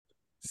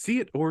See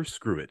It or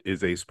Screw It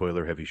is a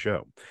spoiler heavy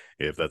show.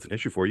 If that's an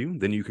issue for you,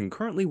 then you can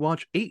currently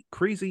watch 8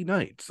 Crazy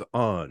Nights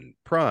on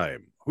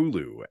Prime,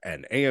 Hulu,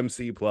 and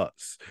AMC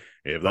Plus.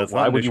 If But that's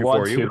why not an would you issue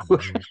want for you,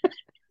 to?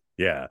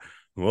 yeah,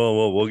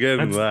 well, we'll get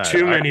into That's that.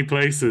 too many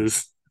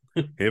places.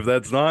 If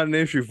that's not an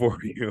issue for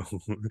you,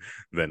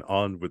 then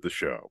on with the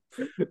show.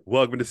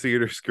 Welcome to See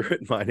It or Screw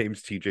It. My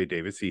name's TJ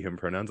Davis, he, him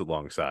pronouns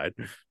alongside.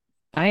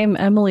 I am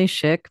Emily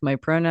Schick. My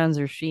pronouns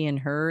are she and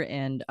her,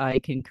 and I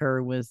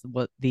concur with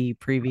what the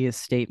previous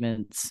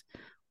statements. Yes,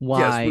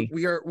 Why?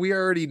 we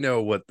already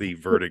know what the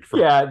verdict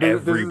from Yeah,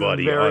 this is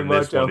everybody very on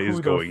this much a one is who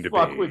the going to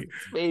fuck was be. this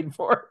made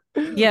for?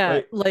 Yeah,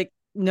 Like, like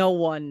no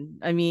one.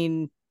 I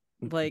mean,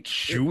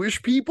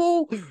 Jewish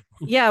people?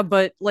 yeah,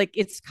 but like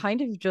it's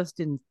kind of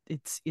just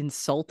it's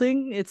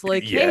insulting. It's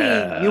like, hey,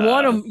 Yeah. you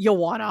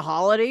want a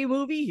holiday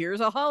movie?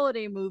 Here's a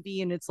holiday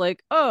movie, and it's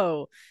like,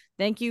 oh,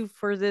 thank you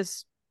for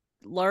this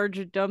large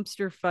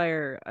dumpster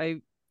fire.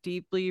 I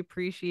deeply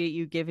appreciate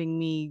you giving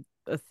me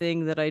a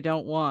thing that I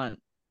don't want.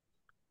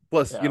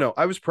 Plus, yeah.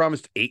 I was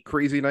promised 8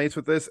 crazy nights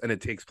with this, and it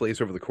takes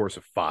place over the course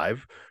of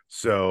 5.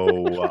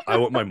 So I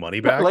want my money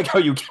I back. like how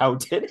you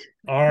counted.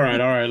 All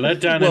right.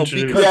 Let Dan Well,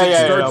 introduce. because it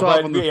Yeah, starts no, off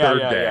but on the yeah, third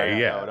yeah, day. yeah,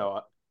 Yeah.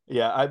 no.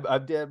 Yeah,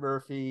 I'm Dan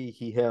Murphy,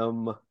 he,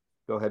 him.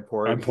 Go ahead, I'm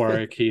Porg.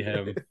 Porik, he,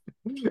 him.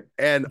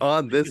 And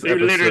on this They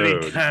literally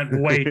episode,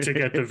 can't wait to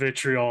get the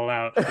vitriol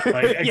out, like oh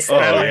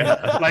expelling,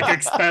 yeah, like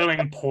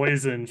expelling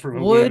poison from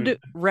a Would wound.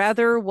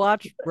 rather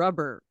watch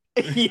Rubber.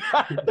 Yeah.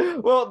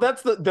 Well,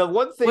 that's the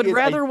one thing Would is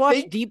rather watch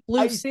think Deep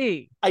Blue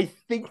Sea. I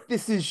think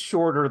this is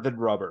shorter than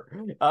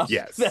Rubber.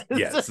 yes.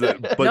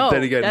 But No,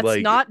 then again, that's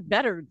like, not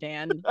better,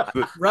 Dan.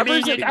 the,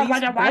 Rubber's at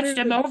least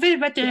better. movie,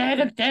 but then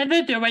Adam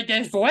Sandler doing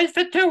this voice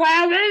for 2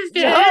 hours.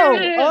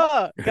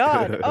 No,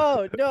 God,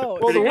 oh no.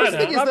 Well, the Pretty worst good,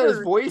 thing huh? is that his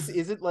Rubber, voice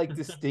isn't like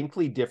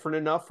distinctly different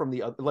enough from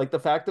the other. Like the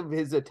fact of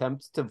his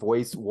attempts to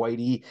voice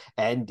Whitey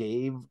and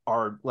Dave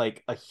are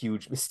like a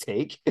huge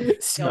mistake.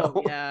 So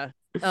oh yeah.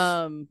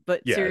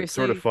 But yeah, it's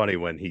sort of seriously, funny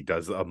when he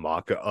does a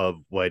mock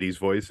of Whitey's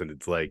voice, and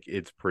it's like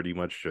it's pretty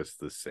much just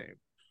the same.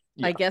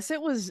 I yeah, guess it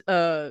was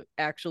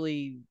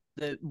actually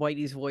that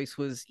Whitey's voice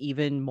was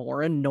even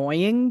more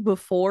annoying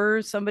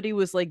before somebody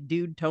was like,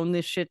 dude, tone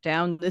this shit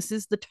down. This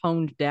is the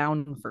toned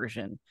down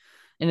version.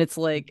 And it's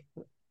like,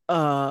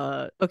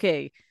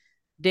 okay,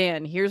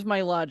 Dan, here's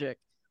my logic.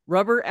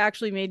 Rubber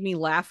actually made me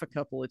laugh a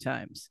couple of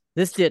times.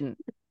 This didn't.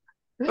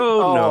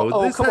 Oh no,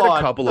 oh, this come had a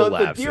on. couple of The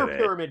laughs Deer in it.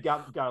 Pyramid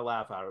got a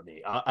laugh out of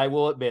me. I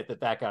will admit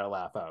that got a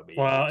laugh out of me.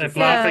 Well, Just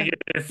Yeah.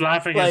 if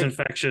laughing is like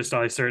infectious,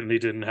 I certainly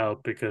didn't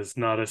help because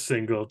not a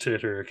single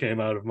titter came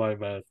out of my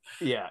mouth.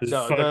 yeah, It's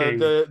no, fucking.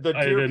 the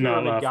I Deer did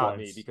not Pyramid laugh got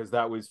me once. because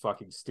that was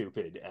fucking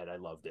stupid and I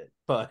loved it.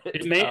 But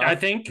It may. I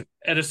think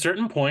at a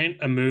certain point,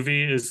 a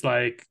movie is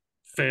like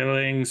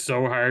failing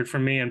so hard for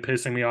me and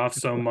pissing me off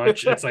so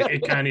much. It's like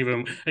it can't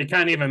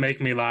even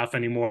make me laugh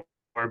anymore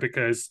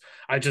because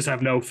I just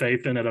have no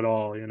faith in it at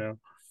all.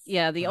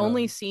 Yeah, the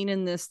only um, scene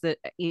in this that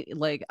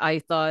like I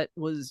thought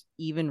was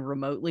even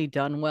remotely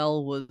done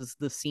well was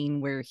the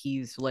scene where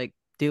he's like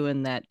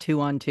doing that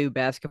 2-on-2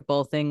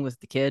 basketball thing with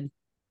the kid.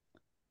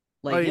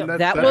 I Like mean, yeah. that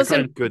that that's a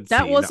wasn't good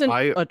that scene. wasn't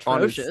I honest,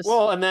 atrocious.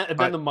 Well, and then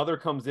I the mother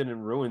comes in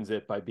and ruins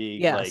it by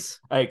being Yes.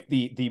 like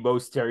the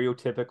most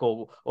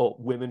stereotypical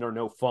women are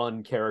no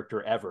fun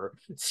character ever.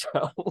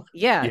 So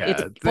Yeah,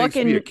 it's yeah, thanks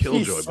to be a fucking she's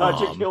killjoy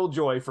such a mom.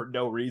 killjoy for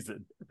no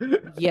reason.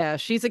 yeah,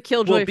 she's a Well,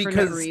 killjoy for no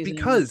because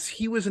reason.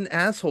 he was an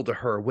asshole to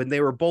her when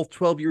they were both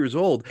 12 years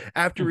old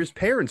after his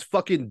parents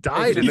fucking It's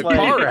died in just a like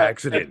car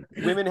accident.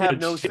 women have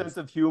no It's- sense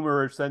of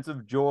humor or sense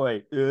of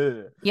joy.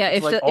 Ugh. Yeah,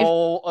 It's like if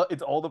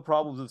it's all the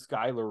problems of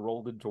Skylar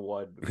rolled into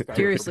one. Skylar's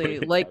seriously,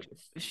 pretty like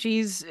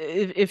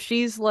bad. if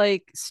she's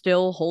like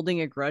still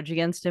holding a grudge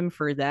against him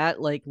for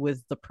that, like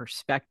with the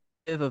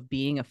perspective of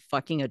being a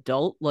fucking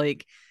adult,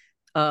 like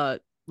uh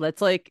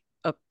that's like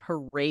a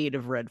parade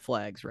of red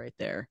flags right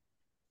there.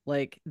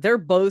 Like they're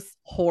both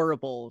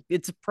horrible.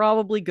 It's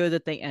probably good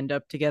that they end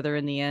up together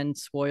in the end.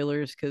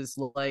 Spoilers, because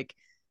like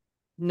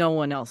no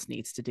one else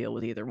needs to deal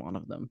with either one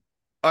of them.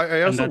 I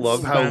and also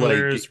love that's how, like,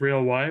 Skyler's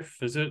real wife.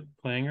 Is it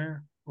playing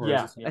her or is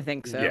Yeah, it? yeah, I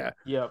think so. yeah.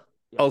 yep.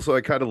 Also,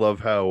 I kind of love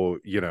how,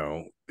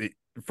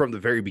 from the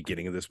very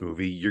beginning of this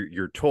movie,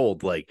 you're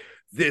told, like,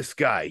 this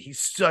guy, he's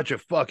such a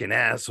fucking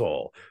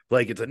asshole.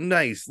 Like, it's a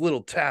nice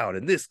little town,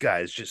 and this guy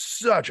is just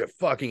such a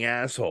fucking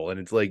asshole. And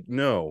it's like,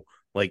 no,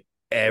 like,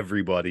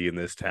 everybody in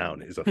this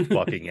town is a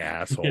fucking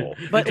asshole,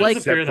 But It does like,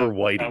 appear except for that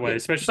way, Whitey.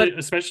 especially but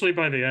especially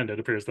by the end, it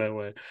appears that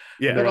way. And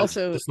Yeah. they're but all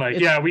also just like,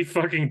 it's yeah, we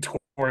fucking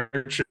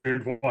tortured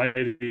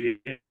Whitey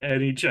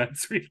any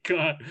chance we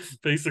got.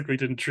 Basically,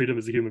 didn't treat him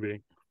as a human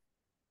being.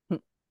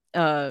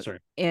 uh Sorry.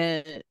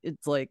 and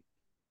it's like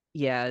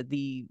yeah,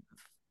 the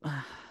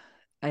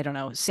I don't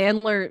know,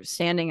 Sandler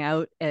standing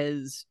out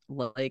as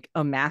like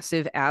a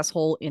massive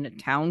asshole in a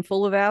town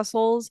full of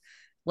assholes.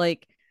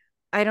 Like,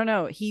 I don't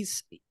know,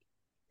 he's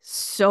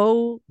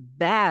so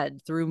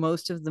bad through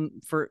most of the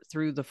for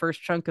through the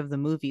first chunk of the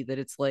movie that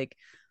it's like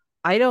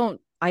I don't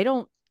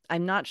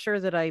I'm not sure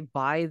that I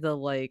buy the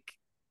like,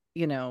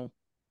 you know,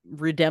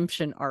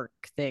 redemption arc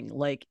thing.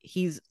 Like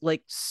he's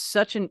like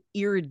such an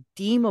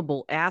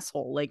irredeemable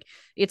asshole. Like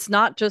it's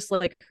not just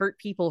like hurt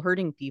people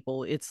hurting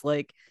people. It's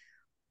like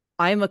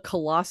I'm a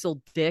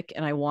colossal dick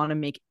and I want to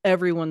make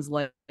everyone's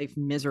life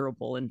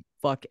miserable and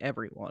fuck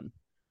everyone.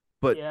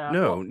 But Yeah,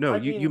 no, well, no, I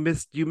you mean,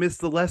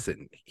 missed the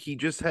lesson. He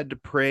just had to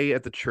pray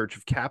at the Church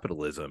of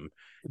Capitalism,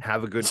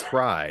 have a good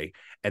cry,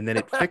 and then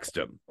it fixed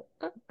him.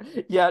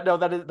 yeah, no,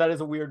 that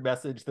is a weird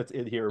message that's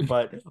in here.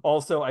 But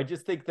also, I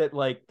just think that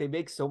like they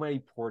make so many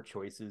poor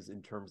choices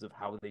in terms of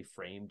how they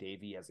frame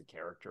Davy as a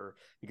character.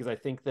 Because I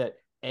think that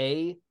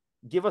A,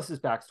 give us his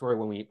backstory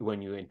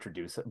when you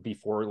introduce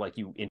before like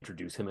you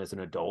introduce him as an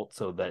adult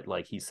so that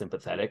like he's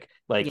sympathetic.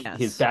 Like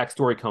his Yes.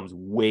 backstory comes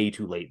way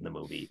too late in the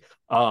movie.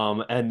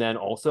 And then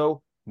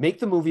also make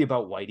the movie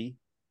about Whitey.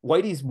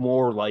 Whitey's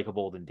more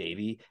likable than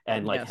Davy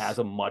and like has Yes.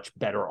 a much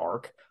better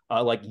arc.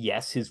 Like,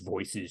 yes, his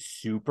voice is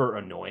super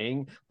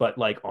annoying, but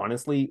like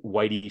honestly,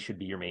 Whitey should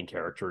be your main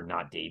character,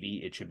 not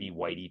Davy. It should be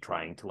Whitey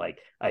trying to like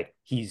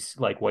he's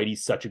like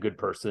Whitey's such a good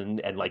person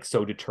and like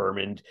so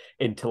determined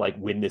and to like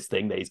win this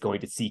thing that he's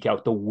going to seek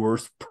out the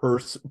worst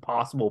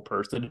possible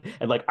person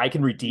and like I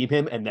can redeem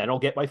him and then I'll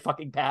get my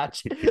fucking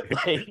patch.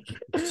 Like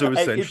So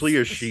essentially,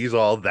 a it's she's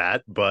all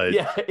that, but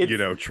yeah,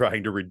 it's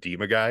trying to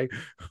redeem a guy.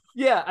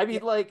 yeah, I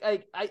mean, like,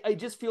 I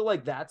just feel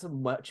like that's a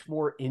much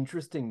more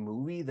interesting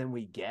movie than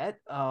we get.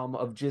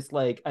 Of just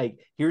like,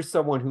 here's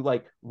someone who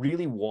like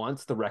really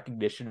wants the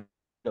recognition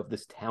of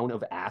this town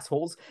of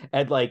assholes,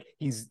 and like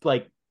he's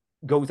like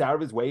goes out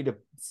of his way to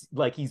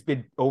like he's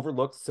been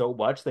overlooked so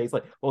much that he's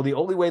like, well, the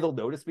only way they'll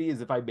notice me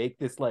is if I make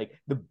this like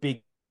the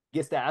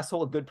biggest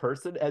asshole a good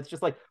person. And it's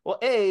just like, well,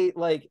 A,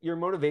 like your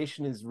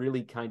motivation is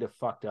really kind of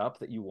fucked up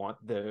that you want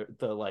the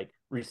like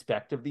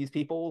respect of these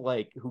people,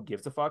 like who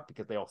gives a fuck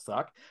because they all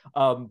suck.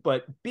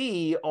 But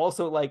B,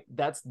 also like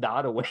that's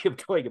not a way of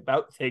going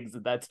about things,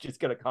 and that's just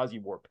gonna cause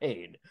you more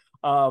pain.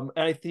 And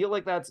I feel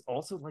like that's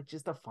also like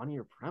just a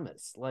funnier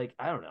premise. Like,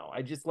 I don't know.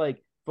 I just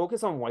like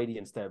focus on Whitey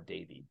instead of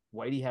Davy.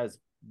 Whitey has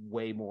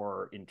way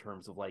more in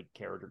terms of like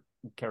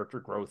character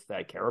growth that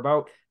I care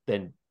about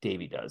than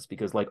Davy does,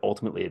 because like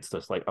ultimately it's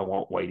just like I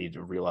want Whitey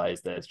to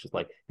realize that it's just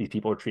like these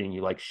people are treating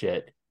you like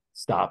shit.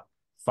 Stop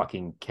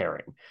fucking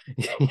caring.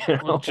 You know?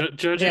 Well,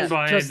 judging Yeah,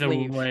 by just the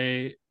leave.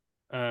 way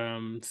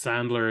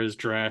Sandler is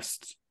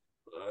dressed,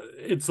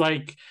 it's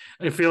like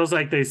it feels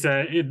like they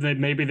said that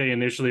maybe they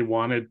initially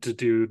wanted to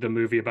do the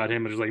movie about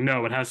him, and it's like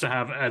no, it has to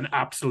have an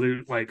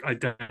absolute like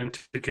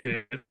identical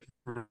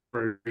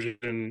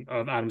version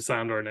of Adam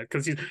Sandler in it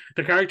because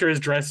the character is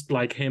dressed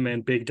like him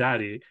and Big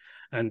Daddy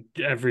and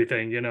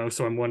everything,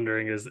 So I'm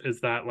wondering, is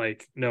that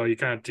like no, you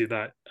can't do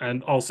that,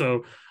 and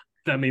also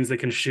that means they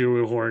can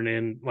shoehorn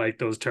in like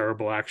those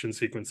terrible action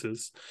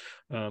sequences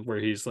where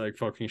he's like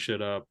fucking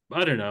shit up.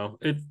 I don't know.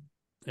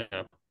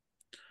 Yeah.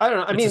 I don't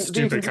know. I It's a mean,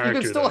 stupid you can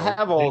character still though.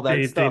 have all that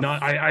They stuff.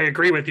 not. I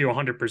agree with you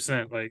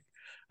 100%. Like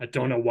I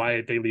don't know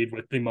why they lead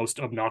with the most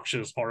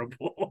obnoxious,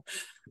 horrible.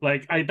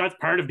 Like that's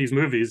part of these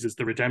movies is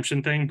the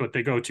redemption thing, but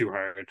they go too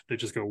hard. They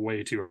just go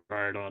way too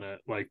hard on it.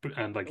 Like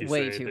and like you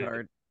Way say, too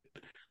hard.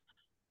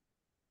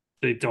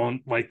 they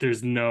don't like.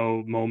 There's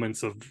no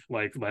moments of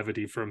like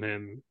levity from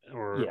him Yeah.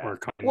 or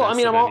Well, I kindness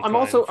mean, of any I'm kind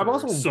also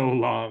for so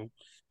long.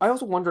 I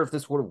also wonder if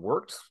this would have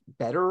worked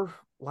better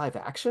live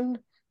action.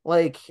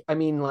 Like, I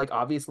mean, like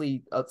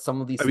obviously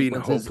some of these I mean,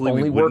 sequences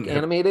only work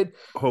animated,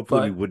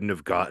 hopefully we but wouldn't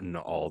have gotten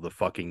all the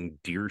fucking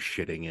deer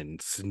shitting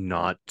and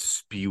snot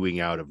spewing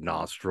out of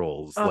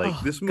nostrils. Like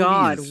Oh this movie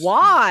God, is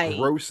why?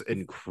 gross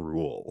and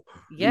cruel.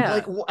 like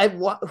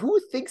Yeah. who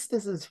thinks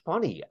this is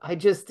funny? I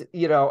just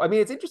I mean,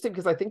 it's interesting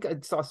because I think I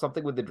saw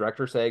something with the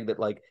director saying that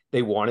like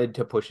they wanted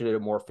to push it in a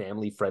more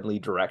family friendly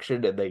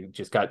direction and they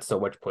just got so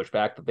much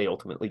pushback that they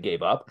ultimately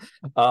gave up.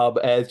 And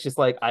it's just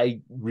like I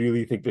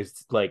really think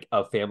there's like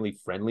a family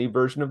friendly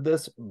version of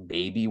this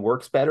maybe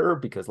works better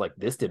because like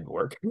this didn't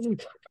work.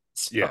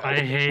 Yeah. I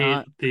hate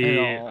Not at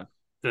all.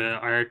 the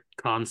art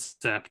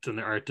concept and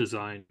the art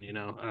design. We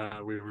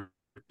were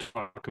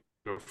talking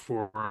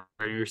before.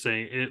 You're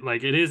saying it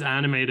like it is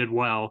animated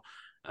well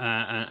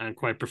and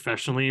quite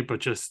professionally, but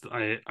just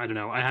I don't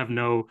know. I have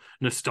no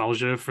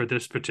nostalgia for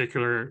this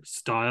particular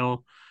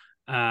style.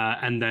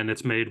 And then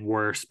it's made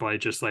worse by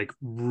just like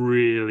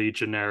really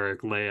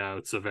generic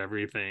layouts of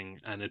everything,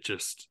 and it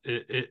just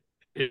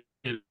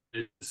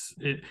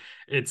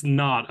it's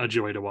not a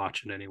joy to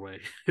watch in any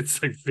way.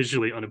 It's like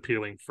visually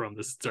unappealing from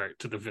the start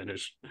to the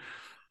finish.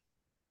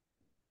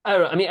 I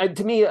don't know. I mean,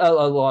 to me, a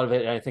lot of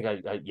it, and I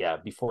think yeah,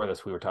 before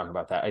this, we were talking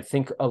about that. I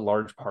think a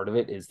large part of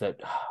it is that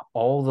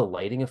all the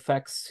lighting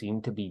effects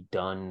seem to be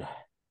done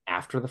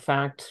after the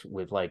fact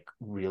with like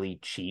really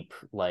cheap,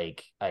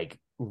 like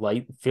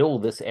light fill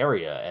this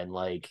area and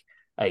like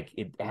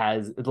it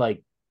has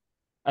like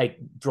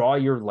draw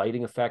your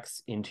lighting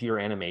effects into your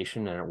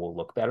animation and it will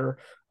look better.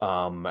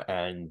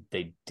 And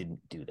they didn't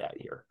do that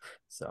here.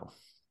 So,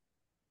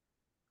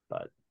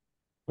 but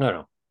I don't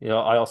know.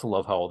 I also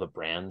love how all the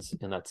brands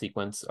in that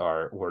sequence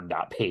were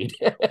not paid.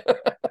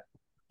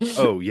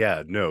 Oh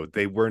yeah, no,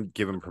 they weren't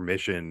given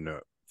permission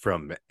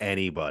from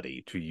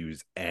anybody to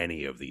use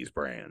any of these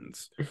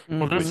brands,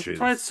 Well, Mhm. that's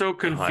why it's so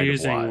kind of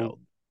confusing. wild.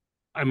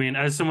 I mean,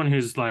 as someone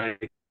who's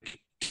like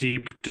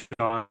deep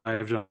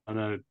dived on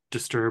a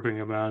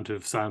disturbing amount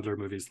of Sandler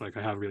movies, like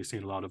I haven't really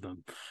seen a lot of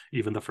them,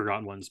 even the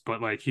forgotten ones,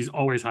 but like he's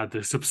always had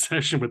this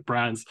obsession with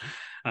brands,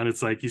 and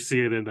it's like you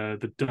see it in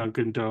the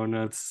Dunkin'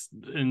 Donuts,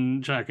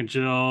 in Jack and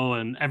Jill,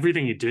 and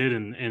everything he did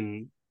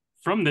in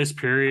from this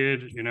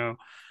period, you know.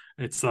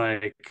 It's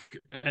like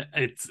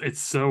it's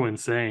so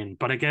insane,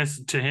 but I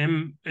guess to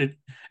him it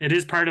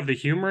is part of the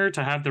humor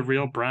to have the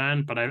real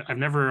brand, but I've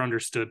never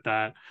understood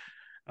that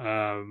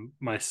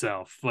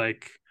myself.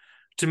 Like,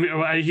 to me,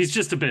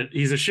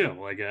 he's a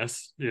shill, I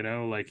guess, you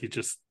know, like he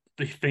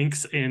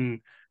thinks in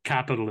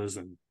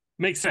capitalism.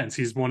 Makes sense,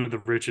 he's one of the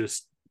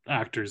richest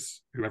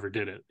actors who ever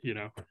did it, you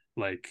know,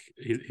 like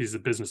he's a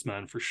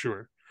businessman for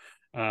sure.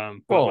 But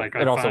like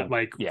I find,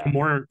 like, the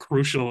more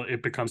crucial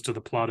it becomes to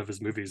the plot of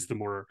his movies, the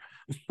more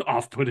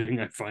off-putting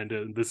I find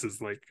it, and this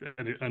is like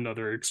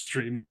another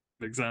extreme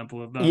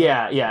example of that.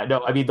 Yeah,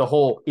 no, I mean, the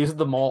whole is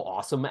the mall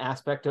awesome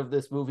aspect of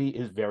this movie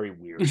is very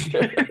weird.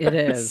 It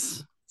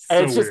is.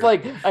 And it's just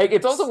like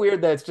it's also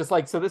weird that it's just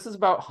like, so this is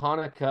about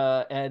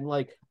Hanukkah, and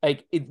like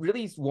it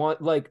really is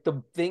like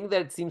the thing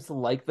that it seems to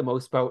like the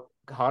most about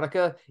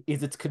Hanukkah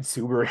is its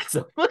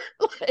consumerism.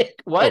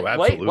 Like, what? Oh,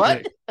 absolutely.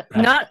 Wait,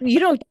 what? You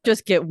don't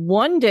just get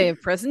 1 day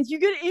of presents, you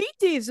get 8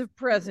 days of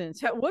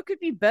presents. What could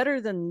be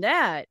better than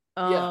that?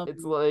 Yeah,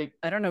 it's like,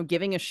 I don't know,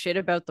 giving a shit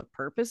about the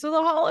purpose of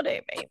the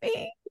holiday,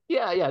 maybe.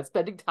 Yeah,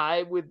 spending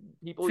time with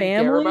people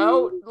Family, you care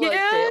about, like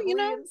family, you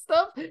know, and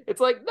stuff.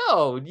 It's like,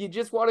 no, you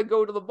just want to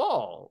go to the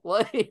mall.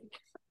 Like,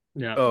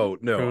 yeah. Oh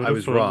no, I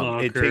was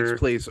wrong. It takes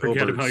place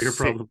forget over about your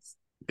problems.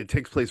 It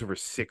takes place over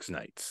 6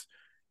 nights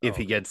if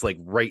he gets like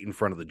right in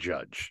front of the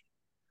judge.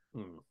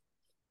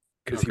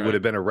 Because he would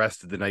have been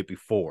arrested the night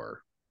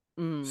before,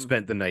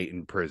 spent the night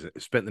in prison,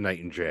 spent the night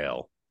in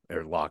jail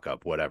or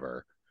lockup,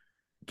 whatever,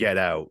 get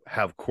out,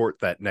 have court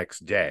that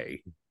next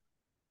day.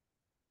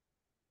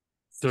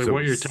 So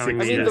what you're telling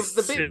me is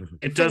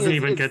it doesn't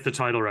even get the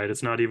title right.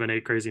 It's not even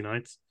 8 Crazy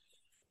Nights.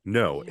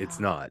 No, it's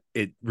not.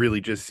 It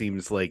really just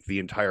seems like the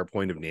entire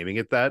point of naming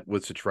it that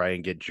was to try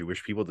and get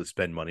Jewish people to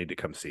spend money to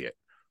come see it.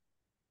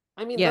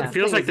 I mean, it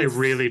feels like they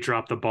really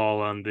dropped the ball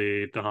on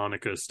the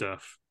Hanukkah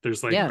stuff.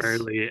 There's like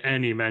barely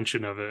any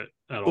mention of it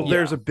at all. Well,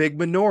 there's a big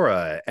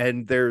menorah,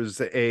 and there's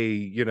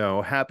a,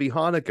 Happy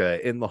Hanukkah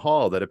in the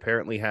hall that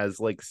apparently has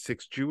like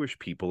 6 Jewish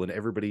people, and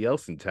everybody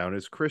else in town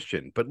is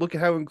Christian. But look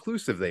at how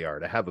inclusive they are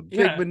to have a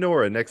big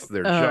menorah next to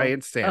their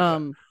giant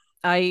Santa.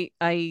 I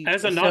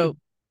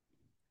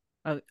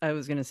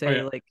was gonna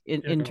say, like,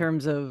 in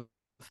terms of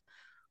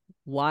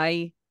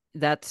why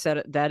that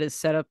is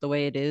set up the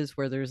way it is,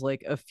 where there's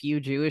like a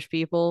few Jewish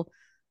people.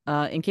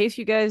 In case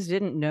you guys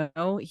didn't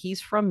know, he's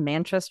from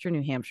Manchester,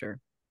 New Hampshire.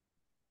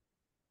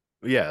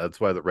 Yeah, that's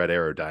why the Red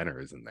Arrow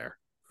Diner is in there.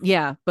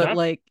 Yeah, but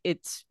like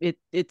it's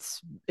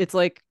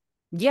like,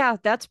 yeah,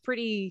 that's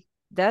pretty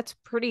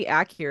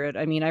accurate.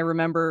 I mean, I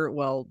remember,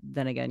 well,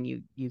 then again,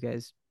 you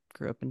guys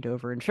grew up in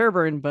Dover and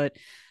Sherburne, but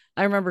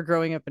I remember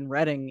growing up in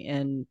Reading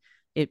and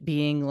it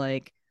being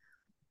like,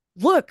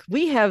 look,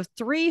 we have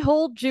 3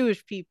 whole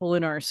Jewish people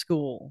in our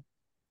school.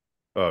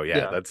 Oh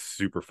yeah, that's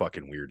super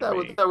fucking weird to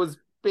me. That was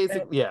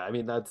basically, I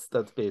mean, that's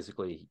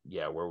basically,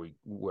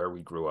 where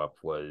we grew up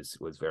was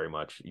very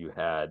much, you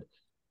had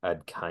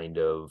kind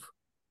of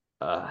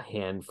a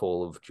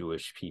handful of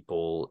Jewish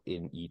people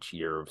in each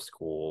year of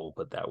school,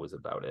 but that was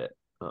about it.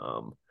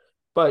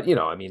 But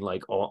I mean,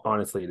 like,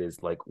 honestly, it is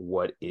like,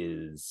 what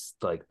is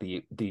like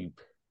the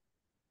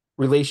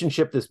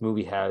relationship this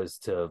movie has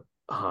to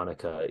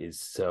Hanukkah is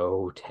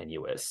so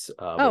tenuous.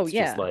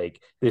 Just like,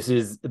 this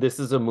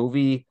is a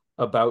movie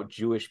about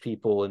Jewish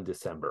people in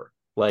December.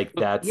 Like,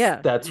 that's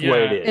what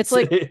it is. It's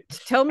like,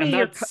 tell me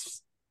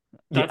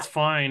that's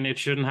fine. It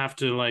shouldn't have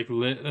to like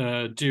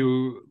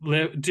do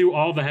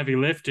all the heavy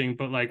lifting,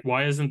 but like,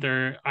 why isn't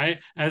there,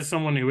 as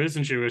someone who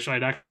isn't Jewish,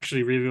 I'd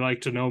actually really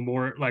like to know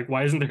more, like,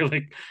 why isn't there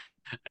like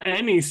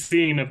any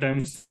scene of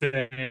them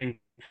saying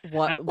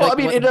what? Well, I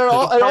mean, it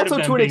also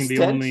to an extent,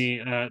 the only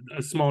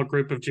a small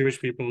group of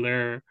Jewish people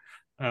there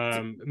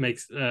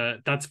makes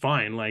that's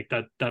fine. Like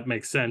that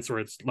makes sense, or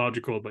it's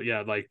logical. But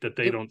yeah, like that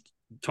they don't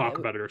talk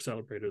about it or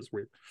celebrate it is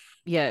weird.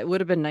 Yeah, it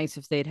would have been nice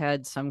if they'd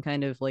had some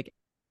kind of like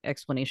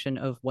explanation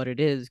of what it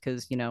is,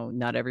 because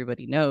not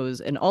everybody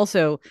knows. And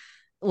also,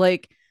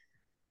 like,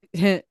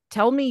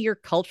 tell me you're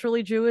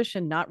culturally Jewish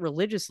and not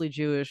religiously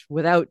Jewish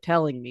without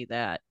telling me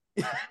that.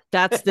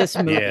 That's this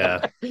movie.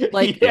 You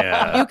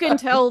can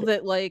tell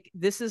that like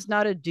this is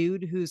not a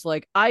dude who's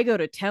like, I go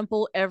to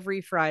temple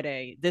every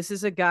Friday. This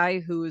is a guy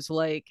who's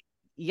like,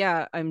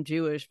 yeah, I'm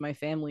Jewish, my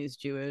family's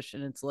Jewish,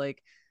 and it's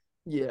like,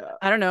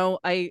 I don't know,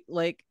 I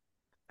like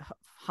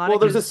Hanukkah. Well,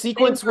 there's a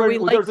sequence where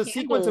there's a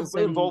sequence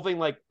involving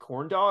like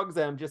corn dogs,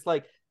 and I'm just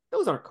like,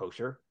 those aren't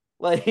kosher.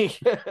 Like,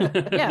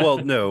 well,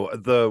 no,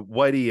 the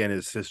Whitey and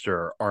his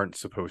sister aren't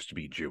supposed to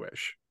be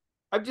Jewish.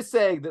 I'm just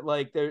saying that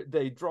like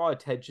they draw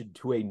attention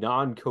to a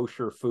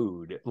non-kosher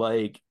food.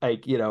 Like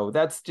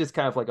that's just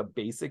kind of like a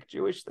basic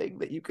Jewish thing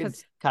that you can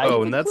kind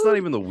of and that's not include.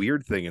 even the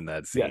weird thing in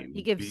that Yeah. scene.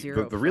 He gives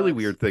zero The really fucks.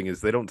 weird thing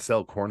is they don't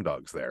sell corn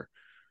dogs there.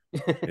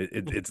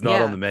 It's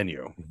not on the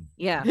menu.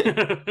 Yeah.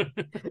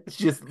 It's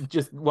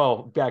just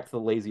well, back to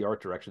the lazy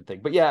art direction thing.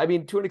 But yeah, I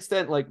mean, to an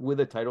extent, like with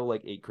a title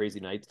like Eight Crazy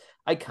Nights,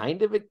 I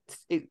kind of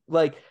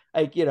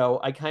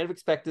I kind of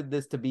expected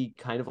this to be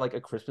kind of like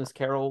a Christmas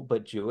Carol,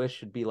 but Jewish.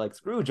 Should be like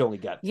Scrooge only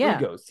got 3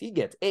 ghosts, he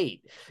gets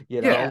 8.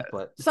 Yeah,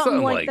 but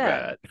something like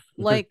that.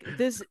 Like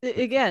this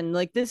again,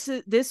 like this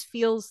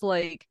feels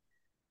like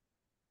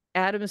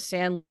Adam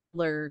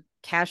Sandler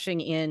cashing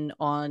in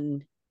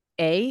on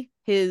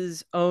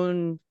his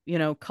own,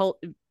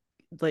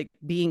 like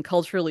being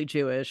culturally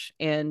Jewish,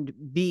 and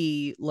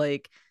B,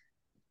 like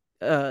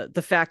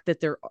the fact that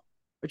there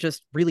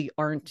just really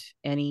aren't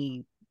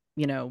any,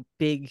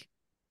 big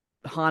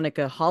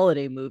Hanukkah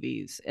holiday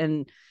movies.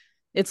 And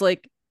it's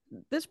like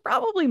there's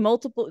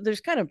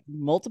kind of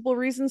multiple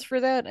reasons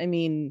for that. I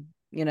mean,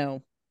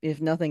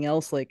 if nothing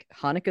else, like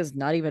Hanukkah's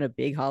not even a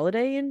big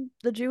holiday in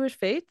the Jewish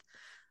faith.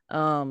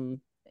 And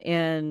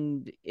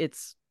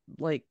it's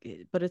like,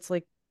 but it's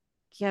like,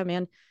 yeah,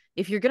 man,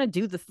 if you're gonna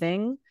do the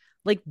thing,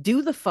 like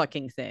do the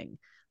fucking thing.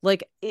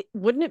 Like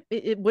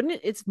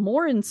it's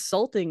more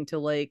insulting to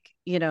like,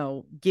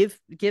 give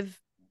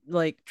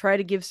like try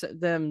to give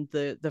them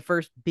the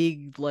first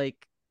big like,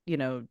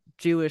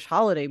 Jewish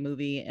holiday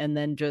movie, and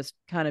then just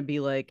kind of be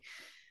like,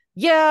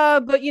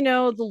 yeah, but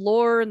the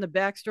lore and the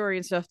backstory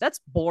and stuff, that's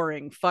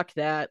boring. Fuck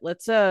that.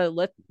 Let's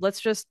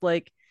just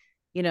like,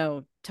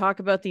 talk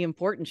about the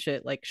important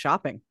shit like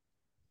shopping.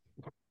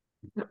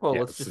 Well,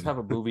 let's just have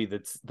a movie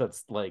that's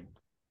like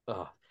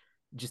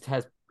just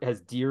has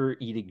deer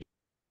eating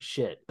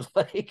shit.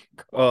 Like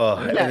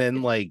and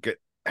then like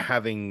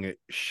having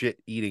shit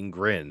eating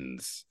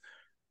grins.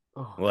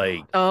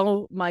 Like,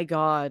 oh my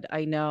god,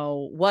 I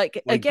know.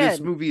 Like again,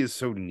 this movie is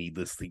so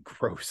needlessly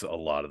gross a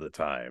lot of the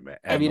time. And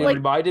I mean, it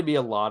reminded me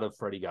a lot of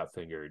Freddy Got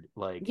Fingered.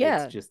 Like,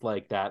 it's just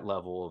like that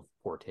level of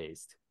poor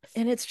taste.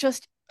 And it's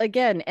just,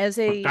 again, that's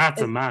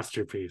a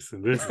masterpiece,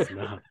 and this is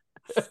not.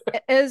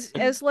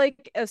 as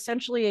like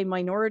essentially a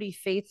minority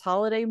faith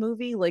holiday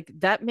movie, like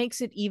that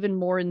makes it even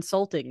more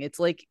insulting. It's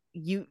like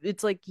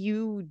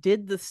you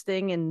did this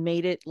thing and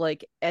made it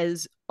like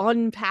as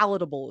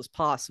unpalatable as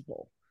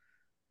possible.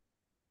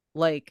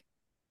 Like,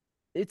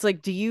 it's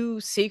like, do you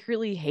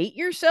secretly hate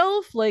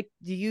yourself? Like,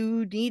 do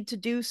you need to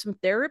do some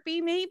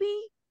therapy maybe?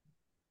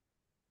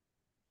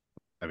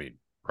 I mean,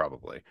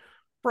 probably.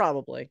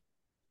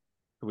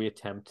 Can we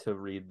attempt to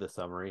read the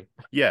summary?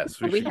 Yes,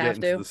 we should get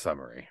into the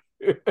summary.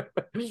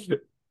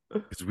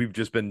 Because we've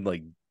just been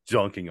like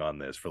dunking on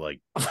this for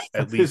like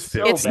at least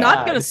 50 It's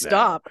not going to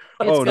stop.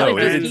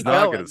 It's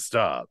not going to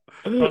stop.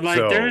 But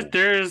like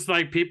there's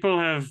like people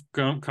have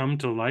come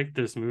to like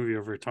this movie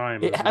over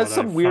time. It has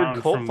some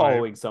weird cult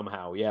following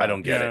somehow. Yeah, I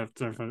don't get it.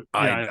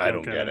 I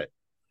don't get it.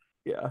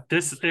 Yeah.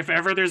 If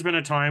ever there's been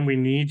a time, we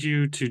need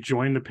you to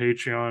join the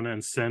Patreon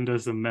and send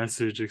us a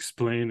message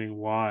explaining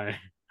why.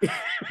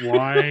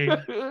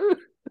 Why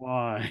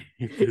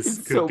this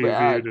could be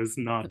viewed as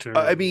not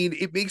terrible. I mean,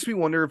 it makes me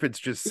wonder if it's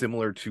just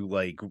similar to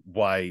like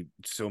why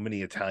so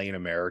many Italian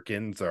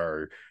Americans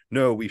are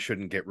we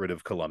shouldn't get rid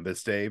of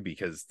Columbus Day,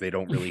 because they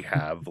don't really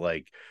have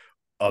like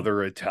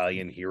other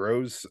Italian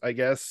heroes, I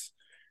guess.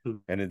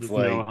 And it's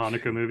like no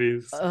Hanukkah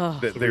movies.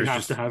 There's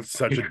just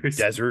such a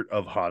desert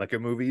of Hanukkah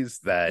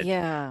movies that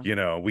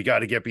we got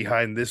to get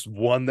behind this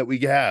one that we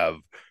have.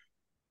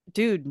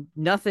 Dude,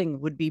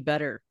 nothing would be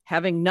better.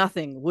 Having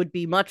nothing would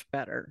be much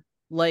better.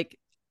 Like,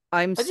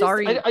 I'm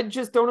sorry. I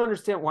just don't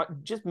understand why.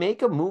 Just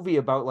make a movie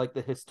about like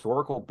the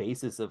historical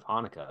basis of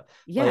Hanukkah.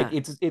 Yeah, like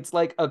it's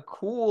like a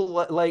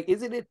cool like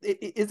isn't it?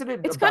 Isn't it?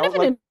 It's about, kind of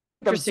like, an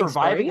interesting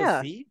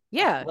story.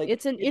 Yeah, like,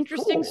 it's an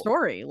interesting cool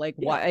story. Like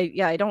why?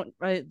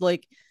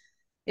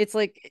 It's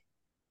like,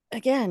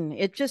 again,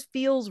 it just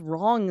feels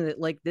wrong that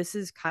like this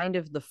is kind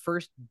of the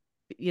first.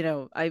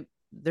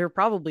 There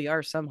probably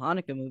are some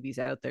Hanukkah movies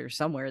out there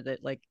somewhere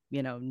that like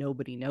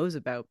nobody knows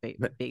about.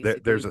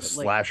 There's a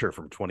slasher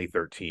from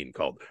 2013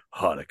 called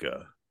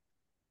Hanukkah.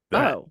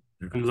 I'm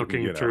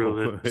looking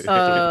through it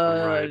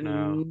right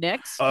now.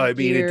 Next, I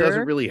mean, it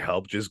doesn't really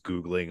help just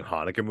googling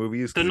Hanukkah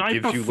movies, because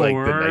it gives you like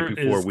The Night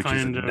Before, which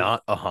is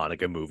not a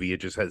Hanukkah movie.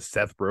 It just has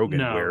Seth Rogen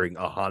wearing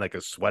a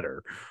Hanukkah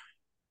sweater.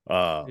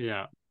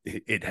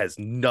 It has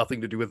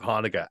nothing to do with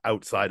Hanukkah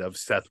outside of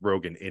Seth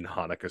Rogen in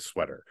Hanukkah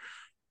sweater.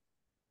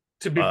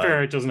 To be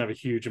fair, it doesn't have a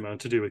huge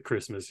amount to do with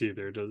Christmas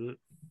either, does it?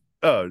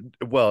 Oh,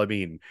 well, I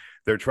mean,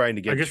 they're trying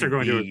to get they're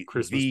going to a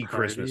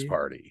Christmas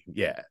party.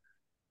 Yeah.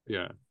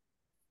 Yeah.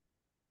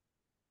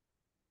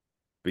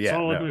 But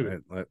yeah,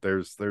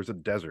 there's a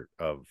desert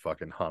of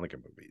fucking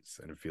Hanukkah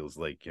movies, and it feels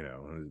like,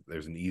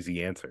 there's an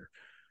easy answer.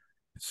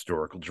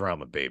 Historical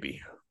drama,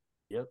 baby.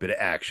 Yep. Bit of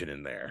action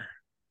in there.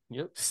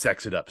 Yep.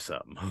 Sex it up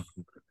some.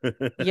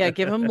 Yeah,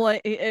 give them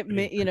like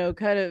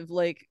kind of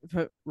like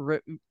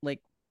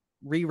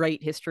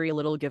rewrite history a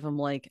little, give him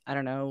like, I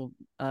don't know,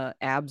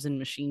 abs and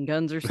machine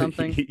guns or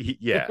something.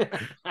 Yeah.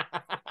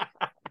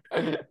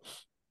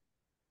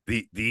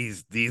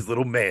 These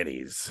little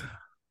mannies.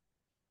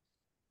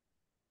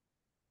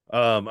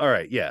 All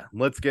right, yeah,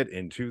 let's get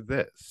into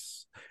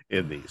this.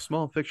 In the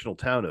small fictional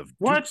town of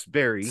What?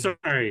 Dukesbury.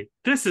 Sorry,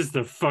 this is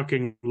the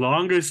fucking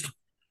longest.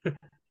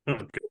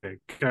 Okay,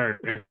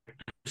 carry.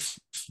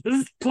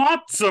 This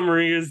plot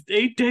summary is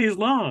 8 days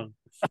long.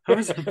 How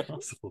is that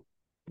possible?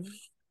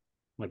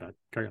 My bad.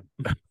 Carry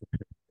on.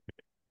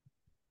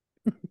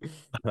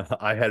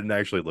 I hadn't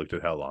actually looked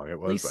at how long it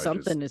was. At least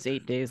something is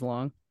 8 days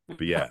long.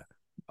 But yeah,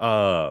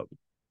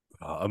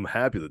 I'm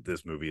happy that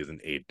this movie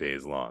isn't 8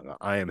 days long.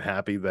 I am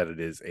happy that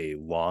it is a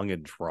long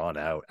and drawn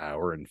out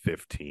hour and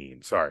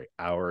 16.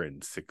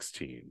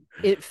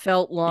 It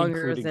felt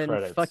longer Including than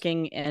credits.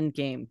 Fucking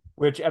Endgame.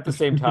 Which at the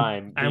same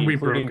time, And the we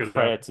including broke it up.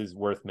 credits is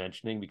worth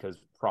mentioning because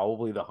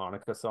probably the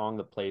Hanukkah song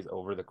that plays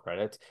over the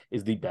credits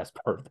is the best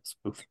part of this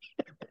movie.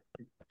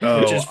 Oh,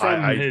 Which is from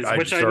I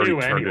which just I already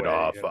knew turned it anyway.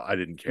 off. Yeah. I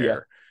didn't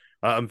care.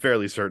 I'm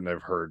fairly certain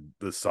I've heard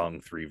the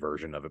song 3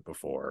 version of it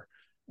before.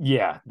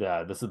 Yeah,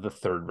 this is the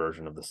third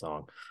version of the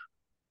song.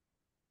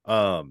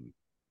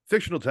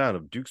 Fictional town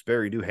of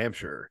Dukesbury, New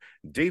Hampshire.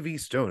 Davy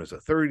Stone is a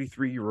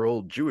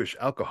 33-year-old Jewish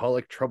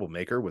alcoholic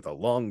troublemaker with a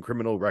long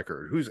criminal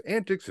record whose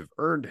antics have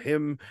earned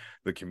him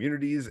the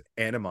community's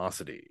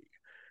animosity.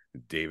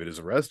 David is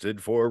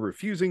arrested for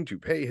refusing to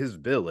pay his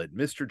bill at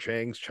Mr.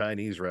 Chang's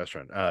Chinese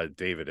restaurant.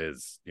 David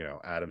is,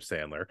 Adam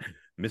Sandler.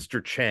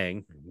 Mr.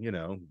 Chang,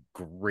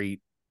 great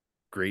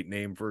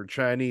name for a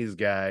Chinese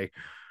guy.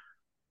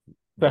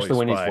 Especially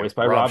when he's voiced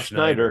by Rob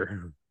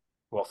Schneider,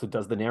 who also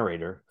does the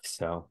narrator.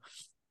 So,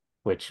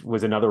 which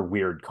was another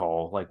weird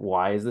call. Like,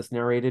 why is this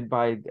narrated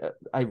by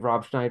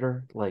Rob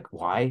Schneider? Like,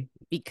 why?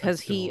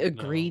 Because he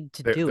agreed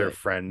to do They're it.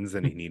 friends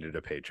and he needed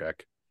a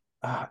paycheck.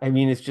 I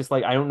mean, it's just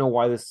like, I don't know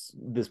why this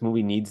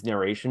movie needs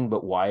narration,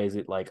 but why is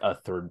it like a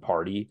third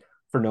party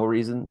for no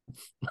reason?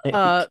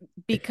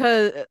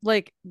 Because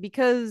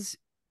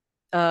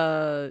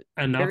And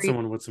not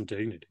someone with some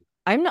dignity.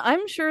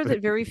 I'm sure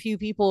that very few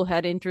people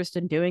had interest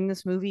in doing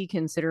this movie,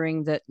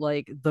 considering that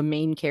like the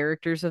main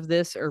characters of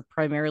this are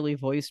primarily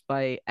voiced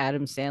by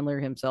Adam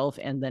Sandler himself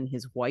and then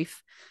his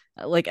wife.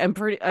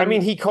 I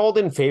mean, he called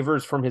in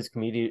favors from his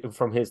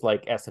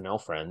like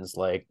SNL friends,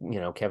 like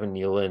Kevin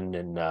Nealon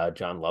and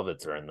John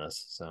Lovitz are in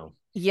this. So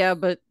yeah,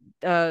 but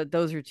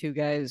those are two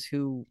guys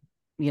who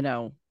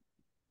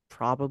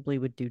probably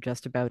would do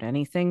just about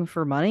anything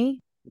for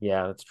money.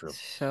 Yeah, that's true.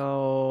 So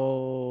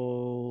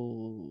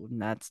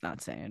that's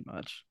not saying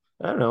much.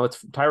 I don't know.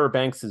 It's Tyra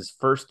Banks'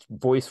 first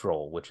voice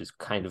role, which is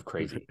kind of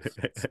crazy.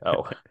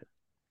 So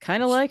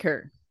kind of like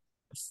her.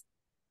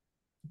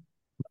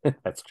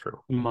 That's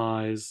true.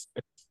 Mize.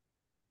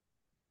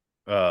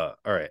 All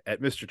right. At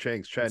Mr.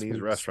 Chang's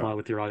Chinese restaurant. Smile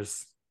with your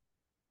eyes.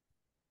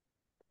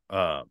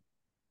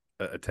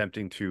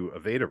 Attempting to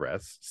evade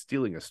arrest,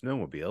 stealing a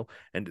snowmobile,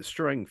 and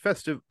destroying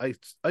festive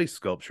ice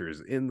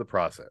sculptures in the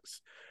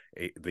process.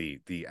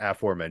 The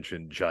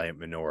aforementioned giant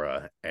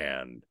menorah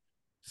and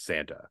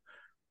Santa,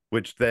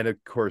 which then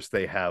of course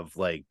they have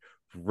like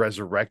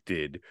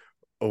resurrected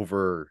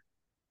over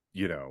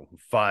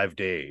 5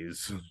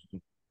 days.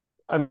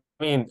 I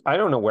mean, I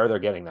don't know where they're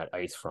getting that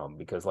ice from,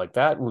 because like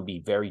that would be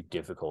very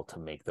difficult to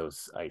make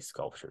those ice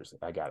sculptures,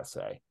 I gotta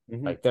say.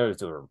 Mm-hmm. Like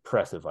those are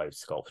impressive ice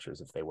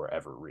sculptures if they were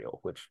ever real,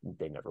 which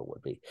they never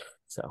would be.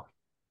 So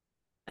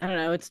I don't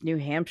know, it's New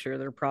Hampshire.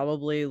 They're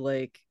probably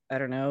like, I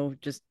don't know,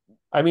 just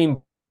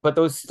but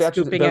those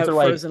statues, scooping those out are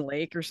like frozen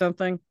lake or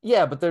something.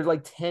 Yeah, but they're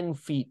like 10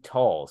 feet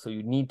tall. So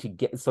you need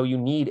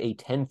a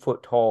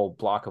 10-foot tall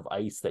block of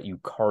ice that you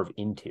carve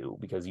into,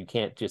 because you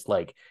can't just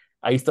like,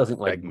 ice doesn't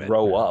like Segment.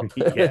 grow up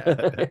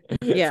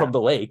Yeah. from the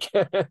lake.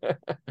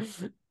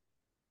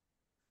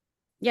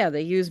 Yeah,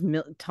 they use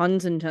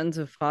tons and tons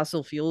of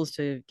fossil fuels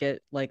to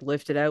get like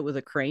lifted out with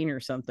a crane or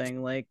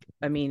something. Like,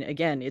 I mean,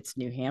 again, it's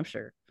New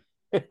Hampshire.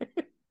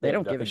 They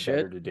don't give a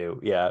shit to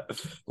do. Yeah,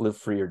 live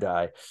free or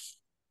die.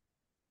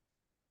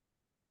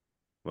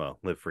 Well,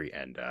 live free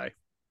and die.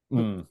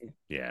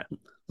 Yeah.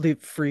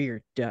 Live free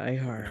or die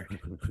hard.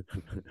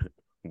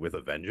 With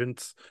a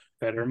vengeance.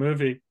 Better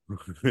movie.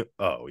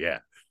 Oh yeah.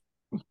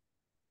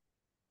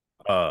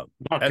 Not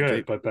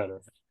good, but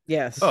better.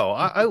 Yes. Oh,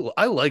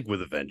 I like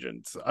With a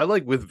Vengeance. I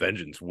like With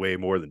Vengeance way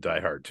more than Die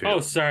Hard 2. Oh,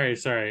 sorry.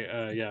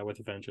 Yeah, With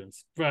a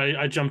Vengeance.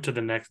 I jumped to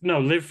the next. No,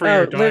 Live Free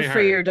or Die Live Hard.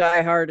 Free or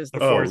Die Hard is the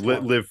fourth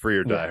one. Live Free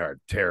or Die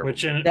Hard. Terrible. But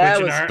still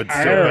Ireland,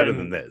 better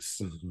than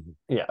this.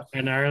 Yeah.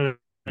 In Ireland,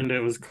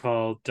 it was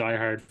called Die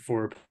Hard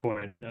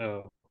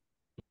 4.0.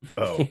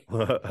 Oh,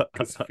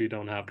 because we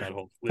don't have that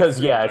whole.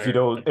 Because if you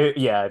don't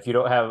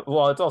have,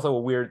 well, it's also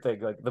a weird thing.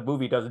 Like the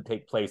movie doesn't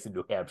take place in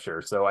New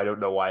Hampshire, so I don't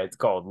know why it's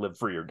called Live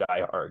Free or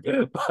Die Hard.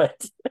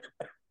 But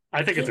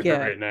I think it's a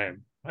great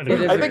name. I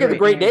think it's a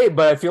great name,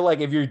 but I feel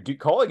like if you're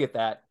calling it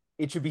that,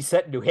 it should be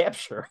set in New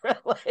Hampshire.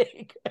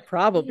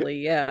 Probably,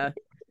 yeah.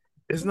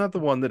 Isn't that the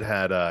one that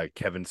had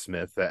Kevin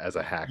Smith as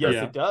a hacker? Yes,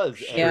 Yeah. it does.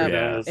 Sure Yeah,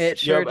 does. it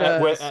sure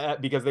does.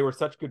 Because they were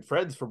such good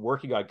friends from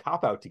working on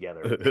Cop Out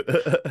together.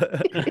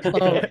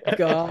 Oh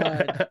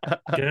God.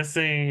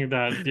 Guessing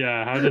that,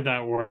 yeah, how did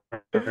that work?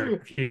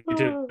 He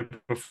did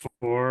it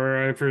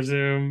before, I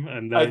presume,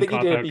 and I then think he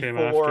Cop did it Out came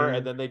before,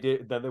 after.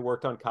 and then they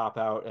worked on Cop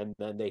Out, and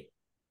then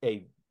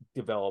they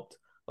developed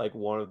like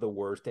one of the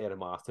worst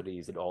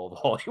animosities in all of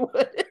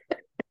Hollywood.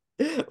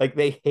 Like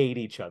they hate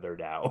each other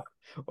now.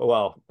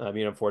 Well, I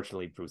mean,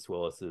 unfortunately, Bruce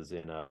Willis is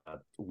in a I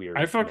weird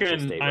mental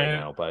fucking state right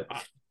now. But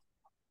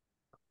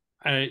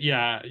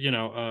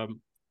yeah,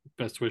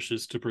 best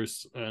wishes to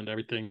Bruce and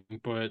everything.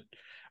 But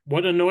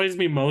what annoys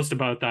me most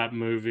about that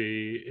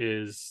movie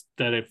is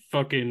that it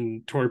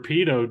fucking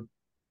torpedoed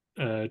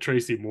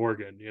Tracy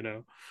Morgan,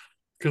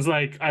 because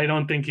like I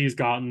don't think he's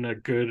gotten a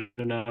good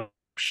enough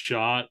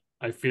shot.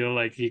 I feel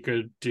like he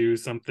could do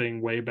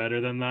something way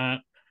better than that.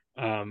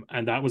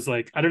 And that was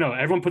like, I don't know,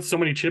 everyone puts so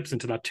many chips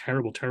into that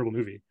terrible, terrible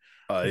movie.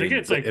 I think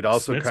it's like It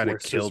also Smith's kind of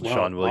worst as killed well,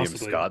 Sean William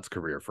possibly. Scott's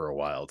career for a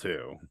while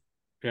too.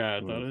 Yeah,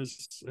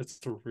 it's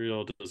a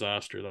real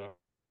disaster though.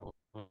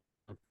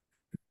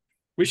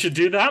 We should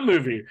do that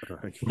movie.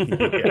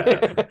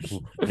 Yeah,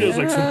 Feels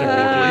like something we totally did.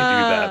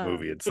 do that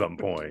movie at some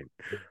point.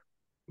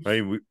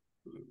 I mean,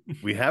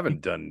 we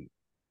haven't done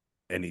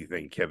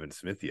anything Kevin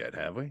Smith yet,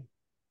 have we?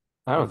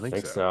 I don't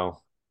think so.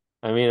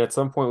 I mean, at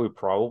some point we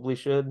probably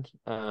should,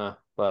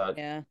 but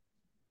Yeah.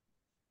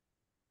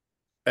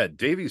 At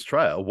Davies'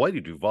 trial,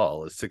 Whitey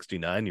Duvall, a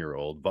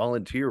 69-year-old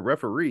volunteer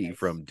referee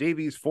from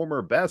Davies'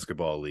 former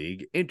basketball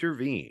league,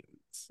 intervenes.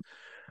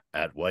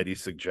 At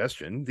Whitey's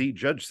suggestion, the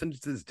judge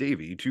sentences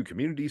Davy to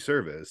community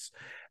service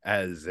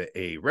as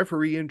a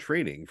referee in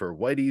training for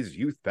Whitey's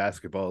youth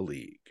basketball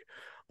league.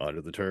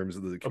 Under the terms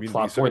of the community a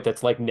plot point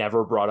that's like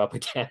never brought up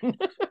again.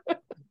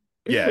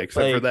 Yeah,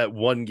 except for Like, that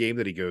one game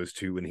that he goes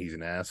to when he's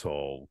an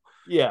asshole.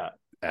 yeah,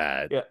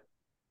 At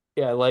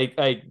yeah, like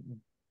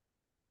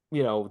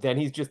then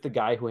he's just the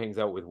guy who hangs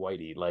out with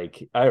Whitey.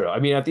 Like, I don't know. I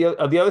mean,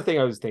 the other thing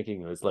I was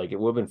thinking was like it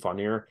would have been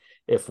funnier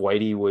if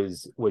Whitey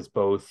was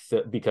both,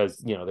 because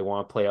they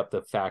want to play up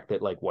the fact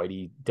that like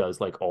Whitey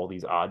does like all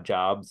these odd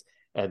jobs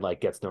and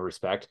like gets no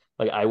respect.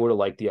 Like, I would have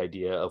liked the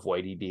idea of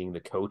Whitey being the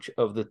coach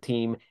of the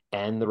team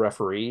and the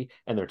referee,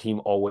 and their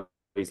team always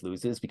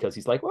loses because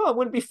he's like, well, it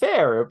wouldn't be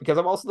fair because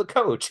I'm also the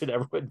coach, and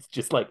everyone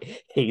just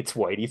like hates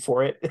Whitey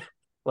for it.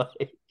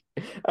 Like,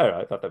 I don't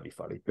know. I thought that'd be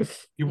funny.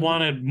 You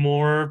wanted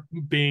more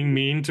being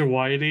mean to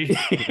Whitey?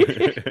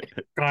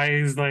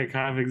 Guys like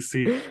having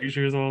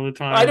seizures all the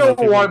time. I don't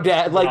want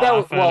that. Like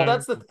that. Well, him.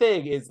 that's the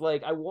thing. Is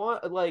like I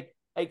want like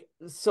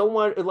so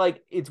much.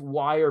 Like, it's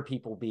why are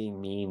people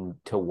being mean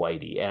to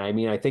Whitey? And I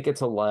mean, I think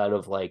it's a lot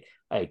of like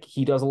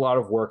he does a lot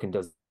of work and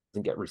doesn't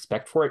get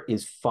respect for it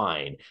is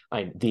fine.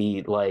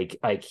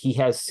 Like he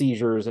has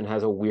seizures and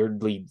has a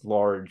weirdly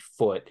large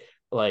foot.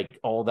 Like,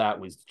 all that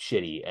was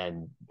shitty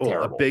and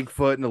terrible. A big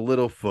foot and a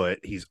little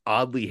foot. He's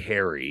oddly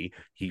hairy.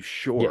 He's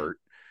short.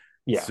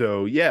 Yeah.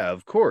 So yeah,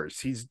 of course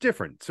he's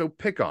different. So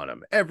pick on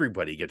him.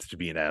 Everybody gets to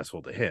be an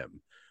asshole to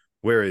him.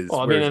 Whereas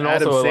Adam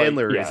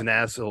Sandler is an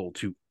asshole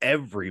to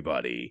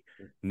everybody,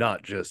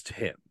 not just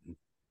him.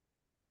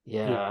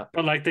 Yeah.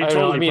 But like they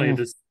totally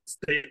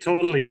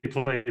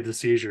play the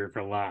seizure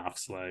for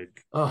laughs.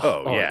 Like,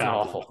 yeah, it's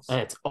awful.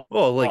 It's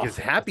well, like his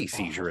happy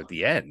seizure at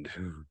the end.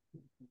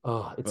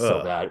 Oh, it's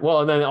so bad. Well,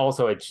 and then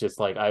also it's just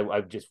like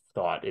I've just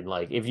thought, in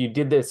like, if you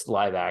did this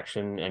live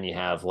action and you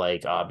have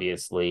like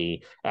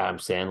obviously Adam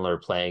Sandler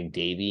playing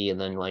Davey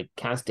and then like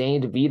cast Danny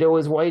DeVito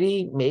as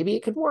Whitey, maybe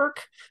it could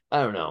work.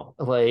 I don't know.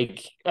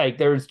 Like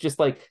there's just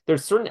like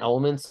there's certain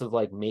elements of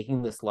like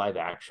making this live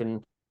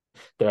action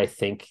that I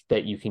think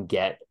that you can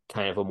get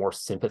kind of a more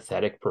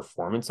sympathetic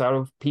performance out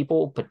of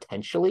people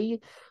potentially.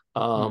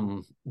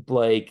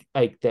 Like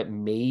that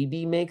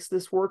maybe makes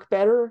this work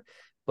better,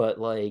 but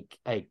like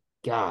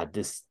God,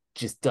 this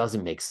just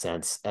doesn't make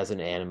sense as an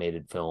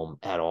animated film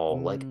at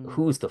all. Like,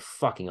 who's the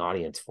fucking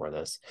audience for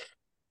this?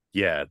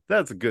 Yeah,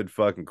 that's a good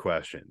fucking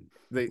question.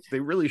 They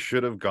really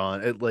should have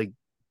gone at like,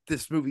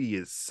 this movie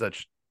is so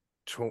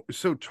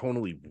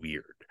tonally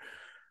weird.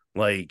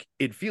 Like,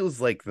 it feels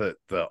like the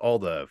all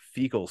the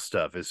fecal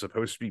stuff is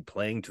supposed to be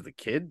playing to the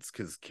kids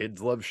because kids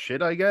love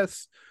shit, I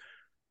guess.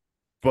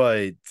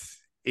 But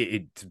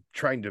it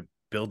trying to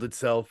build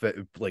itself,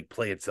 like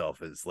play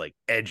itself as like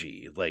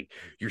edgy. Like,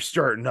 you're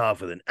starting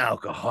off with an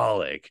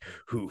alcoholic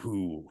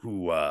who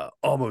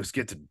almost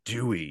gets a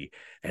Dewey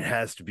and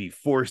has to be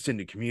forced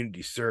into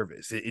community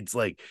service. It's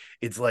like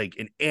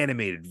an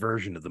animated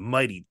version of the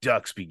Mighty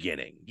Ducks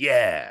beginning.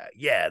 Yeah,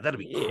 that'd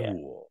be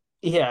cool.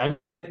 Yeah.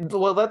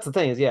 Well, that's the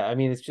thing is, I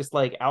mean, it's just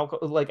like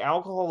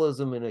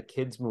alcoholism in a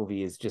kids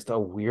movie is just a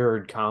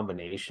weird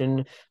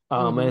combination.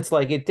 And it's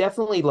like, it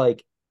definitely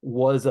like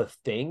was a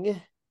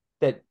thing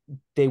that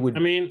they would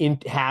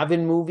have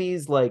in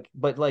movies, like,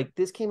 but like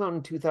this came out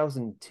in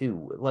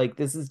 2002. Like,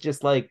 this is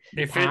just like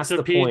past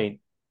the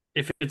point.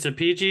 If it's a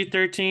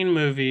PG-13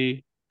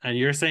 movie and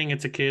you're saying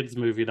it's a kids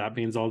movie, that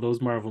means all those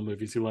Marvel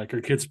movies you like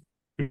are kids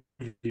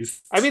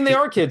I mean, they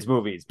are kids'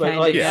 movies, but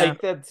Kinda, yeah.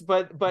 like that's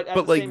but at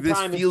But the like same this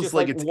time, it's feels just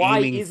like like, it's why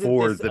aiming isn't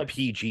for this the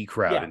PG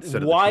crowd yeah,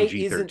 instead of the why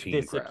PG isn't 13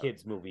 this a crowd.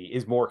 kids' movie?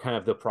 Is more kind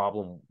of the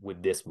problem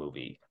with this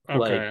movie.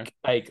 Okay.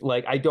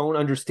 Like I don't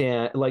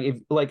understand. Like if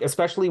like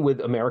especially with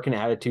American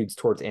attitudes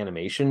towards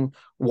animation,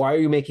 why are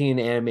you making an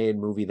animated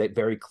movie that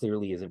very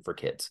clearly isn't for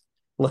kids?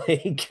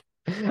 Like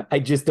I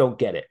just don't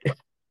get it.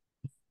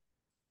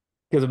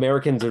 Because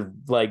Americans are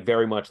like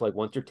very much like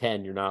once you're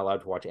 10, you're not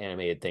allowed to watch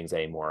animated things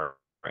anymore.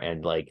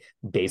 And like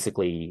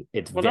basically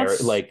it's Well, very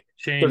that's like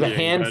changing, but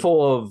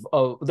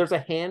there's a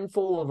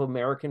handful of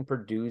American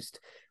produced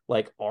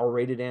like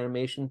R-rated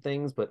animation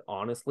things, but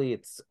honestly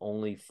it's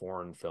only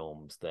foreign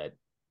films that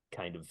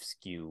kind of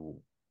skew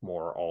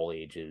more all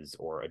ages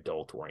or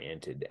adult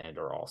oriented and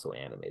are also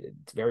animated.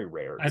 It's very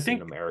rare to I see an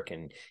think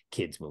American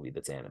kids movie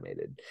that's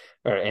animated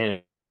or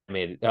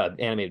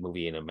animated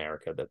movie in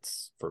America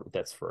that's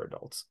for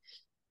adults.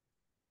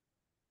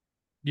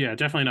 yeah,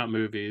 definitely not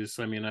movies.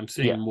 I mean, I'm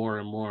seeing Yeah, more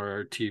and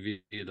more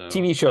TV TV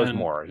though, shows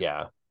more.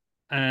 Yeah,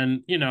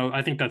 and you know,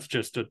 I think that's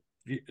just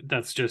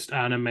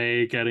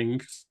anime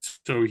getting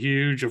so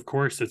huge. Of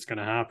course, it's going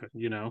to happen.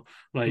 You know,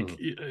 like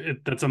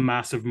Mhm. that's a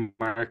massive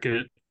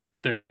market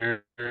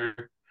there,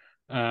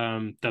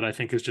 that I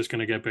think is just going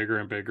to get bigger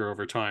and bigger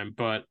over time.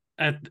 But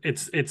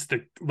it's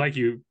the like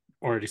you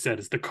already said,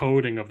 it's the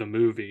coding of the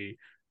movie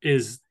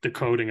is the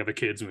coding of a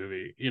kids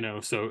movie, you know,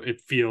 so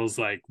it feels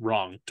like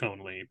wrong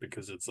tonally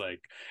because it's like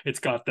it's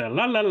got the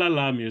la la la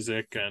la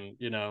music and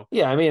you know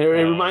Yeah. I mean, it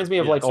reminds me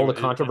of yeah, like all so the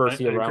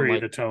controversy I around agree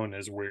like the tone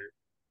is weird.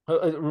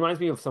 it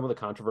reminds me of some of the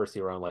controversy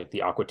around like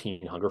the Aqua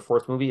Teen Hunger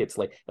Force movie. It's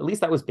like at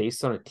least that was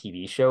based on a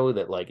TV show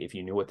that like if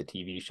you knew what the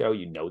TV show,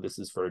 you know this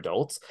is for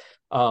adults.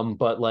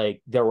 But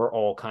like there were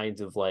all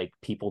kinds of like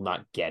people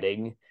not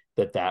getting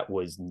that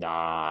was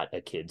not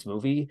a kids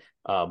movie.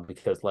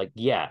 Because like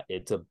yeah,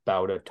 it's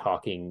about a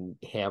talking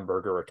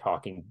hamburger, a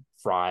talking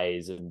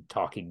fries, and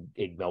talking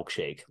egg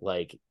milkshake.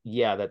 Like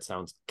yeah, that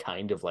sounds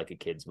kind of like a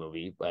kids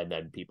movie, and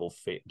then people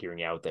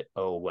figuring out that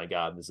oh my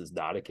god, this is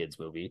not a kids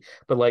movie.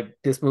 But like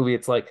this movie,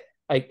 it's like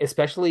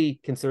especially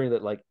considering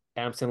that like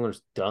Adam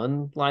Sandler's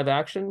done live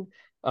action,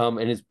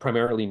 and is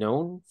primarily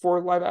known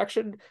for live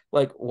action.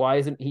 Like, why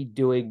isn't he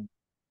doing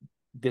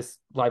this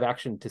live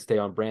action to stay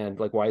on brand?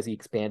 Like, why is he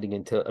expanding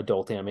into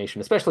adult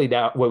animation? Especially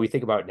now, what we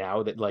think about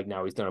now that like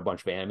now he's done a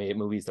bunch of animated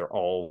movies, they're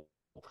all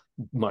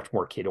much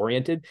more kid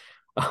oriented.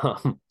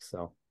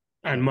 So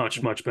And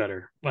much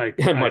better. Like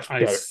and much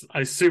better.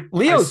 I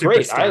Leo's super great.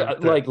 I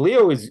stamped that like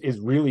Leo is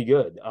really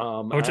good. I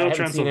Hotel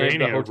haven't seen any of the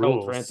Transylvania Hotel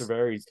rules.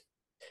 Transylvania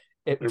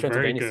They're very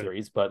Transylvania good.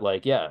 series, but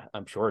like, yeah,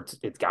 I'm sure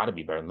it's got to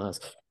be better than this.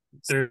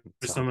 There's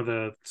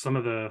So some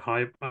of the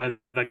hype.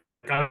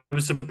 I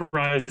was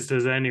surprised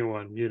as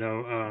anyone. You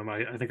know,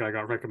 I think I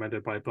got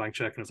recommended by Blank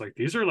Check, and it's like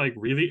these are like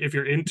really if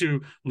you're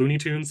into Looney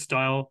Tunes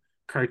style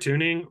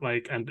cartooning,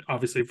 like, and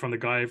obviously from the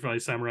guy from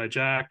like Samurai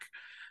Jack,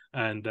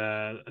 and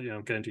you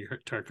know, Gendy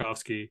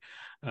Tarkovsky,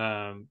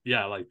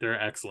 yeah, like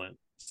they're excellent.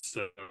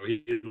 So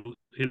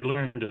he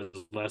learned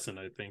his lesson,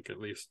 I think, at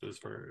least as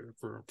for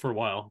a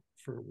while,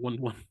 for one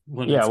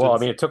yeah, well, I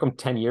instance. mean, it took him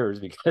 10 years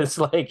because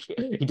like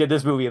he did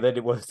this movie, and then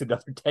it was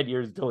another 10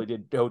 years until he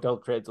did Hotel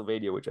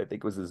Transylvania, which I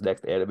think was his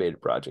next animated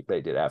project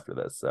they did after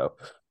this. So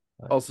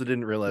Also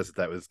didn't realize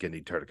that was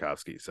Gendy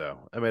Tartakovsky,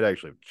 so I might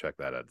actually check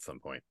that out at some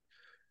point.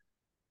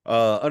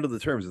 Under the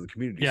terms of the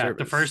community Yeah,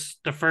 service.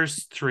 the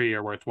first three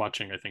are worth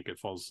watching. I think it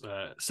falls.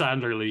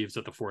 Sandler leaves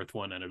at the fourth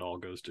one, and it all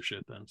goes to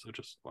shit. Then, so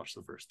just watch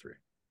the first three.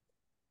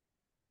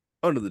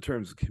 Under the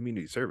terms of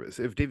community service,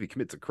 if Davy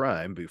commits a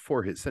crime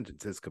before his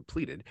sentence is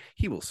completed,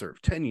 he will serve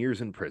 10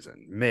 years in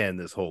prison. Man,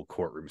 this whole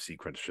courtroom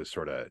sequence just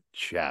sort of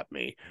chapped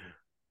me.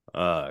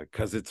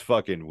 Because it's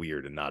fucking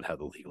weird and not how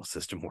the legal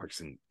system works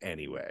in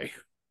any way.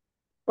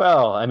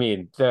 well, I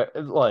mean,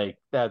 like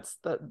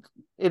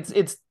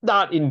it's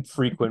not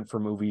infrequent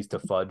for movies to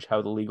fudge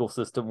how the legal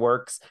system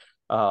works.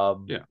 Yeah,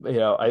 You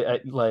know,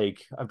 I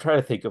like I'm trying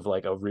to think of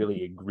like a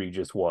really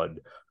egregious one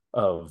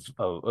of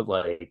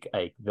like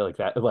I feel like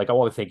that like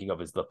all I'm thinking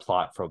of is the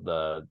plot from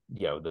the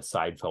you know the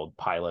Seinfeld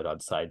pilot on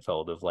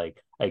Seinfeld of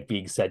like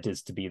being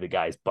sentenced to be the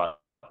guy's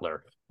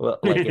butler. Well,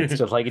 like it's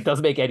just like it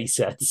doesn't make any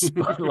sense.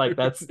 But like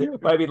that's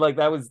I mean like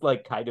that was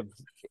like kind of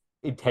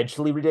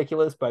intentionally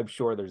ridiculous, but I'm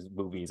sure there's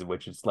movies in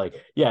which it's like,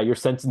 yeah, you're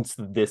sentenced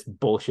to this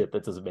bullshit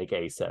that doesn't make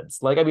any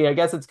sense. Like, I mean, I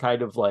guess it's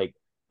kind of like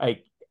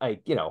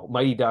you know,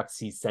 Mighty Ducks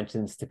he's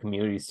sentenced to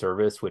community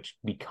service, which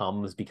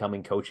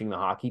becoming coaching the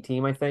hockey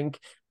team, I think.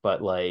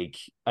 But like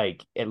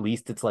at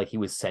least it's like he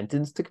was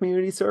sentenced to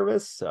community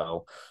service.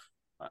 So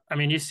I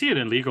mean, you see it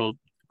in legal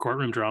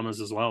courtroom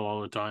dramas as well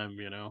all the time.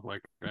 You know,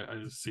 like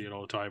I see it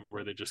all the time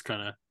where they just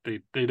kind of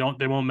they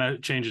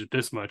won't change it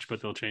this much,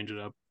 but they'll change it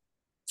up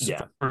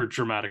yeah. for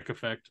dramatic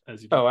effect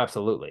as you do. Oh,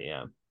 absolutely,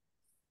 yeah.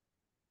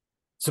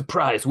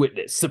 Surprise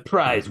witness,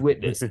 surprise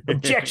witness,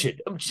 objection,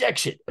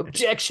 objection,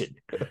 objection.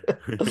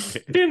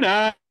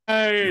 Denied.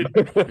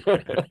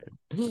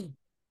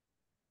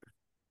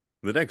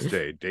 The next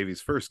day,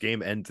 Davy's first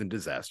game ends in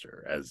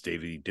disaster as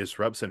Davy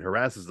disrupts and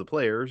harasses the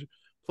players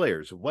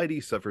players,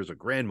 Whitey suffers a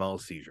grand mal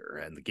seizure,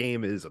 and the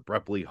game is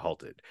abruptly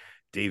halted,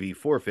 Davy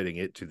forfeiting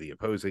it to the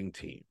opposing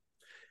team.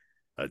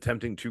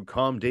 Attempting to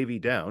calm Davy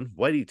down,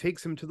 Whitey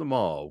takes him to the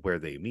mall, where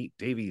they meet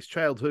Davy's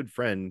childhood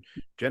friend,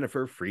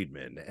 Jennifer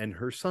Friedman, and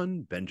her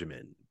son,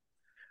 Benjamin.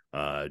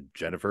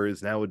 Jennifer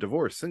is now a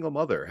divorced single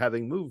mother,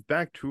 having moved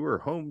back to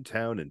her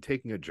hometown and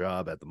taking a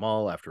job at the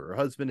mall after her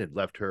husband had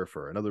left her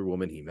for another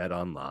woman he met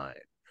online.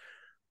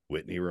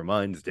 Whitney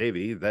reminds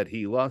Davy that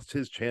he lost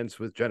his chance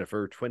with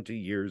Jennifer 20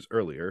 years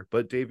earlier,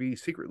 but Davy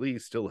secretly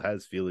still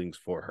has feelings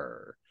for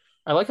her.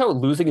 I like how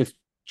losing his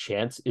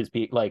chance is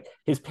being like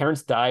his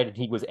parents died and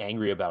he was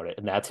angry about it,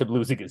 and that's him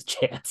losing his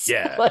chance.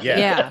 Yeah, like,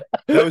 Yeah.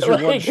 That was your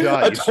like, one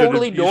shot. A You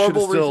totally you should have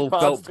normal still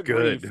response felt to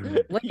good.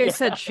 grief. Like I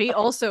said, she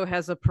also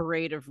has a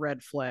parade of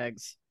red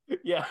flags.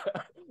 Yeah,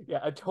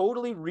 a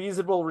totally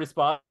reasonable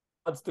response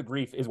to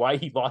grief is why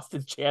he lost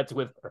his chance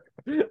with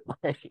her.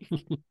 Like...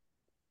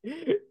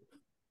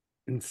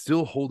 And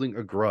still holding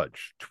a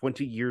grudge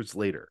 20 years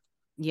later.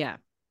 Yeah.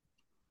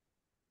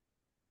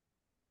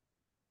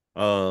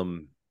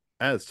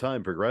 As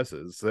time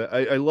progresses,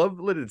 I love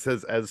that it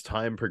says as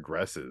time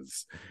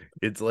progresses.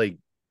 It's like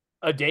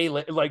a day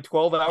like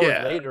 12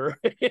 hours later.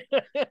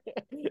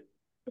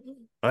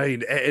 I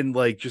mean, and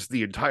like just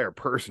the entire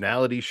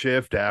personality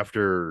shift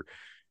after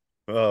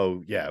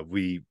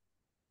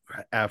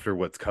after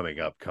what's coming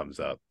up comes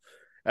up.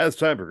 As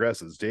time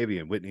progresses, Davy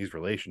and Whitney's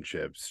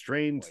relationship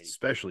strains,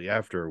 especially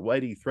after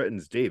Whitey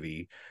threatens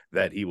Davy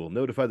that he will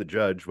notify the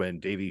judge when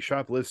Davy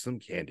shoplifts some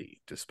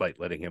candy. Despite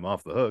letting him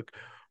off the hook,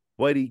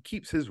 Whitey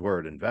keeps his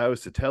word and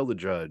vows to tell the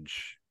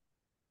judge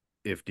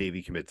if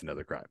Davy commits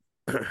another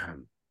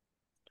crime.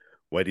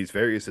 Whitey's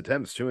various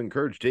attempts to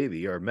encourage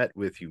Davy are met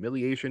with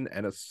humiliation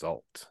and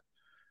assault.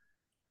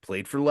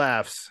 Played for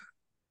laughs.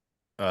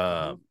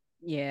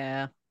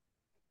 Yeah.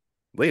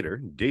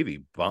 Later, Davy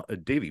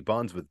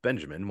bonds with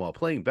Benjamin while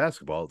playing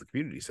basketball at the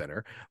community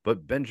center,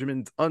 but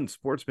Benjamin's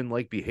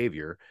unsportsmanlike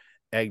behavior,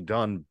 egged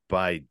on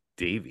by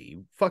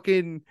Davy,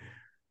 fucking...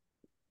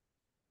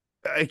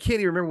 I can't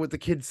even remember what the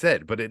kid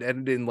said, but it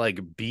ended in like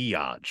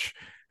biatch.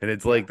 And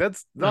it's like,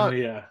 that's not...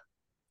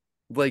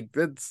 Like,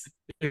 that's...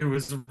 It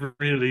was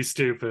really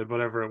stupid,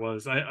 whatever it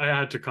was. I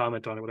had to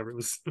comment on it, whatever it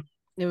was.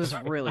 It was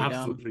really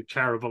absolutely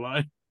terrible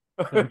line.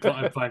 I'm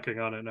blanking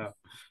on it now.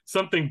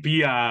 Something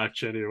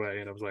biatch anyway,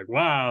 and I was like,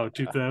 wow,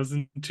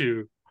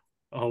 2002,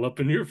 all up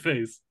in your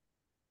face.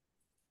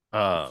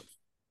 Oh,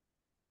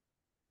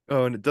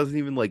 and it doesn't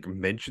even like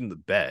mention the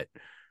bet.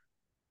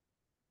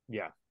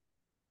 Yeah,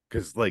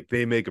 because like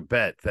they make a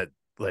bet that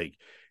like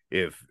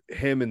if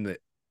him and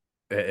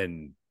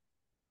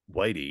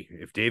Whitey,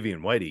 if Davy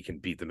and Whitey can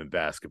beat them in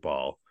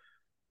basketball,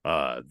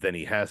 then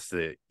he has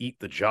to eat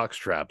the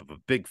jockstrap of a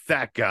big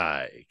fat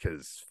guy,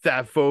 because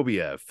fat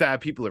phobia,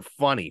 fat people are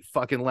funny.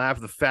 Fucking laugh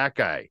at the fat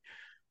guy.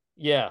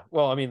 Yeah,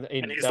 well, I mean,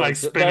 and he's like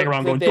spinning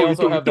around going. They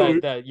also have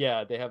that.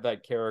 Yeah, they have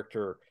that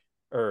character,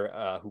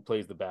 or who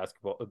plays the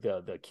basketball,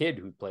 the kid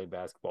who's playing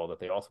basketball that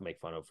they also make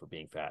fun of for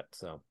being fat.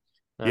 So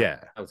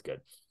yeah, that was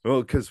good.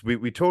 Well, because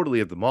we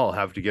totally at the mall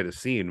have to get a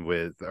scene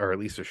with, or at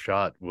least a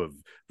shot with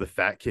the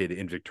fat kid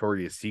in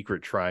Victoria's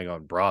Secret trying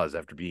on bras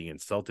after being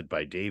insulted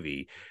by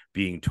Davy,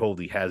 being told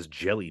he has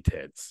jelly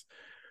tits.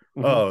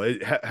 Mm-hmm.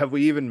 Oh, have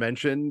we even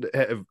mentioned?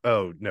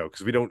 Oh no,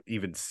 because we don't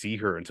even see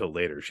her until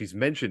later. She's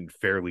mentioned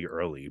fairly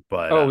early,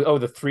 but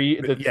the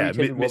three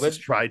Mrs.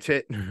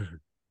 Tri-Tit.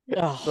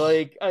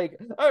 Like I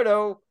don't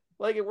know,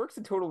 like it works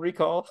in Total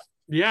Recall.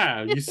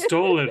 Yeah, you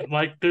stole it.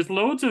 Like there's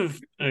loads of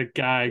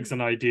gags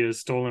and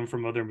ideas stolen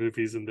from other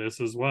movies in this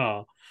as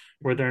well,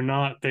 where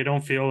they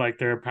don't feel like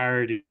they're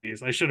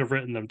parodies. I should have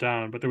written them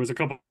down, but there was a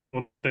couple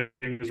of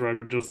things where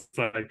I'm just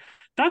like,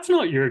 that's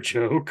not your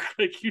joke.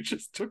 Like you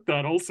just took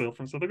that wholesale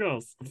from something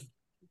else.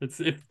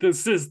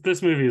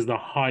 This movie is the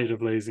height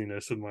of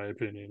laziness, in my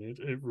opinion.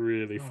 It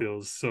really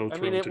feels so. I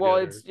mean,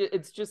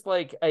 it's just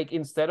like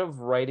instead of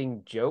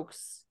writing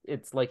jokes,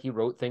 it's like he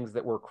wrote things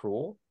that were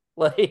cruel.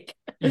 Like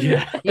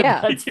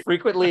that's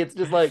frequently it's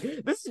just like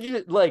this is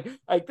just like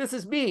this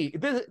is me.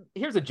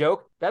 Here's a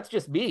joke. That's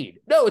just mean.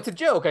 No, it's a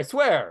joke. I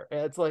swear.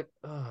 And it's like,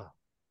 I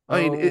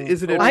mean,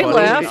 isn't it? I funny?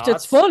 laughed.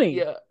 It's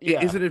funny.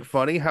 Yeah. Isn't it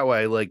funny how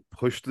I like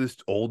pushed this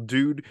old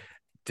dude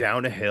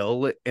down a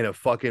hill in a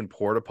fucking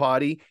porta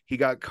potty? He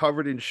got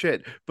covered in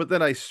shit, but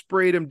then I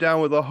sprayed him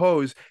down with a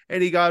hose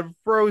and he got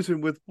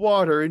frozen with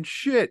water and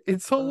shit.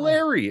 It's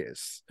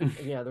hilarious.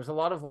 Yeah, there's a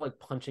lot of like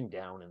punching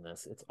down in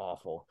this. It's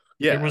awful.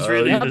 Yeah, it was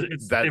really it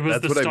was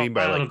that's the what I mean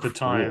by like of the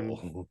time.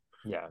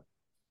 Yeah,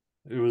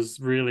 it was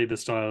really the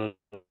style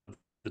of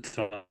the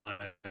time.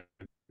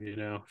 You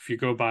know, if you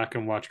go back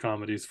and watch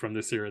comedies from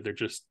this era, they're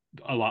just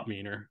a lot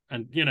meaner.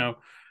 And you know,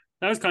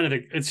 that was kind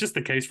of it's just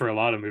the case for a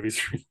lot of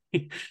movies.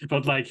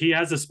 But like he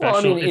has a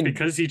special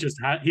because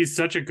he's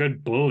such a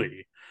good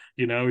bully.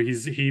 You know,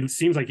 he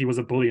seems like he was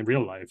a bully in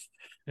real life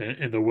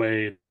in the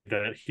way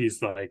that he's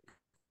like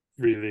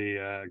really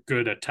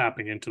good at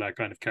tapping into that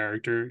kind of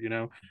character, you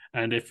know.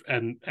 And if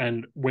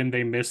and when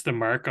they miss the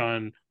mark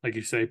on, like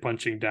you say,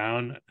 punching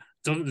down,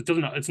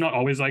 it's not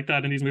always like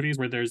that in these movies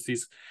where there's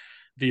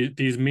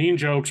these mean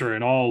jokes are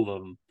in all of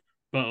them,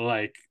 but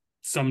like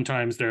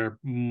sometimes they're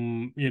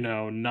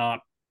not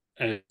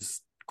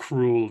as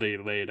cruelly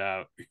laid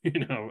out,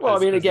 Well, I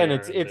mean, as they again, are in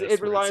this, it where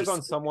it's relies on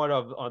just somewhat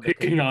on the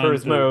picking on the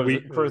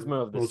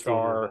charisma of the most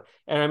star, vulnerable.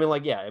 and I mean,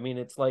 like, yeah, I mean,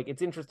 it's like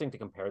it's interesting to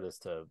compare this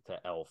to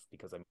Elf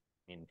because I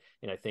mean,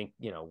 and I think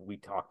we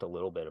talked a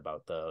little bit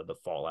about the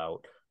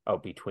fallout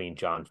out between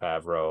Jon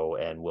Favreau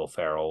and Will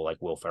Ferrell,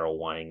 like Will Ferrell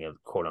wanting a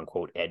quote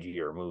unquote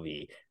edgier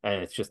movie,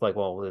 and it's just like,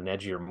 well, an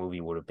edgier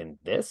movie would have been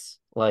this.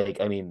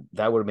 Like, I mean,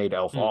 that would have made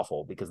Elf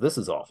awful because this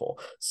is awful.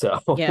 So,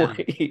 Yeah.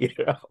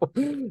 Well,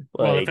 if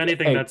like,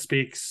 anything, that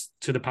speaks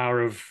to the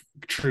power of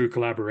true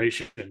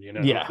collaboration.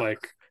 Yeah.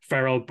 Like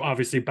Farrell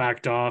obviously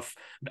backed off,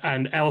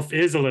 and Elf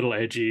is a little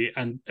edgy,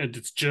 and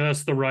it's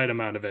just the right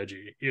amount of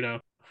edgy, Yeah.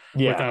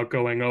 without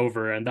going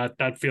over, and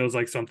that feels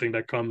like something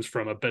that comes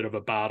from a bit of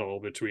a battle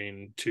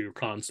between two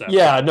concepts.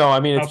 Yeah, no, I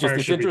mean, it's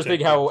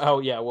interesting how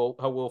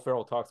Will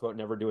Ferrell talks about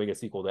never doing a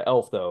sequel to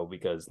Elf though,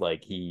 because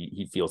like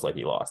he feels like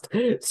he lost.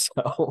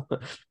 So,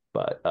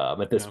 but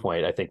at this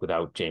point, I think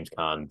without James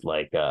Caan,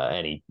 like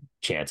any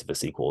chance of a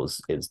sequel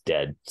is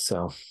dead.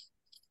 So,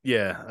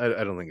 yeah,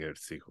 I don't think a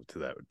sequel to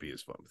that would be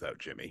as fun without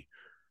Jimmy.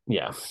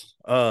 Yeah,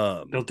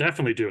 they'll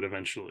definitely do it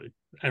eventually.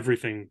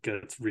 Everything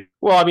gets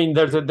well, I mean,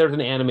 there's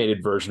an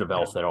animated version of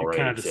Elf that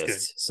already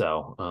exists.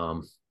 So,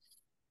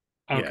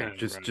 okay, yeah,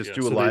 just right,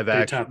 do a so live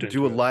action,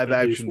 do a live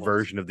action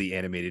version of the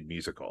animated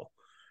musical.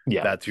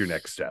 Yeah, that's your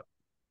next step.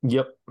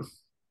 Yep,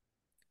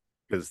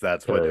 because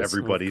that's what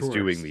everybody's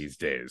doing these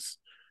days.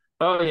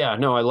 Oh yeah,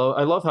 no, I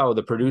love how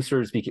the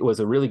producers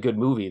was a really good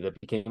movie that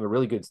became a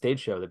really good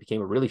stage show that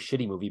became a really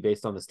shitty movie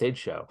based on the stage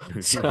show.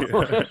 So.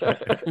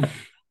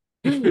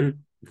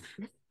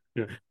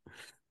 Yeah.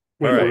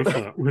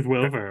 With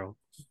Will Ferrell.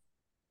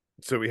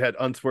 So we had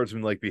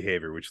unsportsmanlike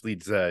behavior, which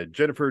leads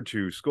Jennifer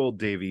to scold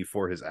Davy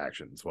for his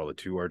actions. While the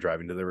two are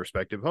driving to their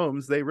respective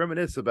homes, they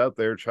reminisce about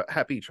their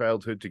happy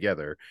childhood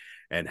together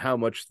and how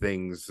much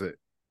things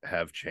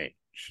have changed.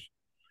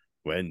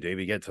 When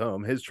Davy gets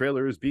home, his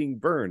trailer is being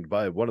burned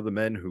by one of the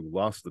men who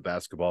lost the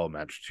basketball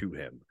match to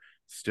him,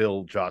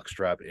 still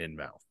jockstrap in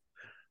mouth.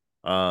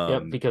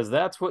 Yep, because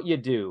that's what you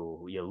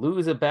do. You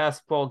lose a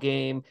basketball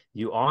game,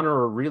 you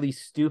honor a really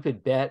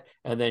stupid bet,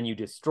 and then you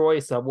destroy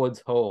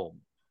someone's home.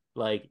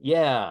 Like,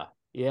 yeah,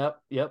 yep.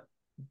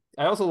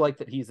 I also like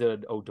that he's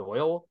an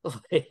O'Doyle,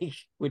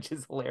 which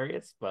is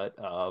hilarious. But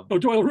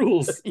O'Doyle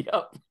rules.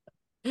 Yep.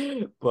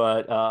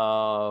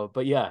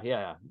 But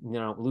yeah,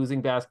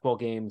 losing basketball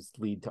games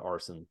lead to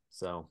arson.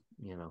 So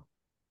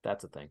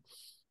that's a thing.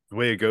 The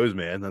way it goes,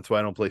 man. That's why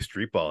I don't play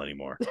street ball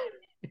anymore.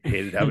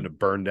 Hated having to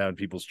burn down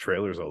people's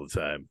trailers all the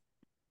time.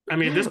 I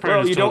mean, this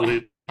part is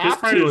totally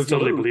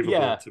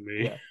believable to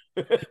me. Yeah.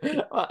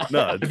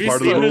 No, it's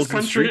part of the rules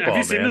in street ball. Have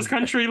you seen this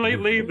country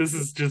lately? This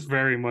is just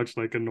very much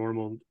like a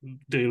normal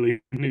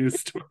daily news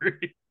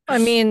story. I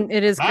mean,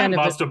 it is kind of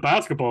lost a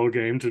basketball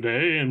game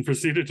today and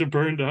proceeded to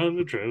burn down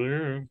the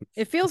trailer.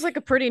 It feels like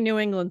a pretty New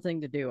England thing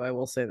to do. I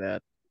will say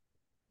that.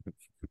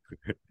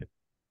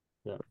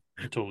 Yeah,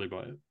 I totally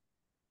buy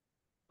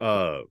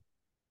it.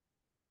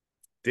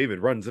 David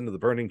runs into the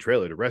burning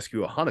trailer to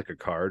rescue a Hanukkah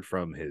card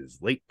from his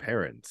late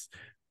parents,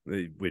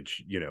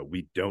 which,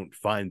 we don't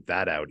find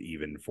that out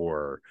even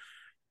for,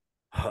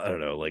 I don't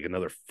know, like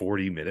another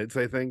 40 minutes,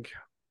 I think.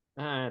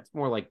 It's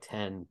more like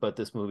 10, but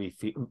this movie,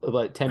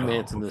 10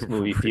 minutes in this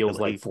movie feels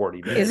like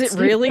 40 minutes. Is it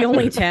really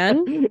only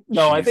 10?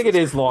 No, I think it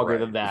is longer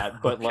than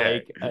that. But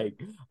okay.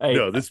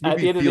 No, this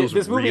movie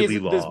feels really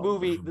long.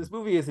 This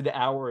movie is an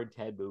hour and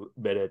 10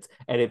 minutes,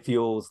 and it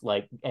feels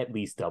like at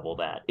least double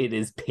that. It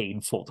is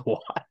painful to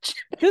watch.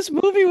 This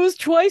movie was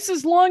twice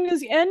as long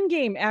as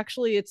Endgame.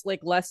 Actually, it's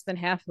like less than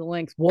half the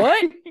length.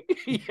 What?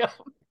 Yeah.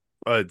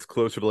 It's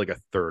closer to like a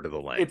third of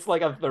the length. It's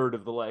like a third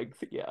of the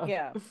length.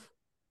 Yeah.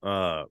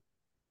 Yeah.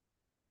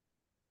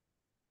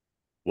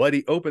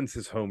 Whitey opens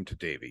his home to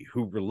Davy,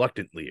 who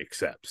reluctantly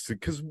accepts,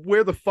 because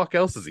where the fuck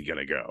else is he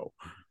gonna go?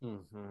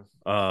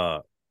 Mm-hmm.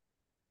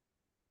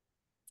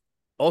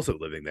 Also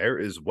living there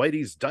is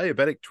Whitey's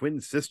diabetic twin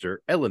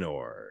sister,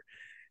 Eleanor.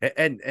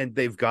 And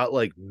they've got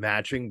like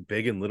matching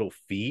big and little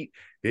feet.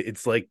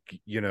 It's like,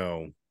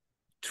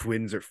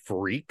 twins are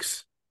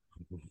freaks.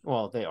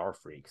 Well, they are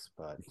freaks,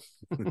 but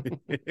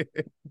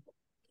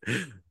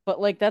but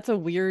like that's a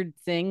weird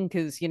thing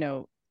because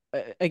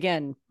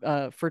again,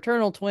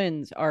 fraternal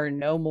twins are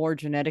no more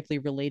genetically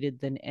related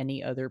than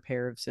any other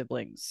pair of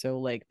siblings. So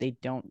like they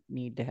don't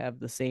need to have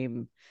the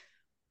same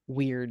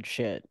weird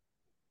shit.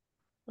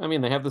 I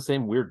mean, they have the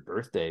same weird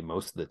birthday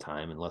most of the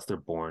time, unless they're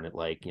born at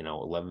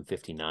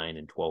 11:59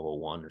 and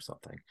 12:01 or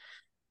something.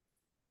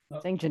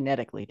 Saying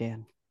genetically,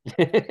 Dan.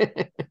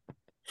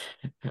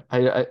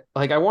 I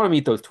want to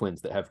meet those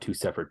twins that have two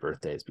separate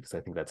birthdays because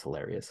I think that's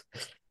hilarious.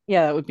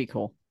 Yeah, that would be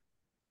cool.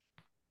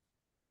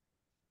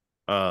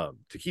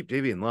 To keep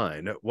Davy in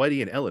line,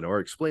 Whitey and Eleanor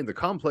explain the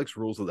complex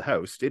rules of the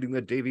house, stating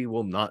that Davy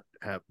will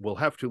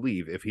have to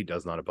leave if he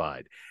does not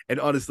abide. And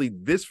honestly,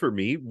 this for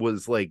me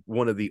was like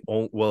one of the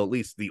at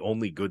least the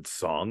only good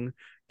song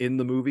in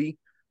the movie.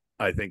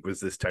 I think was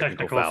this technical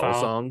Technical foul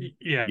foul. song.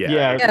 Yeah. Yeah,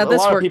 Yeah, a this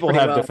lot of worked people pretty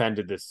have well.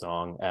 defended this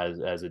song as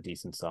a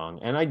decent song,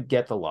 and I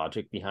get the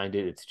logic behind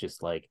it. It's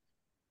just like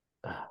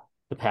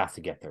the path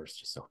to get there is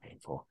just so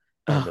painful,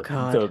 and Oh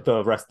God.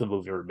 the rest of the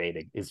movie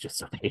remaining is just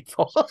so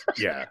painful.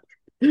 Yeah.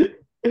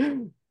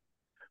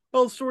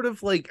 Well, sort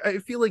of like I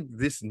feel like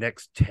this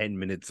next 10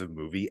 minutes of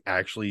movie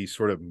actually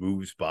sort of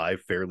moves by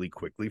fairly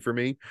quickly for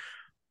me.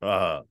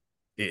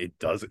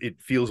 It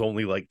feels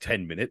only like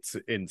 10 minutes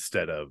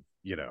instead of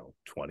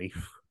 20.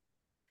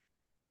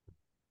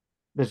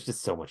 There's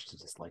just so much to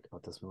dislike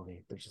about this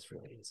movie. There just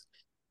really is.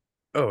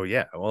 Oh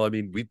yeah. Well, I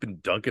mean, we've been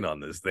dunking on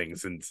this thing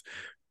since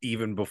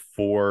even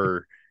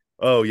before.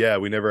 Oh yeah,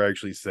 we never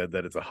actually said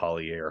that it's a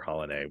HoliYAY or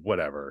HoliNAY.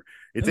 Whatever.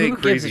 It's Who Eight gives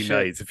a Crazy shit?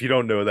 Nights. If you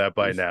don't know that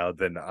by now,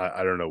 then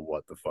I don't know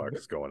what the fuck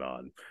is going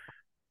on.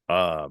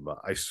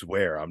 I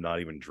swear I'm not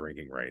even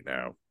drinking right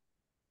now.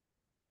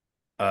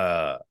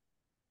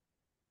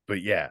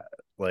 But yeah,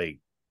 like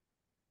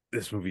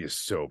this movie is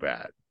so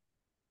bad.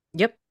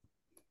 Yep.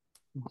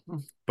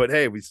 But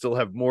hey, we still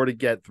have more to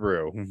get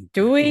through.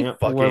 Do we? Yep,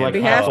 we're like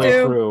We have halfway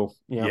to? through.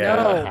 Yeah,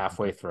 Yeah. we're No.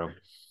 halfway through.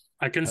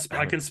 I can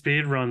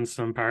speed run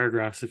some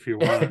paragraphs if you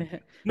want.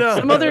 No,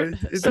 Some no, other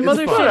it's some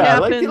other fine. shit Yeah,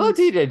 let happens.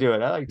 TJ do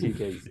it. I like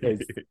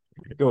TJ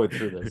going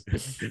through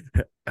this.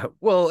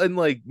 Well, and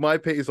like my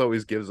pace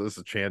always gives us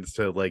a chance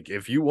to like,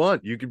 if you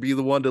want, you can be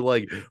the one to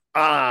like,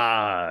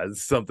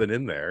 something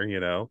in there,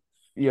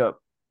 Yep.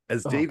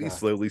 As Oh, Davey God.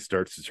 slowly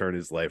starts to turn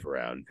his life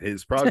around,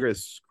 his progress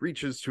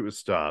screeches to a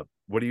stop.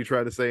 What are you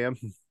trying to say, Em?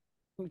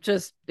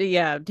 Just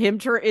that's him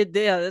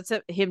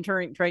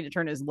trying to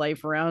turn his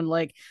life around.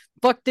 Like,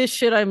 fuck this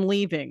shit, I'm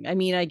leaving. I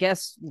mean, I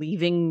guess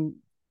leaving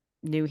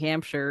New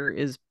Hampshire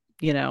is,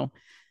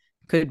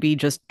 could be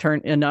just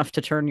enough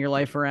to turn your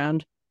life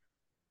around.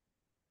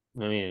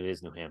 I mean, it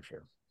is New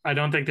Hampshire. I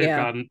don't think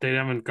Yeah. they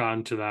haven't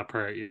gone to that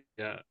part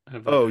yet.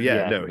 Have they? Oh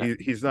yeah, Yeah, no, no,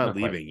 he's not not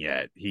quite. leaving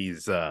yet.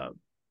 He's And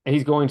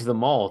he's going to the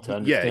mall to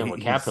understand what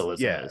he's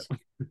capitalism is.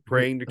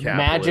 praying to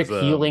Magic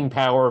capitalism. healing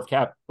power of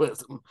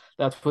capitalism.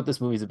 That's what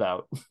this movie's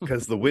about.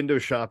 Because the window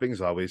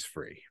shopping's always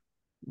free.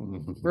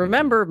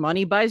 Remember,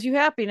 money buys you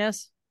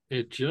happiness.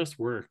 It just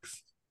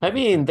works. I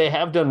mean, they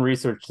have done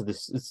research to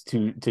this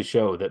to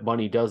show that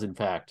money does in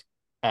fact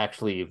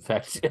actually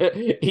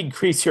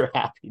increase your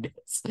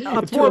happiness.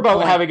 Up It's to more a about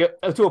point. having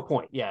to a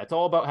point. Yeah, it's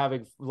all about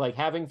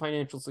having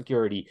financial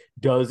security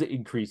does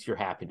increase your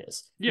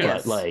happiness.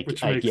 Yes, But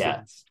which makes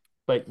sense.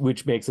 but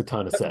which makes a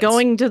ton of sense.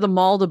 Going to the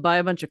mall to buy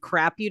a bunch of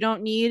crap you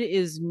don't need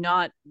is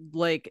not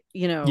like,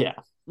 Yeah.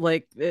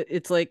 like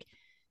it's like,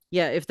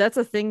 yeah, if that's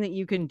a thing that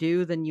you can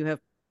do, then you have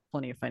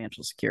plenty of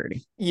financial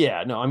security.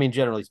 Yeah, no, I mean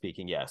generally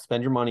speaking, yeah.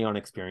 Spend your money on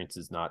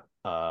experiences, not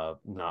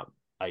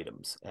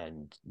items,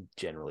 and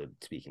generally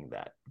speaking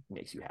that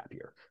makes you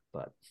happier.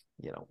 But,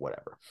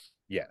 whatever.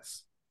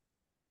 Yes.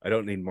 I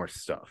don't need more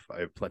stuff.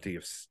 I have plenty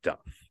of stuff.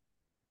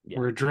 Yeah.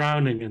 We're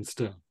drowning in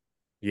stuff.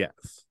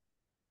 Yes.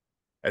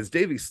 As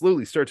Davey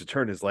slowly starts to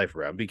turn his life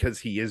around because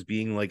he is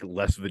being like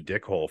less of a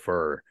dickhole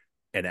for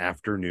an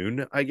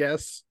afternoon, I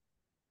guess.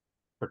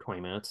 For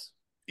 20 minutes.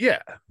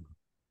 Yeah.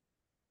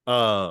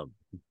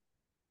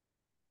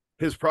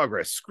 His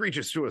progress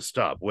screeches to a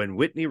stop when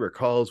Whitney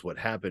recalls what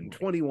happened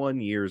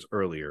 21 years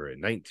earlier in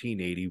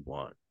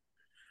 1981.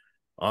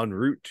 En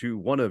route to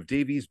one of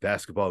Davey's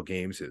basketball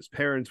games, his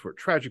parents were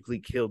tragically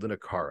killed in a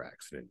car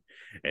accident,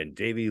 and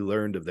Davey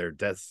learned of their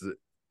deaths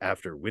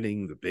after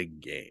winning the big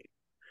game.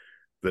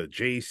 The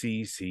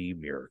JCC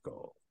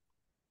miracle.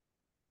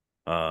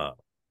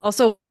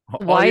 Also,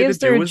 why is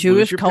there a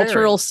Jewish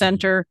cultural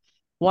center?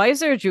 Why is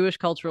there a Jewish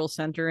cultural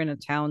center in a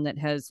town that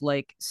has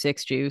like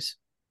 6 Jews?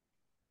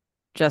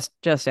 Just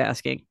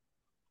asking.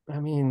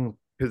 I mean,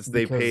 because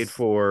they paid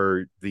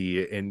for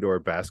the indoor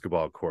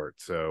basketball court,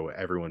 so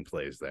everyone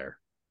plays there.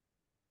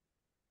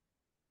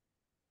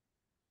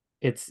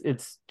 It's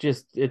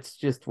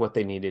just what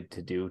they needed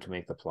to do to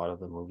make the plot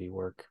of the movie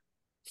work.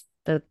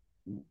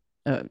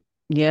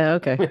 Yeah,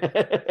 okay.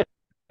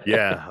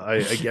 Yeah,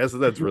 I guess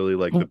that's really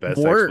like the best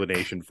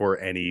explanation for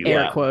any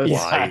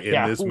lie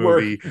in this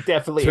movie.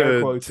 Definitely air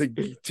quotes to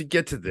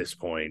get to this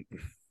point.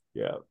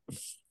 Yeah.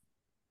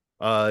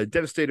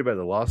 Devastated by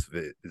the loss of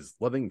his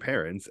loving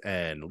parents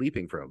and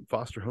leaping from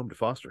foster home to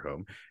foster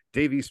home,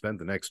 Davey spent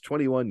the next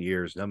 21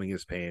 years numbing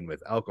his pain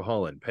with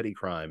alcohol and petty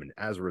crime, and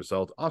as a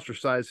result,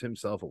 ostracized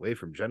himself away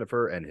from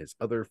Jennifer and his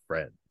other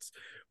friends.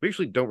 We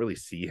actually don't really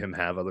see him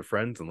have other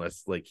friends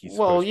unless, like, he's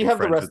supposed to be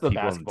friends with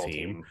people on the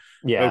team.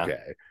 Yeah.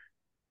 Okay.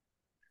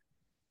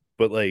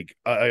 But, like,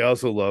 I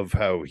also love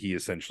how he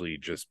essentially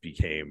just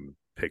became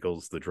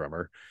Pickles, the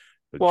drummer.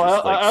 Well,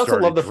 just, I also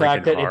love the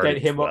fact that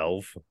him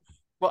 12.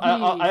 Well,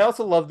 I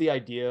also love the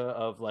idea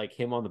of like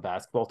him on the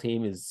basketball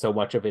team is so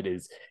much of it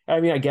is, I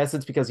mean, I guess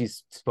it's because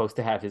he's supposed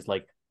to have his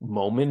like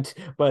moment,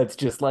 but it's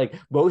just like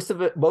most of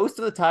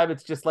the time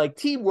it's just like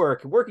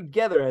teamwork, working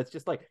together. It's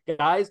just like,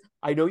 guys,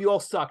 I know you all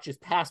suck.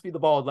 Just pass me the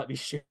ball and let me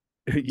shoot.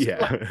 Yeah.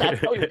 Like, that's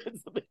how he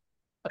wins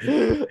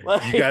the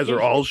Like, you guys are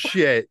all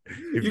shit.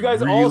 If you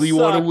guys really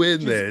want to suck,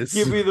 win this,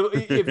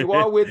 if you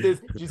want to win this,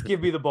 just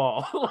give me the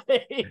ball.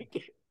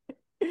 Like,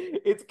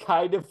 it's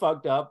kind of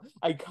fucked up.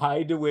 I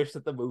kind of wish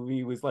that the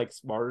movie was like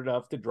smart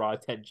enough to draw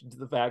attention to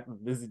the fact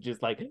that this is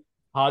just like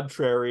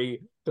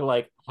contrary to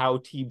like how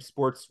team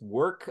sports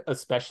work,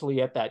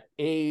 especially at that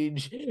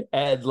age,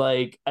 and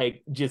like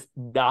just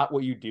not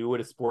what you do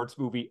in a sports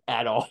movie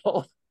at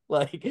all.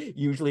 Like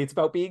usually it's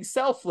about being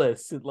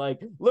selfless and like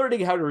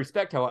learning how to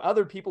respect how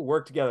other people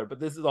work together,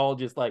 but this is all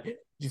just like,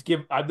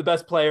 I'm the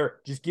best player,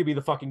 just give me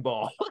the fucking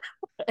ball.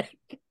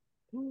 Like,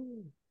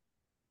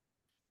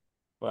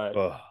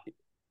 but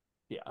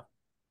yeah.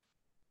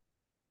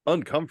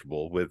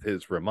 Uncomfortable with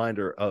this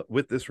reminder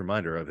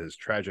of his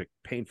tragic,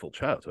 painful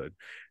childhood,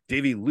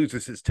 Davy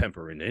loses his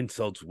temper and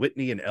insults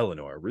Whitney and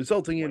Eleanor,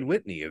 resulting in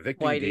Whitney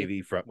evicting Whitey.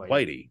 Davy from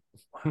Whitey.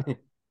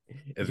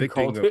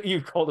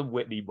 You called him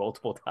Whitney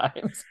multiple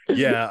times.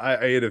 Yeah,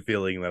 I had a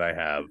feeling that I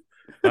have.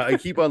 I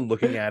keep on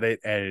looking at it,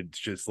 and it's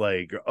just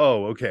like,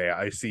 oh, okay,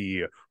 I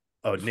see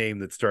a name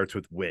that starts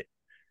with Wit.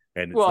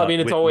 And well, I mean,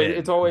 it's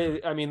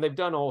always. I mean, they've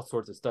done all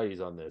sorts of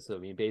studies on this. I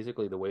mean,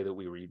 basically, the way that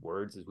we read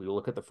words is we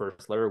look at the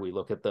first letter, we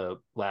look at the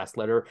last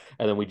letter,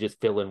 and then we just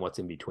fill in what's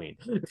in between.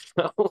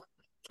 So,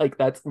 like,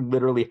 that's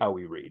literally how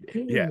we read.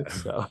 Yeah.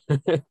 So,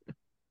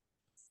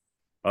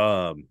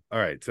 all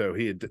right. So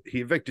he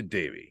evicted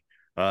Davy.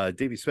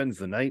 Davy spends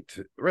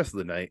the rest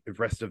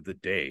of the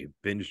day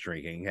binge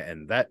drinking,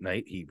 and that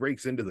night he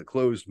breaks into the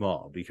closed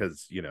mall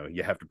because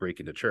you have to break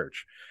into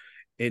church.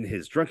 In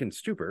his drunken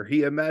stupor,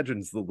 he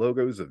imagines the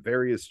logos of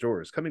various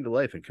stores coming to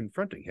life and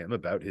confronting him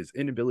about his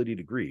inability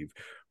to grieve,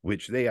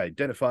 which they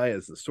identify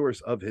as the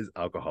source of his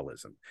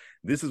alcoholism.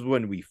 This is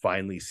when we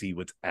finally see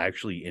what's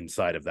actually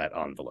inside of that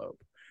envelope.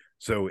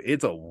 So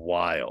it's a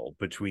while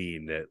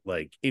between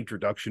like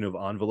introduction of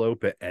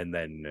envelope and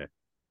then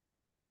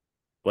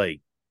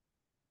like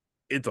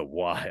it's a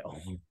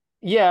while.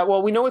 yeah,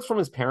 well, we know it's from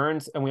his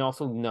parents, and we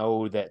also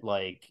know that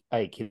like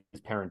his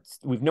parents.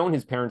 We've known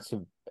his parents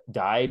have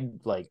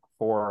died like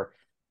for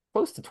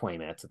close to 20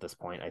 minutes at this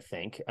point. I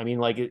think. I mean,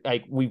 like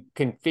we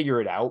can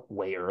figure it out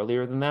way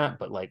earlier than that,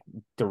 but like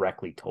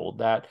directly told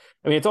that.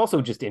 I mean, it's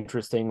also just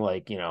interesting,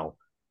 like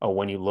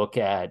when you look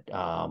at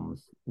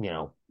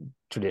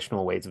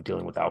traditional ways of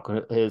dealing with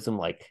alcoholism,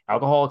 like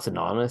Alcoholics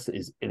Anonymous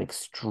is an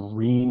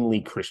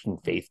extremely Christian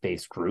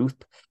faith-based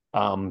group.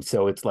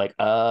 So it's like,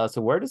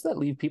 so where does that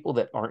leave people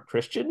that aren't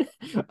Christian?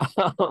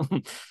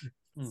 um,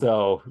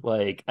 so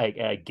like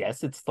I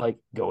guess it's like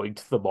going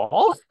to the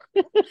mall.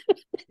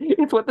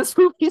 It's what this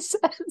movie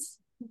says.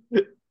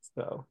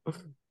 So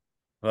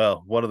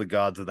Well, one of the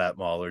gods of that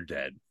mall are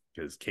dead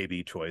because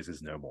KB Choice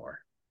is no more.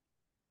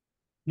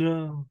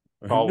 No.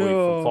 Probably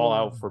for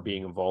Fallout for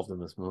being involved in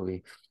this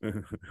movie.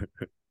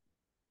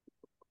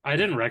 I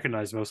didn't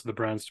recognize most of the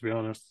brands, to be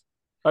honest.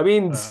 I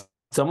mean,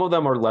 some of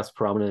them are less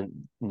prominent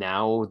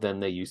now than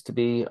they used to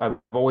be. I've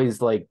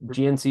always like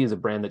GNC is a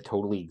brand that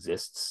totally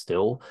exists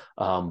still,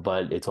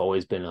 but it's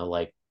always been a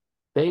like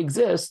they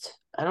exist.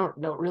 I don't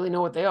really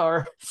know what they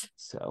are.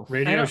 So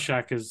Radio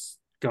Shack is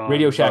gone.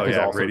 Radio Shack is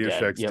also Radio dead.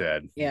 Shack's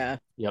dead. Yeah.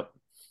 Yep.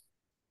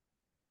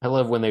 I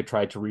love when they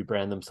tried to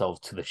rebrand themselves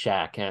to the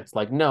Shack, and it's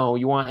like, no,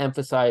 you want to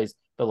emphasize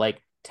the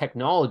like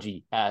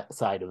technology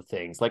side of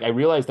things. Like I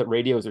realize that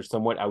radios are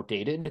somewhat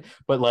outdated,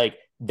 but like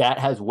that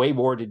has way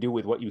more to do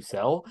with what you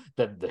sell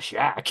than the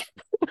Shack.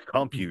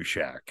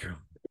 CompuShack.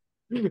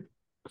 Yeah,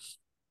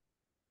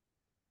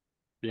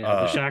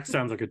 the Shack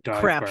sounds like a dive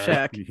Crap bar.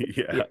 Shack.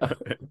 Yeah.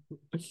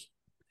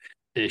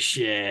 The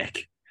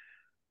Shack.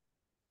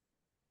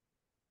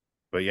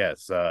 But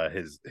yes,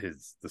 the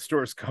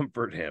stores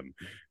comfort him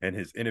and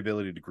his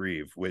inability to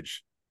grieve,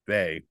 which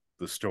the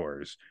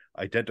stores,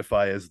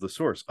 identify as the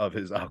source of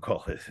his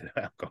alcoholism.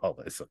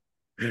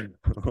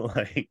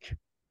 Like,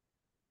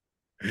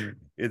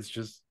 it's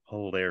just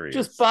hilarious.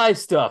 Just buy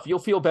stuff, you'll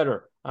feel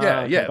better.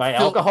 Yeah. Buy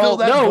alcohol.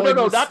 No,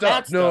 not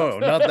that stuff. No,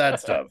 not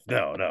that stuff.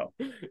 No.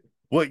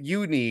 What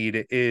you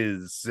need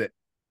is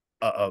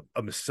a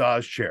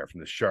massage chair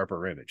from the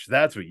Sharper Image.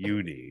 That's what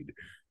you need.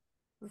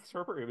 Does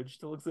Sharper Image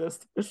still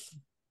exist?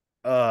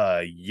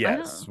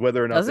 Yes.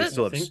 Whether or not they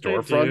still have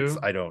storefronts,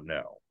 I don't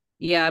know.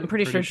 Yeah, I'm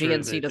pretty sure sure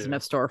GNC doesn't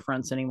have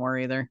storefronts anymore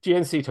either.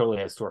 GNC totally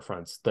has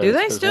storefronts. Do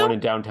they still? There's one in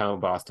downtown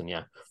Boston,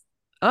 yeah.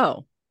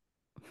 Oh.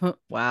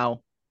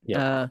 Wow.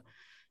 Yeah.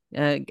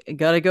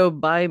 Gotta go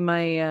buy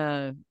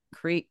my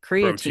creatine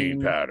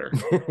Protein powder.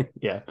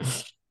 Yeah.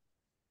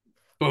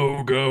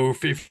 BOGO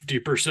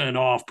 50%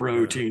 off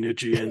protein at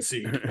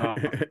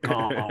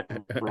GNC.com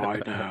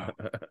right now.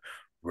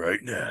 Right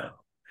now.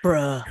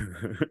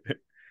 Bruh.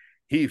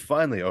 He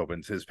finally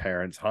opens his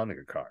parents'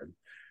 Hanukkah card,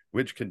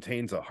 which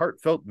contains a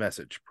heartfelt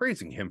message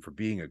praising him for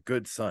being a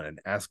good son and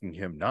asking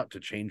him not to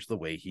change the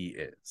way he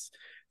is.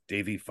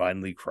 Davy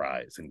finally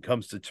cries and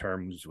comes to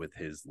terms with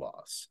his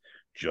loss.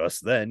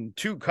 Just then,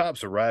 2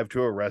 cops arrive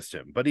to arrest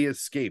him, but he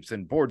escapes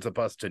and boards a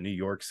bus to New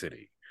York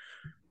City.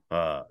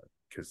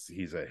 Because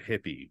he's a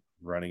hippie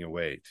running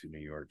away to New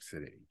York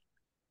City.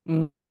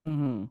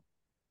 Mm-hmm.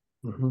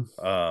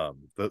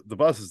 The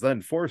bus is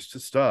then forced to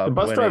The stop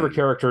bus when driver a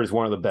character is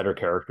one of the better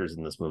characters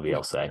in this movie,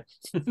 I'll say.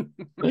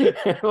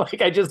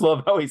 Like, I just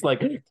love how he's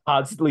like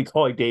constantly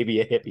calling Davey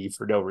a hippie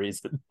for no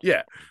reason.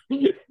 yeah.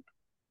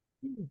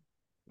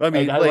 I And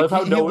mean, I like love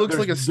how he looks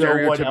there's like a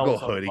no one stereotypical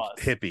else on the hoodie bus.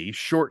 hippie,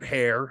 short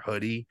hair,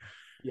 hoodie.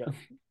 Yeah.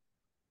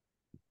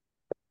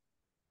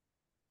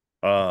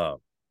 Uh,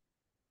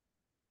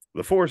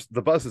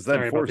 the bus is then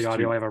Sorry about the forced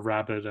audio. I to. have a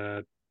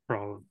rabbit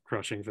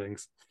crushing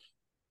things.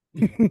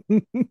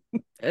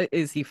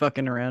 Is he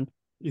fucking around?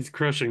 He's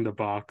crushing the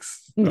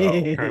box,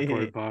 Oh.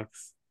 cardboard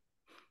box.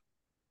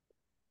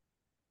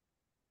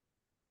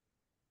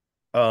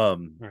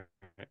 Um, I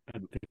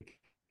think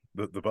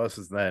the bus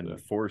is then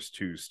forced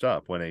to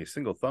stop when a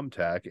single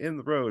thumbtack in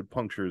the road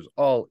punctures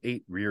all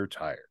 8 rear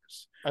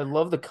tires. I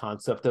love the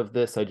concept of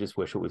this. I just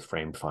wish it was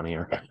framed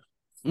funnier.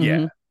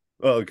 Yeah.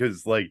 Well,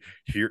 because like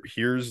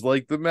here's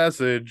like the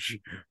message.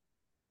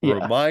 Yeah.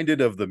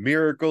 Reminded of the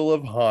miracle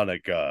of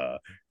Hanukkah,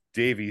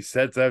 Davy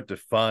sets out to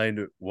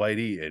find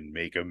Whitey and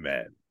make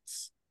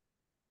amends.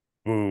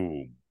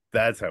 Boom.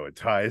 That's how it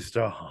ties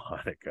to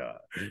Hanukkah.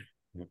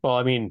 Well,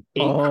 I mean,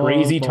 8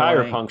 crazy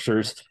tire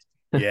punctures.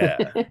 Yeah.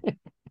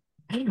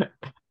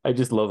 I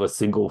just love a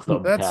single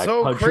thumbtack. That's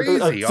so puncture, crazy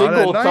a on a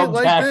single night thumbtack.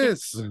 like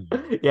this.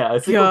 Yeah, a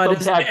single God,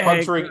 thumbtack I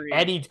puncturing agree.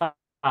 any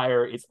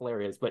tire is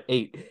hilarious, but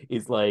 8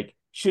 is like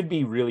should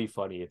be really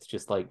funny. It's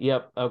just like,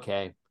 yep,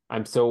 okay.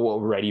 I'm so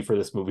ready for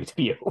this movie to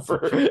be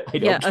over. I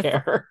don't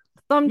care.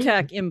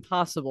 Thumbtack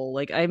impossible.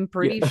 Like I'm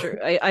pretty sure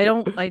I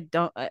don't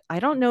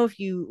know if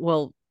you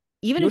well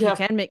even if you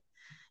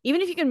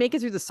can make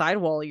it through the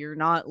sidewall, you're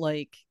not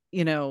like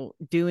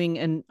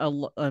doing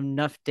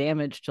enough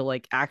damage to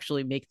like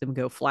actually make them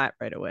go flat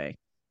right away.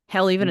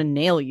 Hell, even a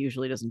nail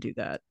usually doesn't do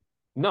that.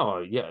 No,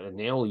 yeah, a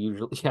nail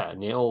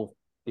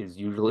is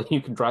usually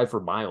you can drive for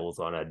miles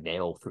on a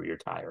nail through your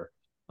tire.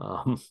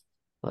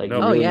 Like No,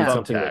 you really need thumbtack,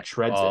 something that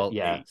shreds it.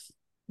 Yeah. 8.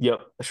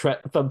 Yep.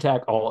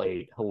 Thumbtack all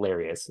 8.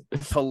 Hilarious.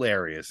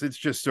 Hilarious. It's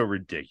just so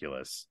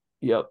ridiculous.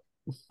 Yep.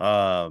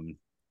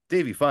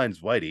 Davy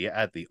finds Whitey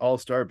at the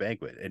All-Star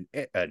Banquet,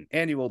 an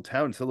annual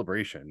town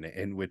celebration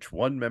in which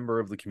one member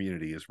of the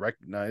community is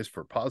recognized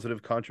for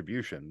positive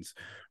contributions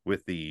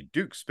with the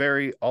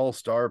Dukesbury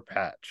All-Star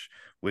Patch,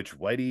 which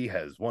Whitey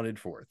has wanted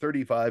for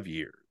 35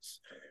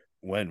 years.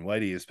 When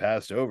Whitey is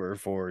passed over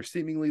for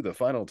seemingly the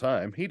final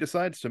time, he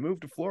decides to move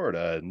to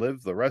Florida and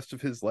live the rest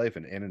of his life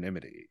in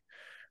anonymity,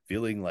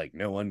 feeling like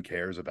no one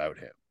cares about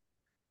him.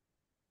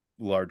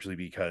 Largely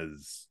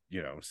because,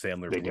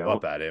 Sandler blew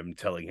up at him,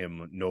 telling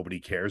him nobody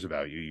cares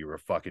about you. You're a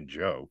fucking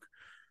joke.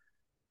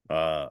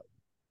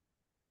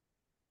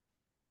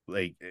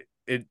 Like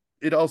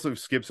it also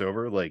skips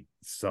over like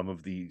some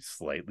of the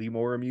slightly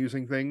more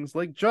amusing things.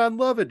 Like John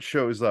Lovett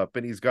shows up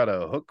and he's got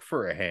a hook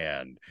for a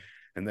hand,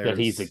 and that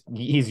he's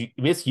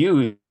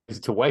misused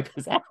to wipe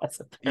his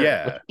ass.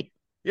 Apparently.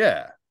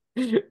 Yeah.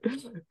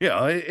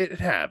 It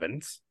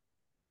happens.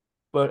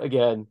 But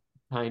again,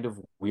 kind of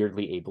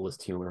weirdly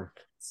ableist humor.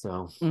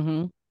 So,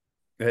 and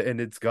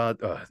it's got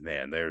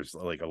there's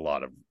like a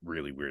lot of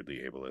really weirdly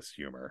ableist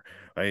humor.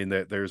 I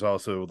mean, there's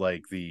also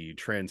like the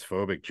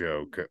transphobic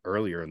joke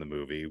earlier in the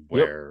movie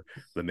where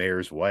the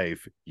mayor's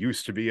wife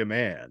used to be a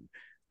man.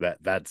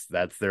 That's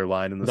their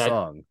line in the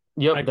song.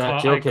 Yep,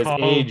 that joke has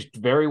aged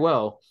very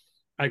well.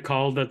 I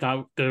called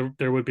that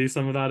there would be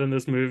some of that in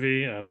this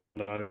movie. I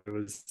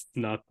was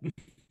not.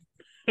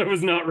 I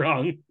was not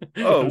wrong.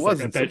 Oh, it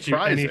wasn't like, I bet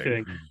surprising. you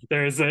anything.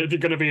 There's going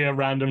to be a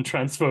random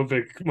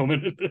transphobic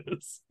moment in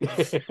this.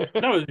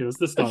 No, it was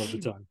the style of the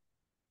time.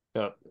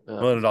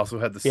 Well, it also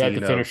had the scene. You had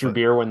to finish your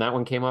beer when that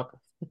one came up.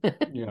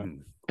 Yeah,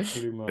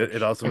 pretty much.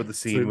 It also had the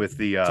scene with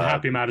the it's a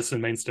Happy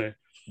Madison mainstay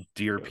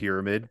deer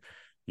pyramid,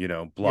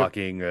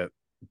 blocking the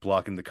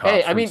cops.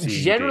 Hey, I mean,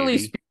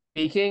 generally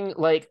speaking,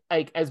 like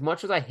as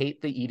much as I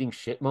hate the eating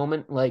shit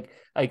moment, like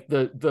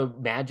the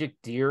magic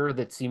deer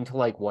that seemed to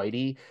like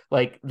Whitey,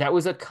 like that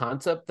was a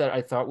concept that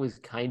I thought was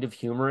kind of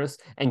humorous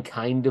and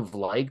kind of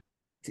liked.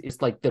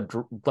 It's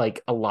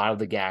like a lot of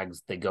the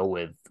gags they go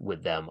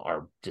with them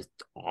are just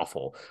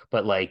awful.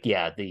 But like,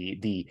 yeah,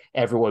 the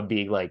everyone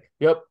being like,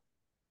 yep,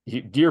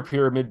 deer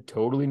pyramid,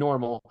 totally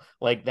normal.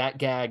 Like that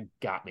gag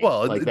got me.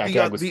 Well, like that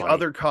gag was the funny.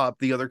 other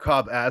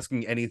cop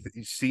asking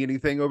anything, see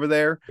anything over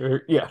there?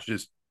 Yeah, it's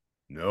just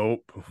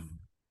nope.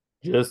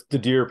 Just the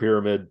deer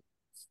pyramid.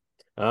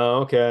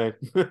 Oh, okay.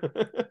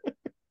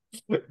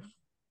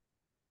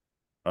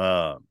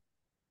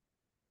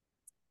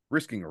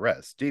 Risking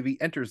arrest, Davy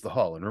enters the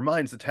hall and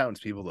reminds the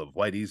townspeople of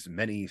Whitey's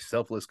many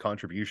selfless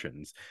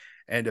contributions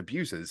and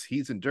abuses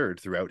he's endured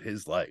throughout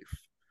his life.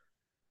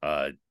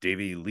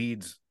 Davy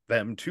leads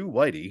them to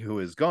Whitey, who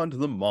has gone to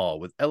the mall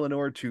with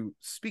Eleanor to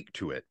speak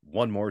to it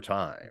one more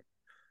time.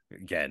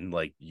 Again,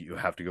 like you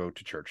have to go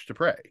to church to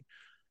pray.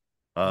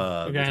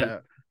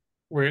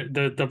 Where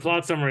the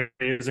plot summary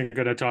isn't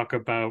going to talk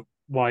about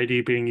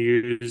Whitey being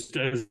used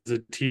as a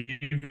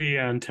TV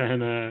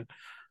antenna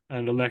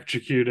and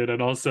electrocuted,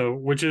 and also,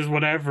 which is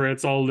whatever,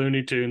 it's all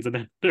Looney Tunes, and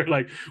then they're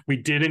like, we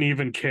didn't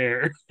even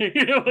care.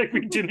 Like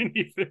we didn't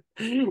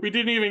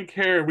even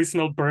care, we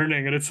smelled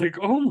burning, and it's like,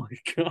 oh my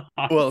god,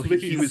 Well,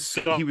 please he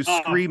stop, was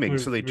screaming,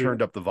 so they movie.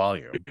 turned up the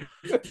volume.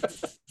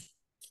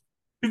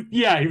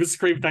 Yeah, he was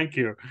screaming thank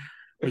you,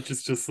 which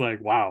is just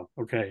like, wow,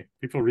 okay,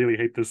 people really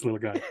hate this little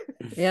guy.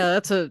 Yeah,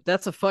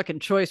 that's a fucking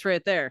choice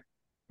right there.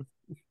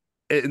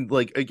 And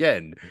like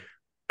again,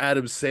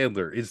 Adam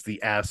Sandler is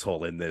the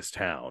asshole in this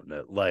town.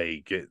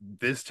 Like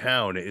this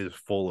town is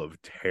full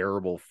of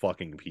terrible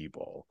fucking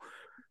people.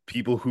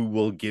 People who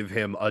will give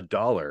him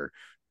 $1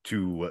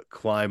 to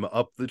climb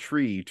up the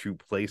tree to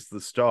place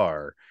the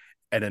star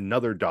and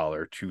another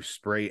dollar to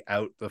spray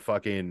out the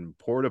fucking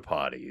porta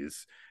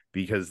potties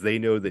because they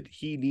know that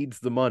he needs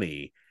the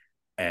money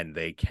and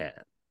they can't.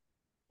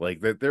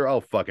 Like they're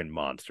all fucking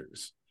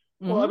monsters.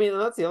 Well, I mean,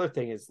 that's the other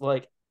thing is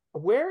like,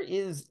 where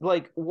is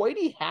like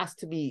Whitey has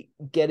to be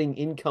getting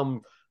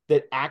income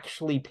that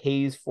actually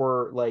pays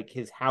for like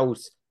his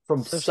house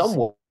from Social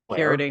somewhere.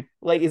 Security.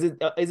 Like, is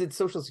it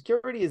Social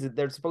Security? Is it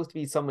there's supposed to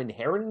be some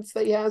inheritance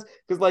that he has?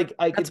 Because like,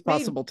 That's it's made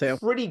possible too.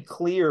 pretty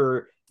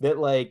clear that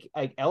like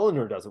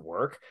Eleanor doesn't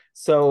work.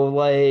 So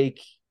like,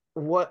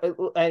 what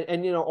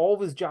and you know, all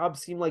of his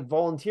jobs seem like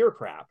volunteer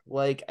crap.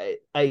 Like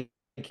I'm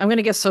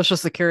gonna guess Social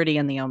Security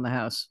and they own the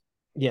house.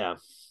 yeah.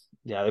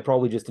 Yeah, they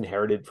probably just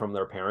inherited from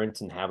their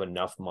parents and have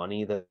enough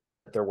money that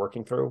they're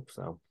working through.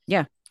 So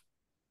yeah.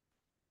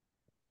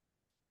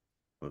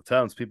 The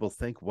townspeople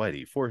thank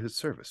Whitey for his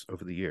service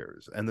over the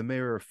years, and the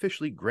mayor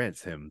officially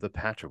grants him the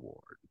Patch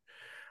Award.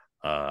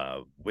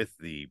 With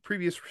the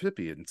previous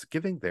recipients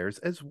giving theirs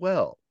as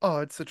well. Oh,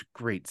 it's such a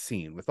great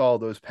scene with all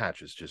those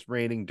patches just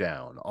raining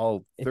down,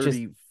 all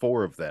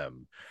 34 of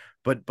them.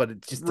 But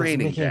it's just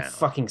raining doesn't make down. any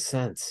fucking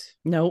sense.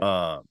 Nope.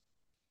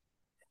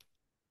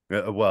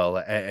 Well,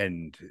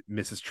 and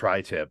Mrs.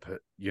 Tri-Tip,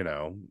 you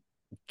know,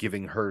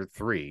 giving her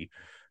 3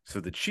 so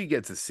that she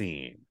gets a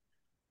scene.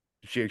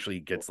 She actually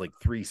gets like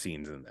 3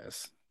 scenes in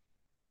this.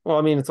 Well,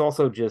 I mean, it's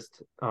also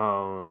just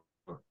I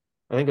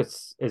think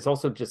it's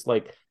also just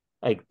like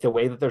the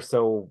way that they're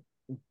so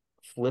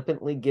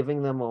flippantly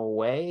giving them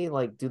away.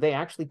 Like, do they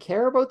actually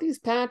care about these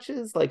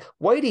patches? Like,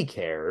 Whitey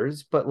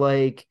cares, but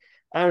like,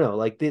 I don't know,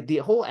 like the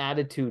whole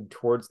attitude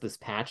towards this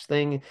patch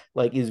thing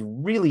like is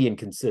really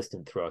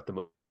inconsistent throughout the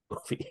movie.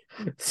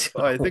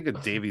 So, I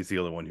think Davy's the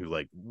only one who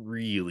like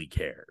really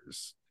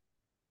cares.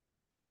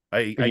 I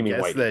you mean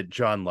guess Whitey? that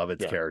John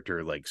Lovett's Yeah.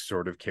 character like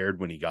sort of cared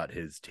when he got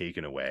his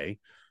taken away,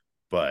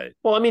 but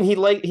Well, I mean, he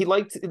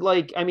liked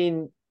like, I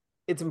mean,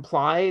 it's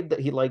implied that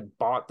he like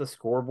bought the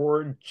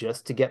scoreboard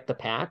just to get the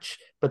patch,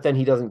 but then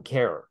he doesn't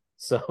care.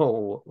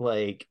 So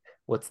like,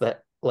 what's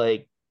that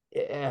like?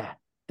 Yeah,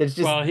 there's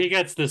just Well, he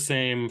gets the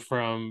same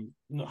from.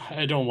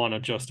 I don't want to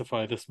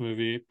justify this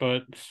movie,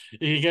 but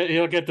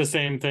he'll get the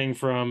same thing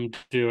from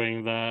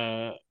doing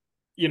the,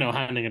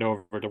 handing it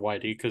over to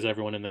Whitey because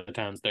everyone in the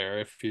town's there.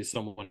 If he's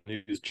someone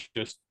who's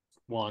just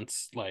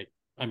wants like,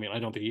 I mean, I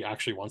don't think he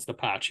actually wants the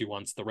patch. He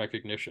wants the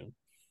recognition.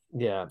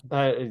 yeah,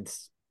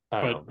 it's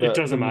I don't But know it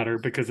doesn't matter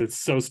because it's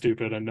so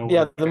stupid and no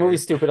one the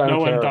movie's cares. stupid. I No don't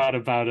one care. thought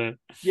about it.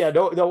 Yeah,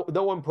 no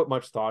one put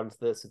much thought into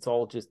this. It's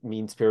all just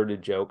mean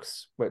spirited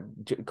jokes. But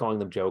calling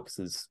them jokes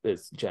is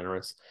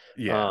generous.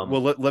 yeah.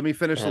 Well, let me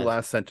finish the and-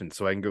 last sentence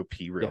so I can go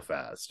pee real Yeah.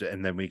 fast,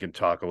 and then we can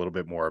talk a little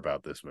bit more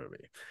about this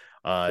movie.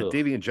 Ugh.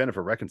 Davy and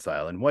Jennifer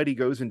reconcile, and Whitey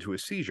goes into a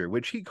seizure,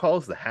 which he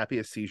calls the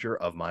happiest seizure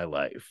of my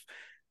life.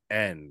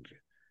 And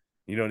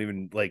you don't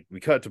even like we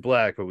cut to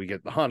black, but we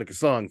get the Hanukkah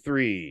song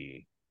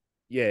 3.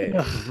 Yay!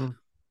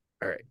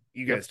 All right,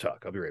 you guys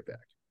talk. I'll be right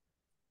back.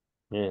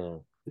 Yeah.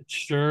 It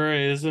sure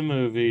is a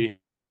movie.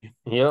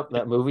 Yep,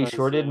 that movie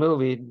sure did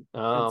movie.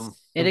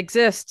 It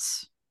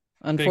exists,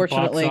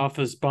 unfortunately. Big box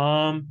office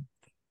bomb.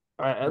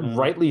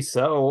 Rightly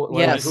so.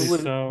 Like, Yes.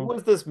 who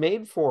was this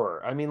made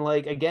for? I mean,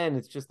 like again,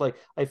 it's just like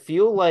I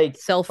feel like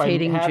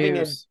Self-hating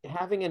Jews.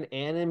 having an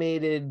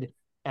animated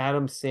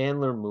Adam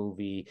Sandler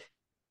movie,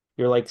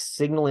 you're like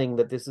signaling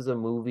that this is a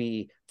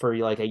movie for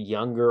like a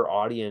younger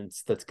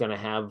audience that's gonna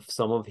have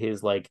some of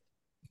his like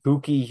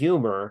kooky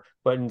humor,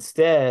 but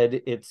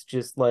instead it's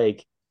just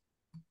like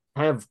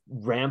kind of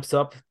ramps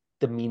up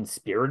the mean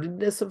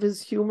spiritedness of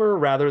his humor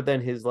rather than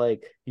his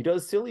like he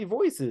does silly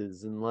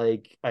voices and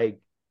like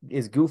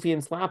is goofy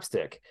and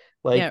slapstick.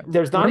 Like Yeah,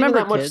 there's not even remember,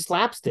 that much kids.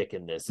 slapstick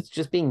in this. It's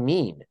just being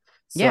mean.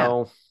 Yeah.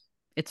 So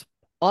It's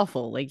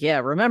awful. Like, yeah,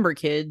 remember,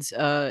 kids,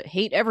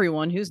 hate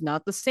everyone who's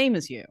not the same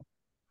as you.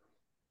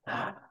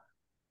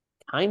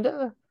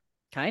 kinda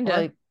Kinda.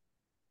 like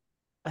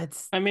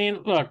I mean,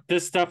 look,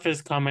 this stuff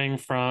is coming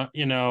from,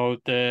 I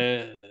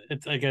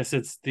guess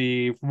it's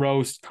the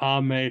roast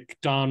comic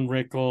Don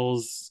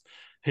Rickles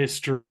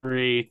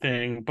history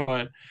thing,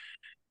 but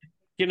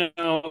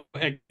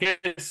I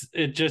guess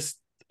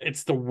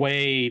it's the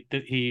way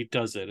that he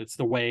does it. It's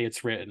the way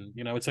it's written.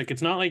 It's like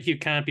it's not like you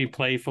can't be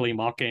playfully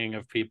mocking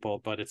of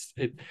people, but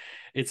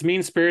it's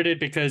mean spirited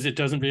because it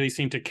doesn't really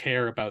seem to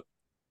care about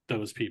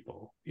those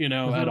people,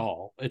 at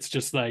all. It's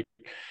just like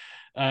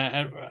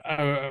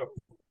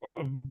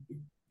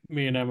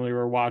me and Emily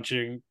were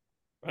watching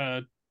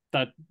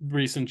that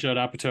recent Judd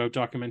Apatow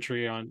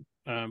documentary on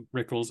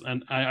Rickles,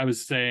 and I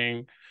was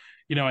saying,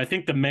 I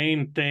think the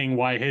main thing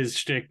why his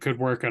shtick could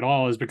work at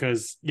all is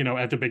because,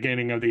 at the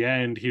beginning of the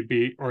end,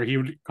 he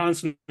would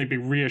constantly be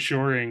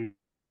reassuring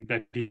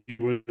that he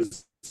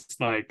was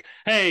like,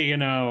 hey,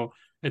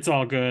 it's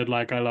all good,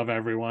 like I love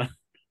everyone.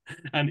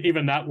 And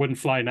even that wouldn't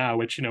fly now,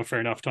 which,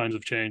 fair enough, times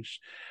have changed.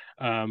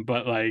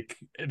 But like,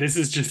 this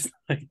is just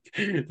like,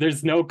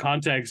 there's no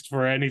context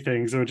for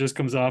anything, so it just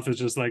comes off as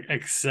just like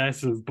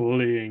excessive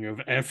bullying of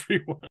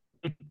everyone.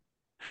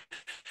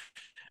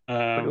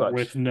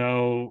 With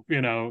no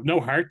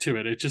heart to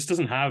it. It just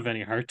doesn't have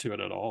any heart to it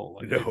at all.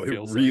 Like, no,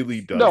 it really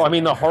like... doesn't. No, I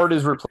mean, the heart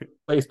is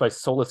replaced by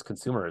soulless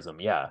consumerism.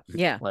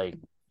 Yeah. Like,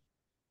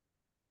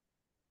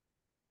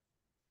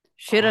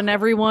 shit on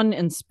everyone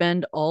and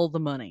spend all the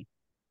money.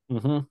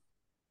 Mm-hmm.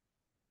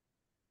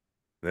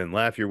 Then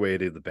laugh your way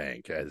to the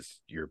bank as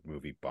your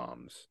movie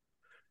bombs.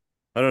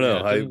 I don't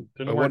know.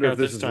 Didn't I work wonder out if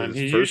this this is time. his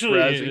He first usually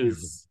Razzie.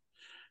 is.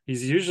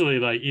 He's usually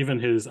like, even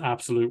his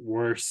absolute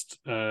worst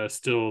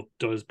still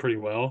does pretty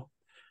well.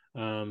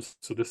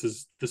 So this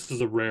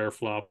is a rare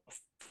flop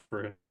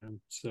for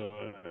him. So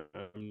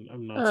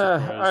I'm not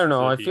surprised. I don't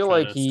know. I he feel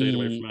kinda like stayed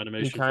away from he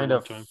animation for a kind long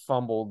of time.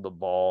 fumbled the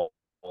ball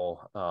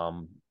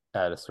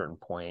at a certain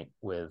point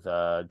with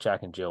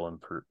Jack and Jill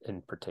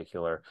in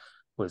particular.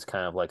 Was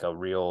kind of like a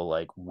real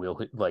like, will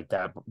he, like,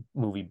 that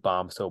movie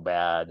bombed so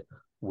bad,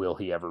 will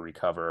he ever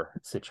recover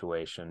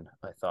situation,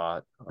 I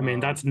thought. I mean,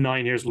 that's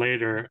 9 years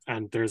later,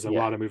 and there's a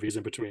lot of movies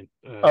in between.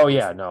 Oh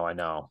yeah, no, I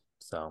know.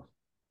 So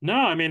no,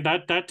 I mean,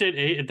 that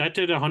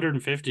did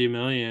 150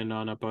 million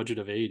on a budget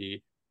of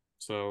 80.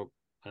 So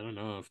I don't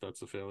know if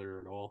that's a failure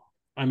at all.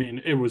 I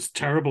mean, it was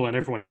terrible, and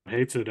everyone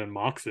hates it and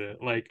mocks it.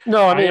 Like,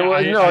 no, I mean,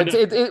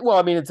 well,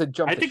 I mean, it's a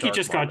jump. I think he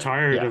just got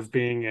tired Yeah. of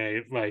being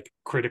a like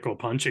critical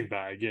punching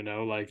bag.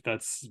 Like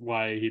that's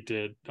why he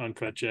did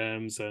Uncut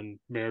Gems and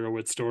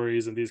Merowitz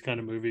Stories and these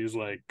kind of movies.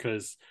 Like,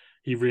 because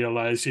he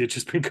realized he had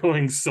just been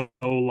going so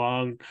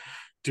long,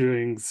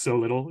 doing so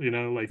little.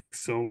 Like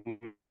so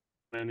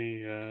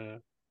many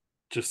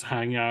just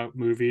hangout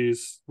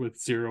movies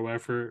with zero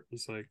effort.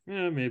 It's like,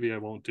 maybe I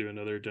won't do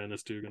another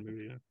Dennis Dugan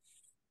movie.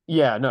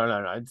 Yeah, no.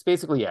 It's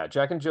basically,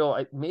 Jack and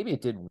Jill. Maybe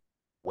it did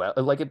well.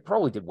 Like, it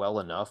probably did well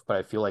enough, but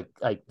I feel like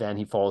then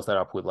he follows that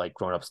up with like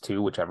Grown Ups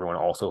 2, which everyone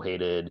also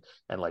hated,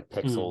 and like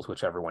Pixels,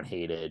 which everyone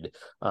hated.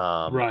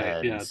 Right.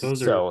 And yeah,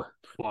 those are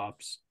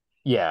flops.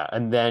 Yeah,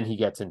 and then he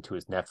gets into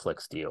his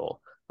Netflix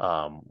deal,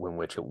 in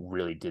which it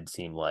really did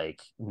seem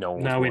like no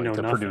one was willing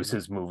to produce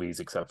his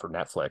movies except for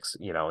Netflix,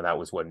 and that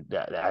was when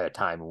at a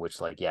time in which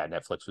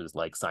Netflix was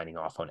like signing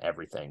off on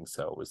everything,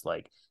 so it was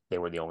like they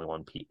were the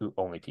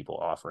only people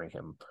offering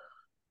him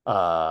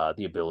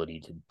the ability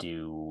to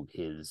do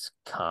his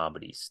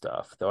comedy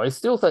stuff. Though I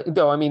still think,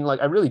 I mean,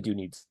 like, I really do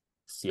need to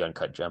see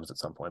Uncut Gems at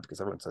some point because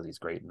everyone says he's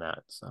great in that.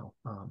 So,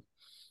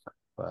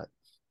 but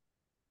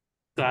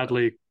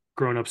sadly,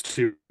 Grown Ups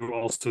 2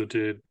 also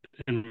did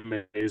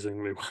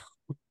amazingly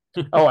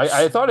well. Oh,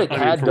 I thought it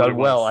had done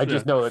well. I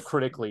just yeah. know that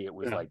critically it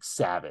was like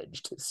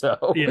savaged.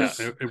 So yeah,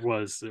 it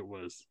was.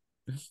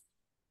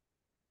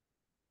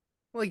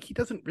 Like, he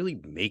doesn't really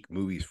make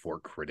movies for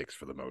critics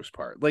for the most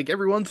part. Like,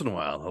 every once in a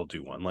while he'll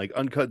do one. Like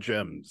Uncut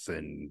Gems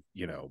and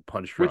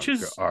Punch Drunk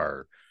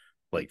are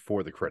like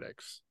for the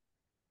critics.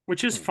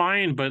 Which is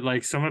fine, but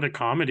like some of the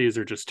comedies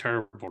are just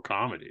terrible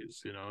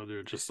comedies.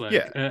 They're just like,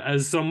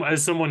 as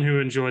someone who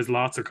enjoys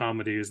lots of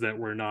comedies that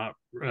were not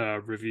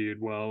reviewed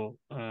well.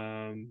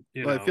 I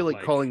feel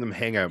like calling them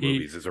hangout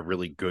movies is a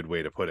really good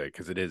way to put it,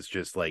 because it is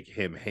just like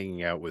him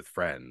hanging out with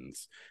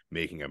friends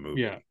making a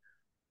movie. Yeah.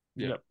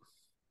 Yep.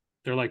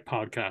 They're like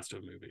podcast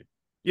of movie.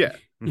 Yeah.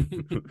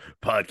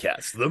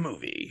 Podcast the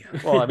movie.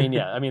 Well, I mean,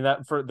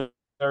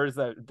 there's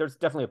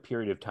definitely a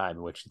period of time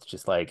in which it's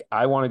just like,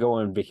 I want to go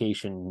on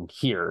vacation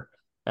here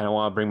and I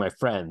want to bring my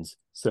friends,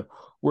 so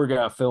we're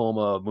gonna film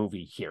a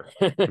movie here.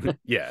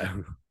 Yeah.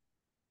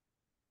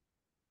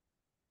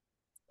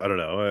 I don't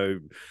know.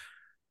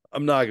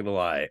 I'm not gonna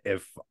lie.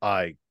 If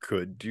I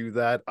could do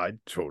that, I'd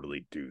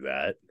totally do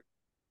that.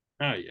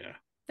 Oh yeah,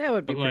 that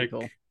would be pretty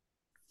cool.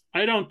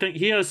 I don't think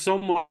he has so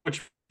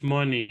much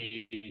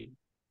money.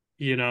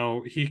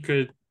 He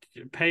could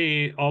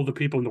pay all the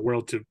people in the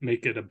world to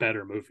make it a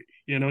better movie.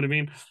 You know what I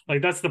mean?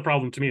 Like, that's the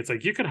problem to me. It's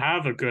like, you could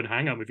have a good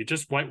hangout movie.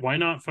 Just why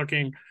not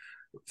fucking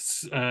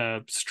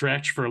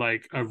stretch for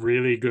like a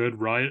really good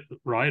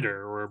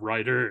writer or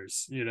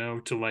writers,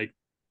 to like,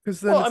 because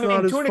then it's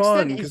not as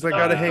fun, because I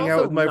gotta hang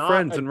out with my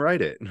friends and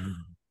write it.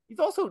 He's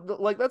also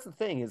like, that's the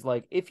thing, is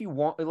like, if you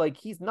want, like,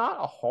 he's not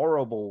a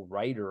horrible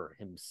writer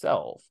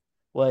himself.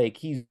 Like,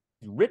 he's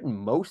written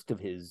most of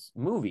his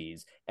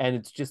movies, and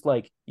it's just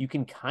like, you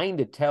can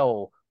kind of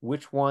tell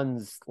which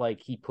ones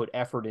like he put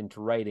effort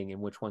into writing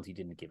and which ones he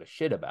didn't give a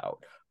shit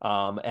about.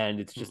 And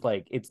it's just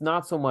like, it's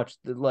not so much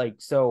like,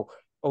 so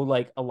oh,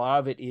 like a lot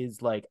of it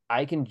is like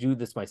I can do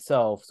this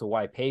myself, so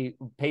why pay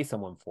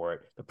someone for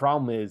it? The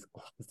problem is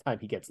this time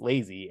he gets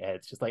lazy and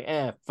it's just like,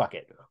 fuck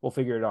it, we'll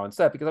figure it out on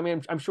set. Because I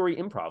mean, I'm sure he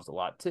improvs a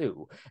lot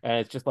too, and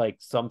it's just like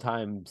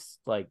sometimes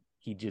like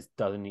he just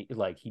doesn't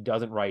like he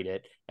doesn't write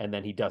it, and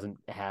then he doesn't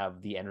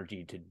have the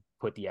energy to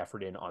put the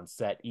effort in on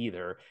set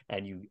either,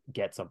 and you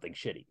get something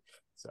shitty.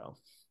 So.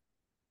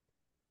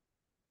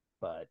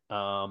 But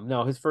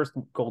no, his first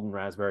Golden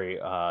Raspberry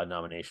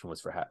nomination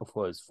was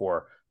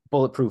for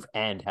Bulletproof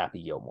and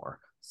Happy Gilmore.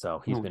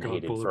 So he's been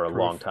hated for a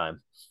long time.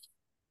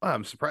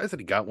 I'm surprised that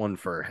he got one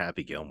for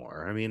Happy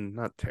Gilmore. I mean,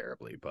 not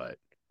terribly, but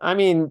I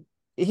mean,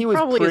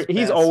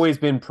 he's always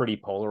been pretty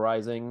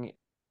polarizing.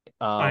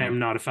 I am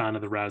not a fan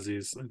of the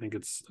Razzies. I think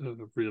it's a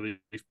really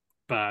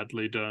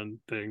badly done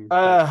thing.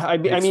 I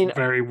mean,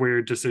 very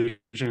weird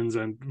decisions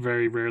and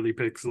very rarely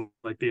picks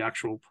like the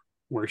actual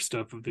worst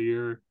stuff of the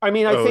year. I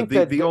mean, I think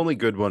that the only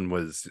good one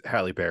was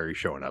Halle Berry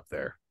showing up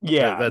there.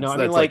 Yeah, I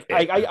mean, like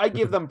I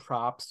give them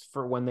props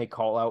for when they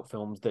call out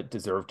films that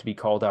deserve to be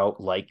called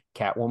out, like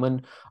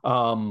Catwoman.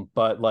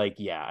 But like,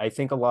 yeah, I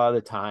think a lot of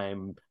the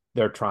time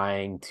they're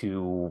trying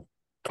to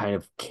kind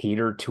of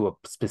cater to a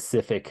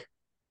specific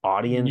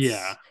audience,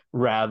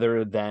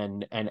 rather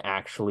than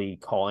actually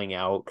calling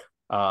out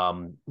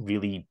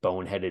really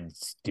boneheaded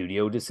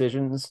studio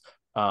decisions.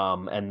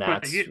 And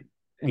that's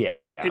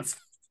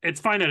it's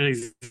fine that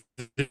it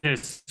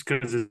exists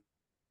because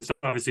it's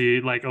obviously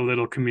like a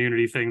little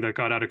community thing that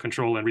got out of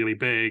control and really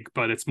big,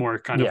 but it's more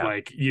kind of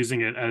like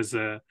using it as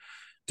a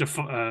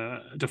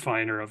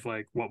definer of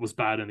like what was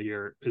bad in the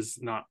year is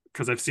not,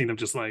 because I've seen them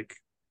just like,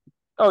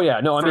 oh yeah,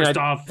 no, I mean,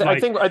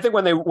 I think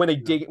when they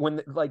dig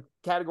when like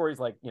categories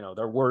like, you know,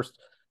 their worst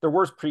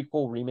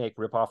prequel, remake,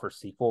 ripoff, or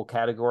sequel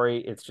category,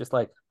 it's just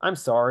like, I'm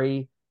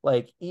sorry,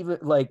 like even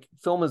like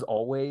film has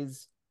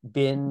always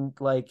been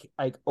like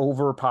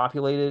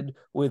overpopulated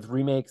with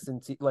remakes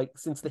and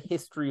since the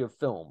history of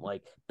film,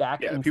 like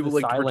back into people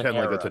the like silent to pretend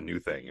era. like that's a new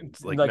thing, and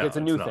it's like, like no, it's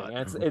a new thing,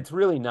 and it's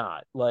really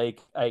not.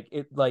 Like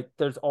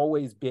there's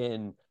always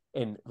been,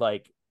 in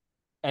like,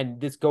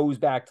 and this goes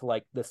back to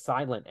like the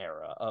silent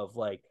era of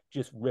like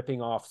just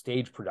ripping off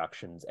stage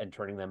productions and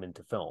turning them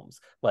into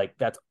films. Like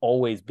that's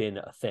always been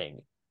a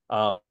thing.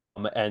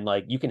 And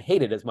like you can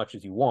hate it as much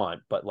as you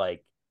want, but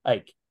like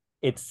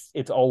it's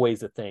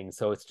always a thing.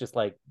 So it's just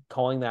like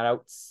calling that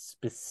out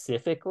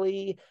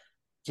specifically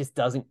just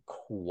doesn't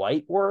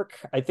quite work.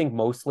 I think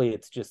mostly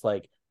it's just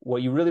like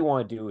what you really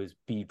want to do is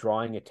be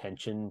drawing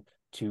attention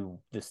to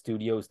the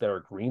studios that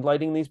are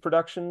greenlighting these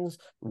productions,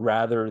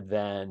 rather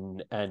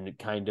than and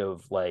kind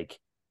of like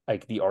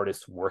the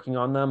artists working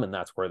on them. And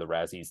that's where the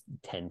Razzies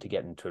tend to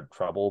get into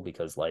trouble,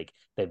 because like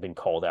they've been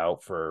called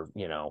out for,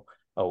 you know,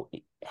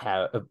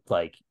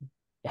 like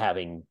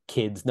having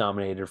kids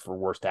nominated for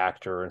worst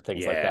actor and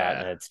things like that,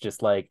 and it's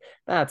just like,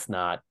 that's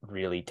not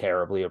really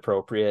terribly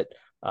appropriate.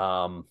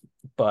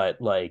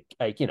 But like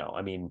you know,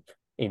 I mean,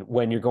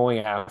 when you're going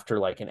after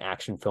like an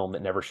action film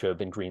that never should have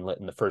been greenlit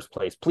in the first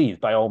place, please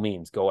by all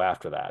means go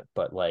after that.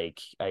 But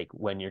like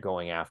when you're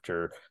going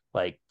after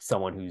like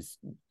someone who's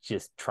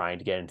just trying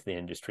to get into the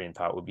industry and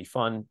thought it would be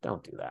fun,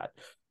 don't do that.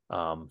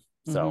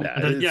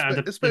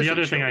 The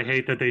other thing I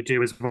hate that they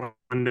do is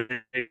when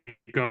they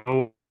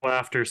go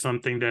after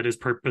something that is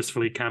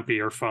purposefully campy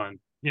or fun.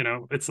 You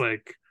know, it's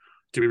like,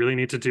 do we really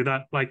need to do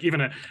that? Like even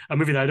a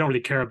movie that I don't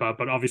really care about,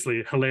 but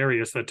obviously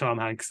hilarious, that Tom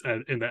Hanks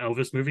in the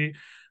Elvis movie,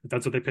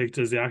 that's what they picked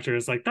as the actor.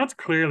 Is like, that's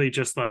clearly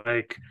just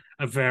like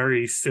a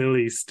very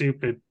silly,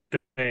 stupid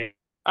thing.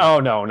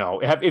 Oh no!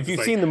 If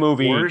you've seen the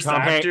movie,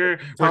 Tom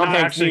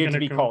Hanks needed to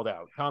be called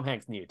out. Tom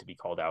Hanks needed to be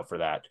called out for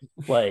that.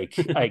 Like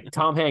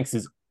Tom Hanks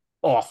is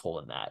awful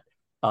in that.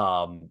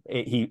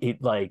 He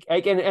like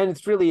and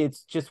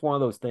it's just one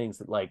of those things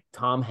that like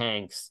Tom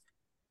Hanks.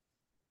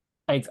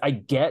 I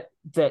get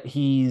that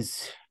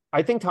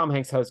I think Tom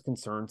Hanks has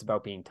concerns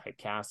about being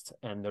typecast,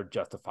 and they're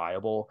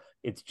justifiable.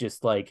 It's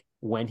just like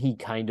when he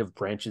kind of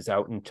branches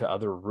out into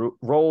other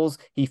roles,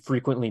 he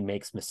frequently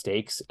makes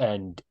mistakes,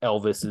 and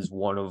Elvis is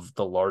one of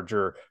the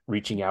larger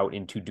reaching out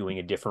into doing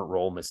a different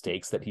role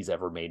mistakes that he's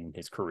ever made in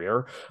his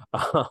career.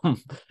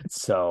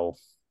 So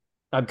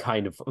I'm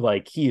kind of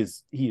like, he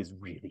is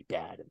really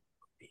bad in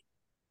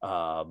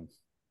the movie.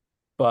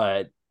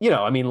 But you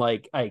know, I mean,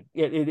 like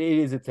it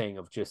is a thing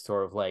of just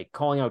sort of like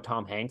calling out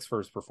Tom Hanks for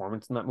his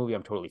performance in that movie.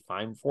 I'm totally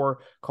fine for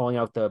calling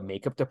out the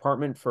makeup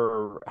department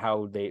for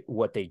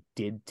what they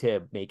did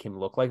to make him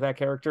look like that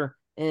character.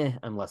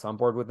 I'm less on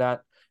board with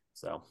that.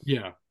 So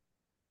yeah.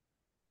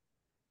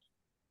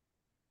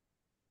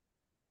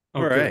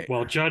 All right.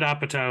 Well, Judd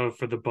Apatow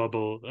for The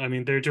Bubble. I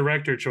mean, their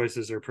director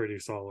choices are pretty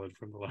solid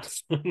from the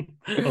last one.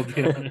 I'll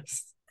be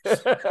honest.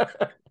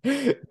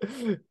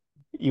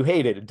 You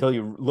hate it until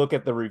you look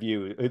at the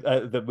review,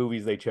 the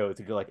movies they chose,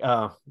 and you're like,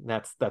 oh,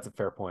 that's a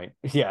fair point.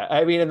 Yeah,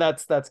 I mean, and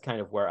that's kind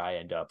of where I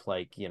end up.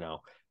 Like, you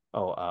know,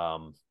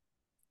 you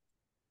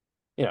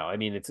know, I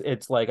mean,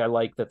 it's like, I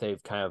like that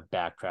they've kind of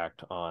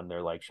backtracked on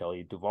their like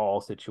Shelley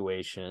Duvall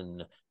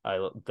situation.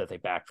 That they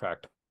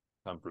backtracked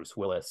on Bruce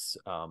Willis.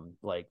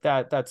 Like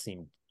that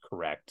seemed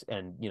correct.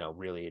 And,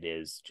 really it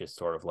is just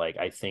sort of like,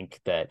 I think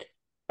that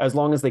as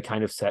long as they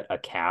kind of set a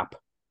cap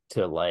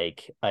to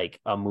like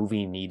a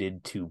movie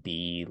needed to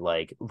be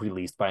like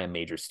released by a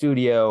major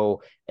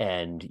studio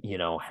and,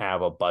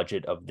 have a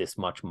budget of this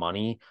much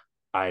money,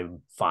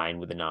 I'm fine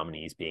with the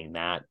nominees being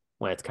that.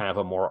 When it's kind of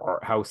a more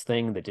art house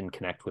thing that didn't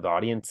connect with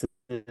audiences,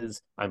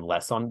 I'm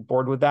less on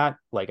board with that.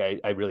 Like,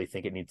 I really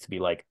think it needs to be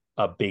like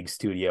a big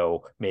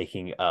studio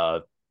making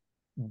a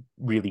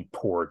really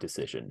poor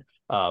decision.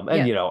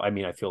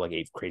 I feel like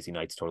Eight Crazy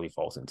Nights totally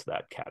falls into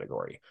that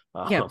category.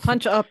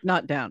 Punch up,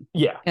 not down.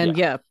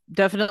 And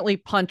definitely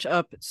punch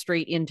up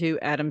straight into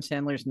Adam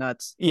Sandler's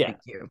nuts. Thank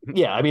you.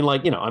 I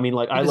love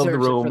The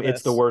Room.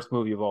 It's the worst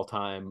movie of all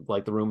time.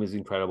 Like, The Room is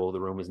incredible. The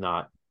Room is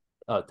not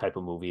a type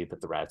of movie that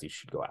the Razzies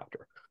should go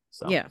after.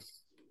 So I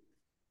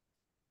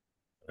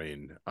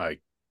mean, I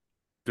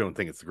don't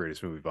think it's the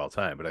greatest movie of all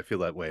time, but I feel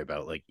that way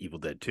about like Evil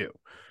Dead 2.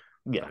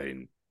 Yeah. I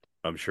mean,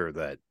 I'm sure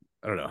that,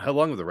 I don't know, how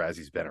long have the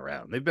Razzies been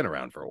around? They've been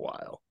around for a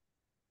while.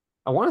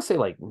 I want to say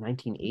like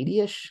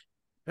 1980-ish.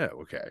 Yeah,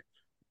 okay.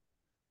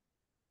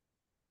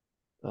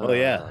 Well,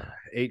 yeah,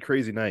 Eight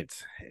Crazy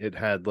Nights. It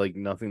had like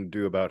nothing to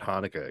do about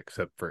Hanukkah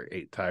except for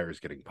 8 tires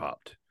getting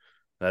popped.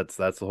 That's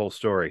the whole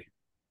story.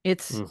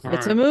 It's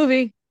a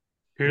movie.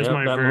 Here's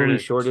my that verdict.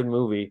 movie, shorted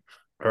movie.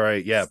 All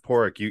right, yeah,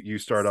 Porrick, you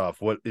start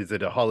off. What is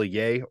it, a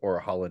HoliYAY or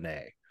a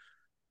HoliNAY?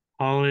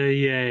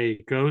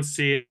 HoliYAY. Go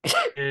see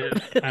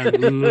it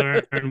and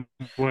learn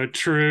what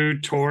true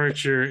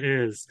torture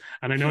is.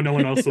 And I know no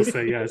one else will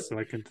say yes, so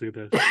I can do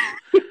this.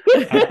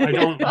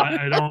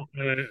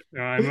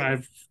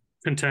 I've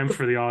contempt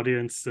for the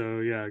audience, so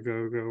yeah,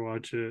 go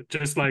watch it.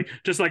 Just like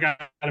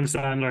Adam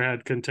Sandler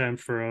had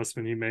contempt for us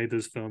when he made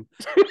this film.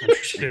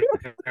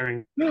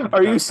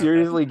 Are you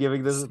seriously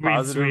giving this a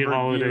positive sweet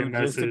holiday review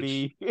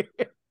message?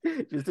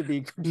 just to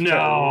be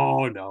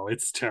No,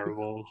 it's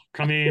terrible.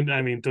 I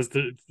mean,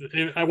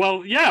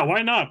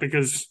 why not?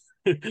 Because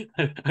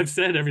I've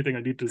said everything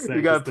I need to say.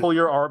 You gotta pull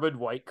your Armand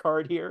White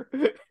card here.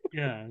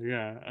 Yeah.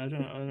 I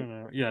don't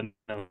know. Yeah,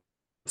 no.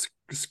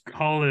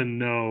 Colin,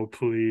 no,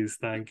 please.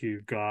 Thank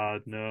you,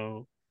 God,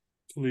 no.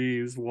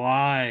 Please.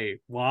 Why?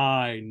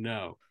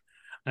 No.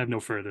 I have no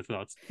further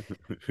thoughts.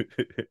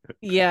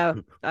 Yeah,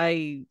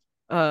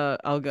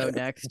 I'll go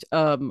next.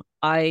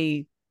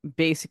 I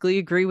basically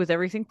agree with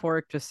everything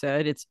Pork just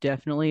said. It's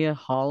definitely a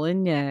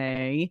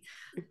HoliNAY.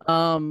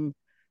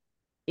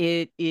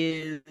 It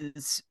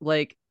is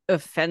like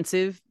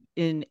offensive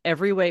in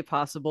every way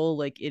possible.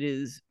 Like, it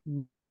is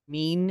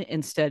mean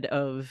instead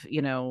of,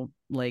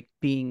 like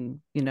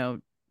being,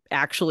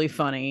 actually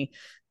funny.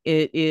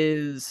 It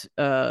is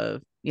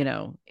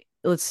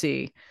let's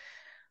see,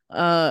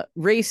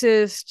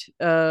 racist,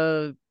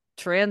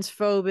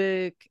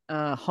 transphobic,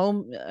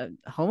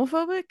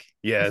 homophobic.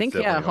 Yeah, I think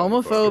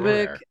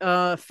homophobic,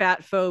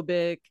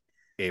 fatphobic,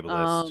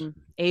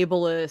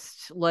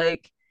 ableist.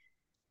 Like,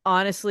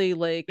 honestly,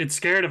 like, it's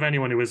scared of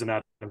anyone who isn't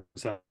Adam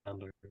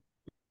Sandler.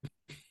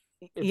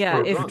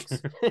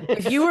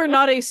 If you are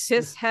not a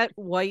cis het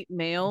white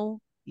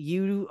male,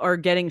 you are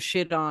getting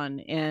shit on.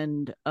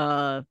 And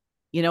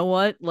you know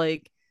what,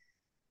 like,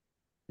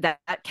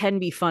 that can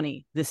be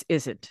funny. This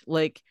isn't.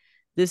 Like,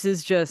 this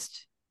is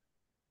just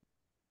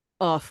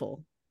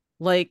awful.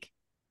 Like,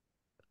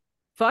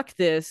 fuck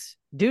this.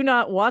 Do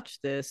not watch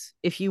this.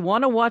 If you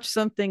want to watch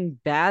something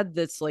bad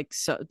that's like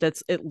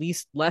that's at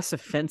least less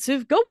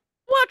offensive, go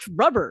watch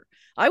Rubber.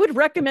 I would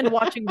recommend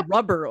watching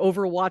Rubber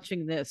over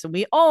watching this. And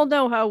we all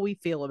know how we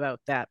feel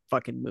about that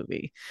fucking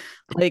movie.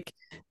 Like,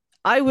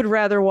 I would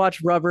rather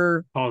watch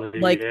Rubber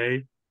like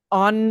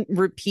on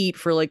repeat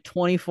for like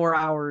 24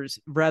 hours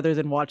rather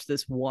than watch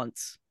this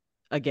once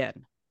again.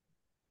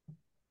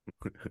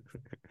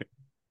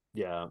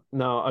 Yeah.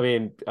 No, I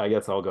mean, I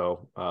guess I'll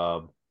go.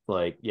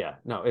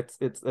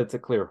 It's a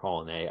clear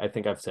HoliNAY. I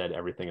think I've said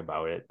everything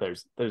about it.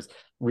 There's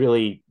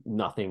really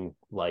nothing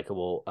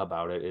likable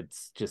about it.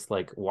 It's just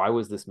like, why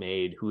was this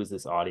made? Who is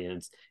this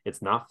audience?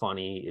 It's not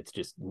funny. It's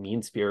just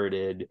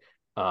mean-spirited.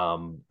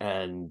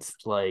 And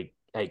like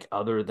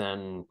other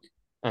than,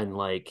 and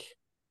like,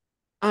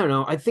 I don't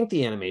know. I think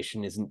the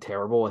animation isn't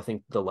terrible. I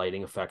think the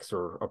lighting effects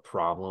are a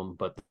problem,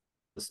 but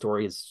the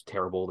story is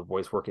terrible. The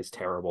voice work is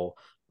terrible.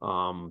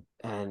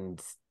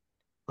 And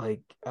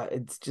like,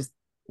 it's just,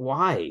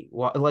 why?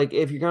 Like,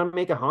 if you're gonna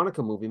make a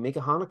Hanukkah movie, make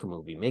a Hanukkah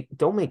movie.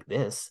 Don't make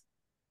this.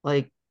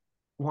 Like,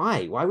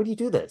 why would you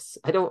do this?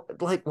 I don't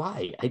like,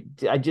 why. I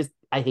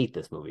hate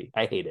this movie.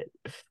 I hate it.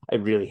 I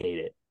really hate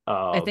it.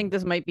 I think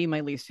this might be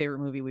my least favorite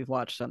movie we've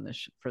watched on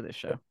this for this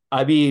show.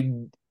 I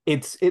mean,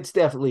 it's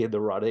definitely in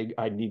the running.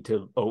 I need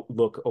to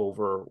look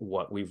over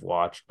what we've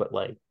watched, but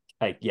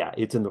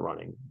it's in the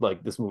running.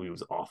 Like, this movie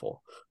was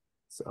awful.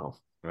 So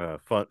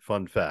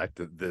fun fact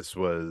that this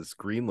was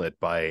greenlit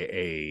by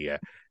a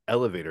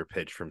elevator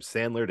pitch from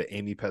Sandler to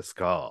Amy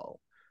Pascal.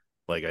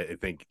 Like, I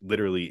think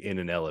literally in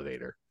an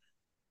elevator.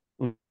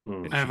 I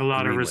have a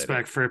lot of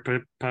respect for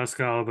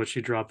Pascal, but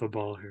she dropped the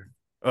ball here.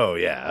 Oh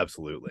yeah,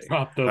 absolutely.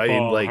 Drop the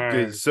ball.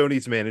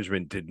 Sony's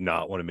management did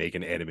not want to make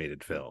an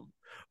animated film,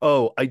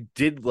 Oh, I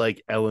did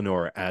like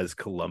Eleanor as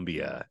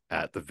Columbia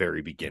at the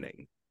very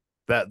beginning.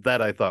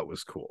 That I thought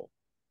was cool.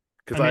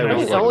 Because I I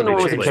always mean, like when they Eleanor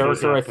was a play those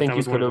character up. I but that think you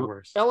was one could of the have.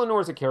 worst.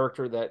 Eleanor's a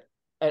character that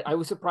I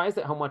was surprised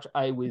at how much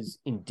I was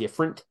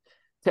indifferent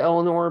to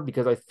Eleanor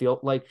because I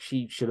felt like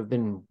she should have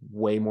been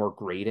way more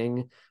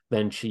grating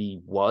than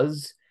she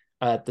was.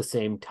 At the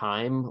same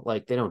time,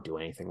 like they don't do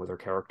anything with her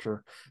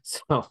character,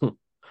 so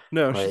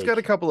No, she's got a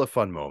like couple of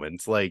fun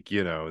moments, like,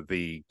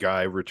 the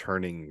guy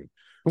returning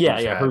who's yeah,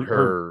 had her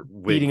her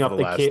wig beating for up the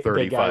the last the guy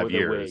 35 with the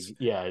years wig,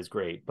 yeah, is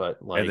great, but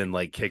and like then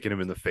like kicking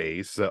him in the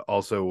face.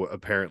 Also,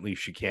 apparently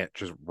she can't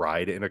just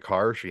ride in a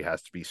car. She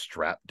has to be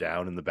strapped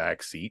down in the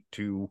back seat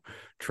to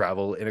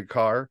travel in a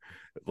car.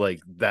 Like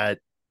that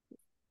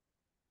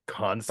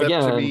concept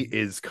to me again,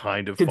 is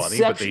kind of funny,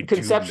 but they do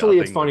conceptually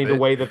it's nothing with funny. The it.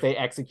 way that they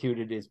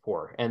executed is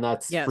poor, and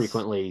that's Yes.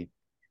 frequently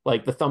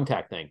like the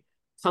thumbtack thing.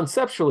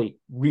 Conceptually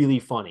really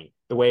funny.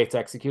 The way it's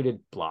executed,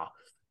 blah.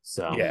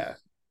 So Yeah.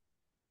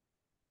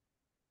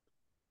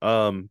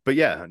 But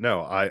yeah,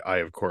 no, I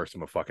of course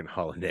am a fucking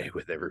HoliNAY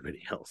with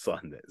everybody else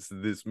on this.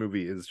 This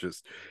movie is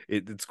just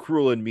it's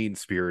cruel and mean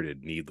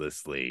spirited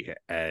needlessly,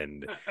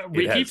 and it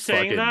We keep has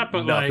saying fucking that,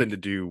 but nothing like to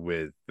do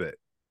with it.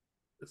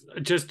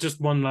 just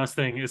one last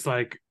thing. It's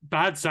like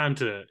Bad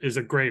Santa is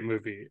a great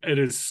movie. It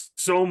is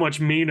so much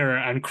meaner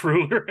and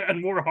crueler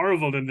and more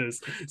horrible than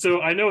this.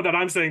 So I know that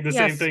I'm saying the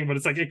same Yes. thing, but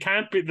it's like it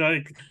can't be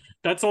like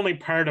that's only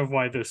part of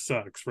why this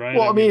sucks, right?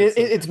 well, I mean, It's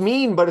like, it's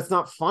mean, but it's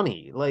not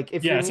funny. Like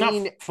if yeah, you're it's not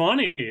mean,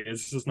 funny.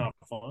 It's just not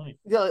funny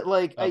yeah,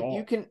 like at you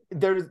all. can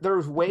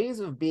there's ways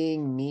of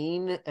being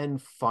mean and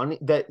funny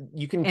that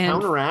you can And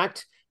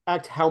counteract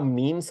act how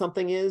mean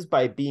something is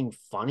by being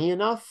funny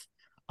enough.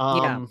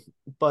 yeah.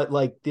 But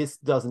like this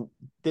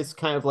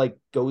kind of like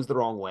goes the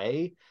wrong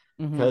way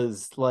Mhm.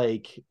 because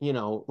like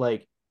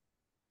like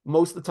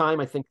most of the time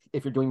I think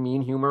if you're doing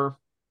mean humor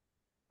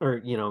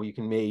or you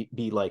can be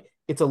like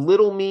it's a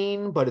little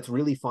mean but it's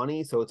really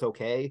funny so it's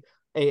okay,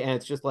 and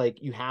it's just like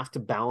you have to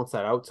balance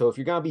that out. So if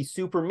you're gonna be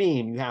super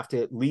mean you have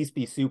to at least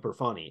be super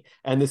funny,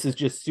 and this is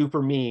just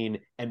super mean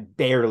and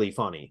barely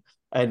funny,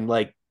 and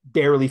like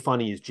barely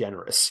funny is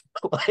generous.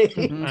 Like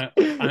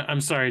Mhm.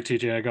 I'm sorry,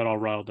 TJ. I got all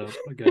riled up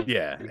again.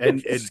 Yeah,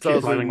 and Just it's keep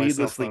also riling myself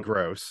needlessly up.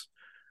 gross.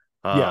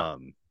 yeah.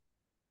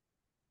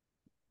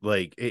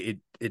 Like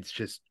it's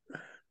just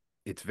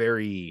it's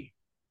very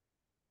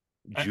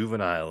I,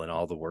 juvenile in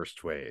all the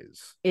worst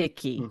ways.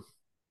 Icky.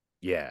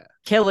 Yeah.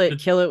 Kill it. the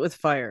Kill it with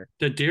fire.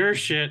 the deer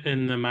shit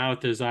in the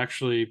mouth is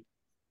actually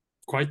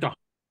quite the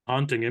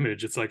haunting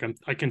image. It's like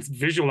I can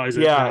visualize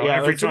it Yeah, now yeah.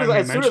 every As soon as time we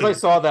as soon as I mention it.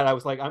 saw that, I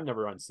was like, I'm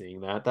never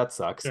unseeing that. That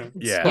sucks. Yeah.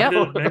 Yeah.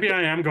 Yep. Maybe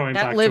I am going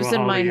That back to a lives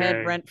in my head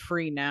HoliYAY. rent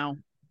free now.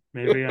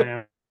 Maybe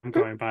I am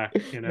going back.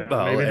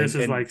 Well, Maybe this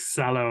is and like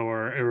Cello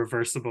or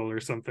Irreversible or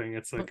something.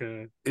 It's like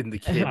a and the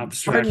kids the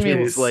abstract Pardon me.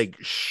 kids piece. like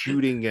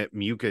shooting at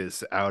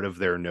mucus out of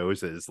their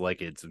noses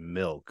like it's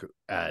milk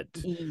at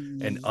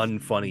an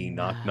unfunny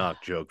knock Yeah.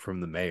 knock joke from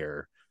the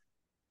mayor.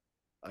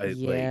 I like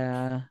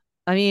Yeah.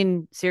 I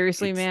mean,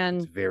 seriously, it's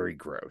man, very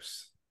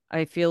gross.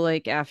 I feel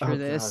like Oh after God.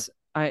 this,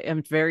 I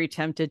am very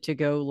tempted to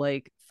go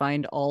like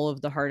find all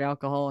of the hard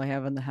alcohol I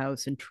have in the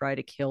house and try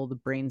to kill the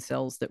brain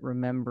cells that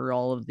remember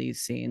all of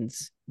these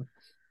scenes.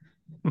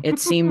 It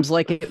seems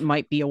like it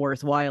might be a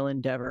worthwhile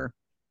endeavor.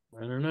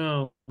 I don't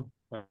know.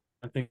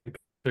 I think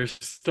they're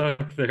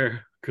stuck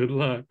there. Good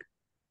luck.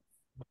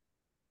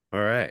 All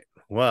right.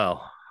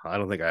 Well, I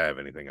don't think I have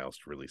anything else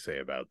to really say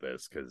about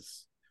this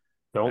because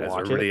Don't as watch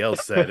everybody it.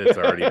 else said, it's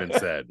already been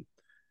said.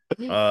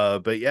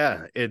 But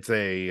yeah, it's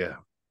a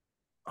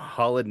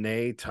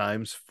HoliNAY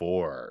times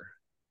 4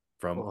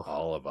 from Oh,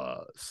 all of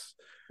us.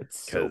 it's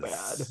so bad.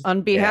 Because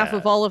On behalf yeah,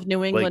 of all of New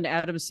like England,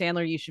 Adam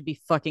Sandler, you should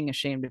be fucking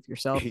ashamed of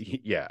yourself.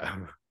 yeah.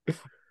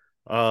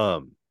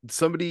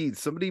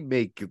 Somebody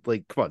make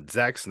like come on,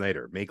 Zack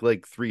Snyder, make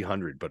like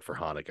 300 but for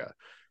Hanukkah.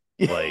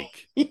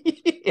 Like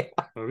Yeah.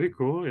 That'd be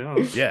cool. Yeah.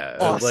 yeah,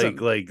 Awesome.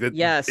 like that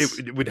Yes.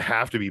 it would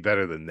have to be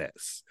better than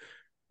this,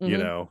 you Mhm.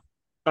 know.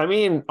 I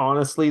mean,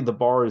 honestly, the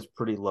bar is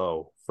pretty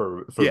low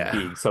for Yeah.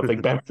 being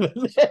something better than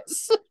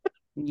this.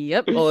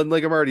 Yep. Well, and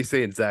like I'm already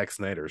saying Zack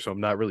Snyder, so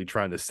I'm not really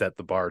trying to set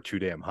the bar too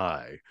damn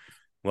high.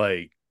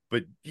 Like,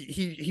 but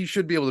he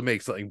should be able to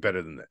make something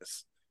better than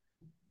this.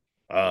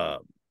 Um,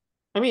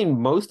 I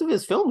mean, most of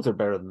his films are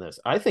better than this.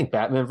 I think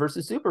Batman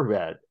versus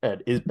Superman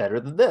is better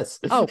than this.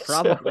 Oh, So-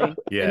 probably.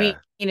 yeah. I mean,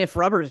 if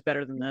rubber is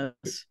better than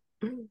this.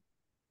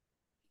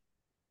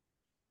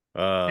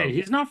 Hey,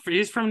 he's not.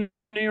 He's from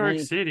New York Many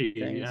City,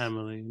 things.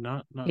 Emily.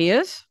 Not. He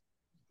is?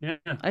 Yeah.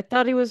 I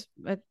thought he was.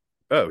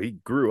 Oh, he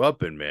grew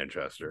up in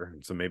Manchester,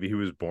 so maybe he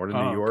was born in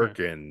New Oh, York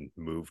okay. and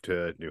moved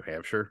to New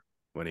Hampshire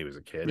when he was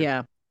a kid.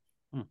 Yeah.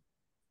 Hmm.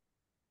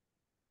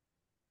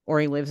 Or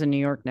he lives in New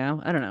York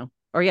now. I don't know.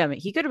 Or yeah, I mean,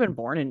 he could have been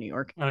born in New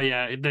York. Oh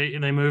yeah.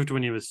 They moved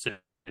when he was 6.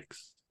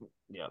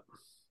 Yep.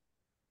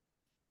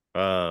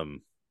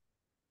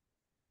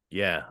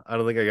 Yeah, I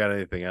don't think I got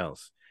anything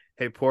else.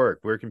 Hey, Pork,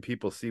 where can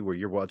people see where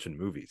you're watching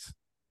movies?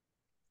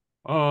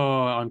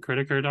 On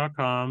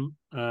critiker.com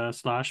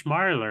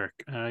 /Marlurk.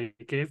 I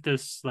gave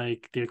this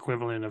like the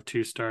equivalent of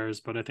 2 stars,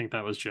 but I think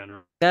that was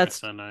generous.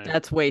 That's and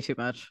that's way too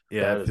much.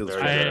 Yeah, That it is feels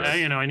very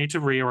generous. I need to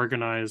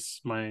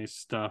reorganize my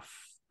stuff.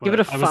 Give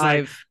it a I was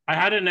like, 5. I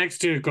had it next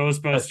to Give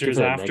Ghostbusters it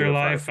a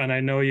Afterlife, -5. and I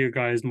know you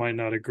guys might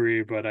not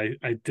agree, but I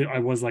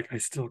was like, I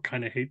still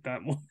kind of hate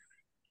that one.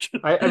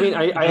 I mean,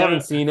 I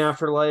haven't seen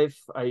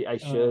Afterlife. I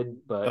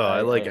should, but Oh,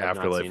 I like have not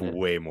Afterlife seen it.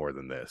 way more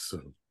than this.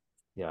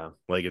 Yeah.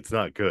 Like, it's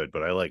not good,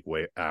 but I like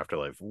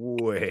Afterlife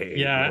way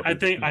Yeah, more I than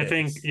think this. I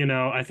think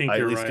I at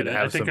you're least right. can I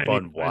have think some I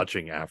need fun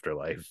watching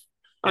Afterlife.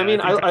 I yeah, mean,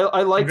 think I I'm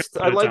gonna liked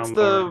put it down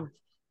lower.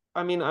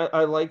 I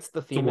liked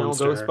the It's a 1 female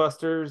star.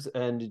 Ghostbusters,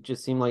 and it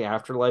just seemed like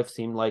Afterlife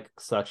seemed like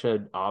such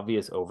an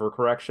obvious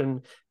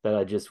overcorrection that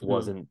I just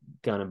wasn't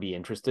gonna be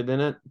interested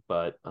in it.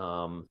 But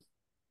because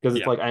it's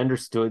Yeah. like I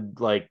understood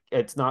like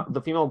it's not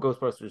the female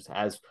Ghostbusters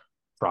has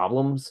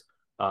problems,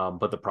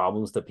 but the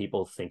problems that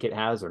people think it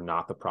has are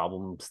not the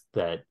problems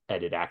that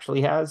it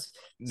actually has.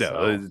 No,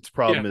 So its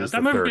problem Yeah, is that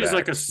the movie third is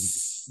like act. a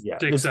yeah,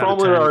 6 its out of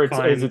problem 10. are is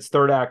Fine, its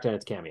third act and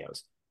its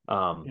cameos. you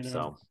know.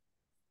 So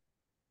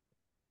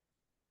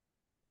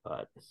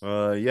but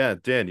Yeah,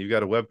 Dan, you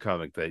got a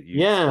webcomic that you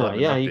still haven't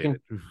yeah, you updated.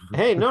 can.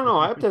 Hey, no,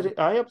 I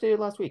updated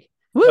last week.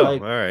 Woo!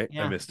 Like, All right, I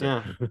yeah, missed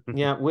it.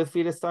 yeah, with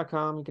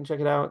fetus.com, you can check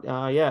it out.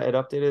 Yeah, it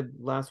updated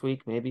last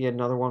week. Maybe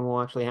another one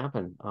will actually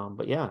happen.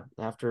 But yeah,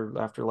 after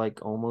like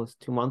almost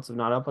 2 months of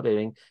not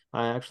updating,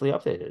 I actually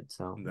updated.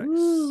 So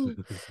Nice.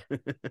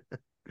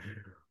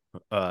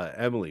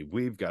 Emily,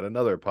 we've got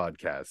another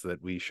podcast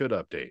that we should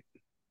update.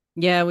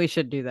 Yeah, we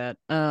should do that.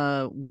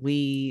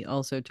 We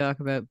also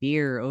talk about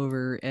beer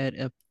over at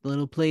a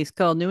little place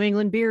called New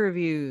England Beer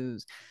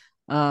Reviews.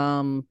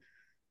 Um,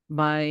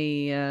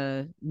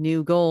 my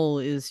new goal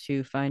is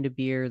to find a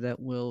beer that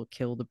will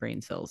kill the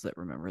brain cells that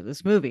remember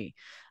this movie.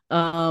 But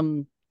I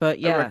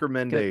yeah,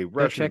 recommend a go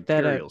Russian check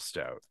that out. Imperial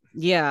Stout.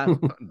 Yeah,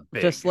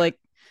 Big. just like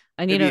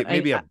I need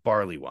maybe a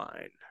barley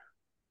wine.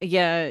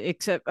 yeah,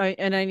 except I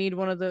need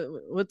one of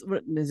the what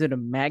is it, a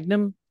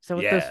Magnum? Is that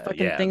what those Yeah,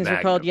 fucking yeah, things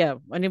are called?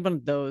 Magnum. Yeah, I need one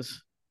of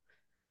those.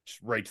 Just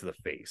right to the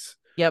face.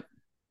 Yep.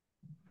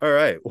 All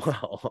right.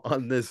 Well,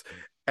 on this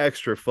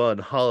extra fun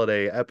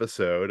holiday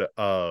episode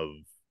of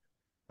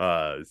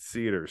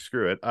See It or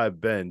Screw It, I've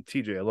been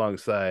TJ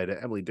alongside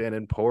Emily, Dan,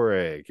 and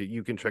Porek.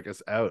 You can check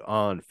us out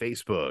on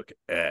Facebook,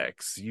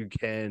 X. You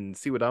can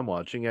see what I'm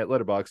watching at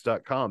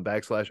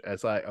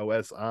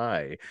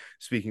letterbox.com/SIOSI.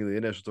 Speaking of the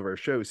initials of our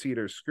show, See It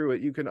or Screw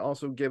It, you can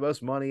also give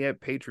us money at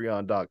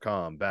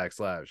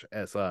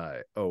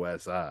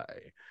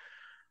patreon.com/SIOSI.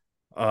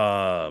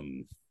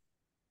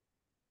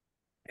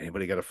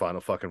 Anybody got a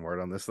final fucking word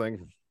on this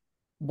thing?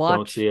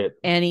 Watch see it.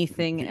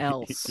 anything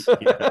else.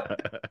 Yeah.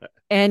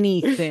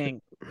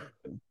 Anything.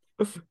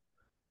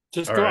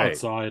 Just All go right.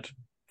 outside.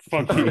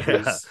 Fuck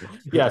movies.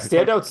 Yeah,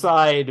 stand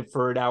outside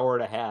for an hour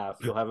and a half.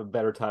 You'll have a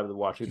better time than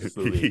watching this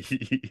movie.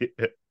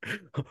 Yeah.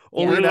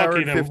 Only an hour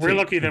and 15. We're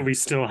lucky that we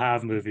still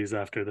have movies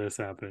after this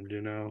happened,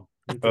 you know.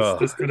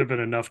 This could have been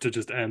enough to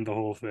just end the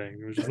whole thing.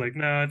 It was just like,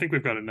 no, I think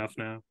we've got enough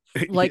now.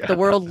 Like the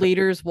world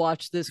leaders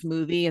watch this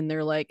movie and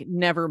they're like,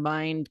 never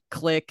mind,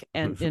 click,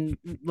 and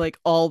like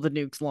all the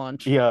nukes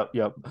launch. Yep.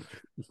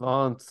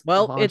 Launch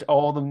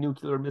all the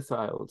nuclear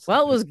missiles.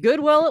 Well, it was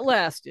good while it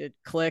lasted.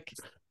 Click.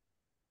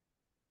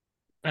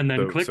 And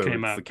then Click So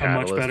came it's out. the A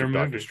much catalyst better of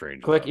Doctor movie.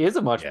 Strange. Click is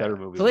a much better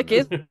movie. Click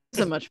is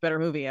a much better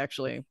movie,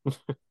 actually.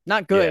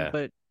 Not good,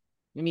 but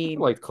I mean,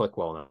 I like Click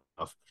well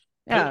enough.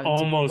 Yeah, I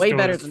almost way go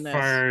better as than this.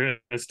 far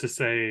as to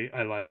say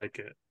I like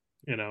it,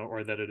 you know,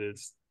 or that it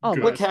is.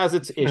 Almost. Click has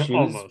its issues,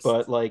 Almost.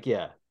 but like,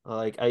 yeah,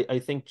 like I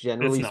think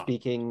generally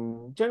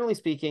speaking,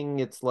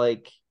 it's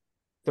like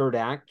third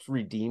act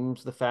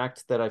redeems the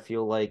fact that I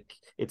feel like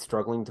it's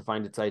struggling to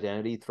find its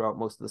identity throughout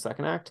most of the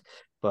second act.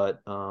 But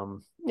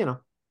you know,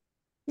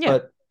 yeah,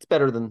 but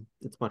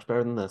it's much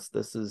better than this.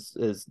 This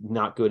is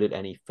not good at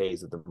any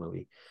phase of the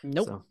movie.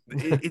 Nope. So.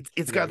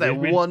 It's got that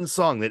one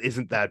song that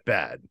isn't that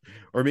bad,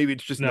 or maybe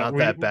it's just not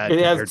that bad.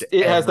 It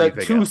has like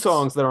two else.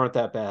 songs that aren't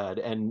that bad,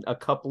 and a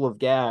couple of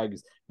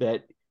gags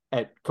that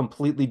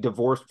completely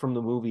divorced from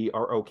the movie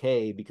are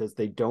okay because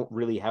they don't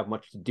really have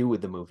much to do with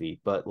the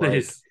movie. But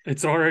like,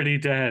 it's already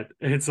dead.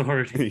 It's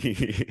already.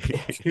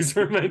 These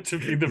are meant to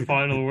be the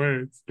final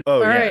words. Oh,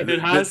 all yeah, right.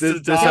 It has to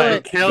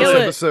die.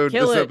 This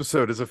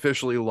episode is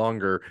officially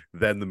longer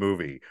than the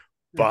movie.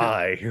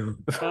 Bye.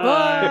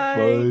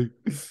 Bye.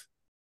 Bye.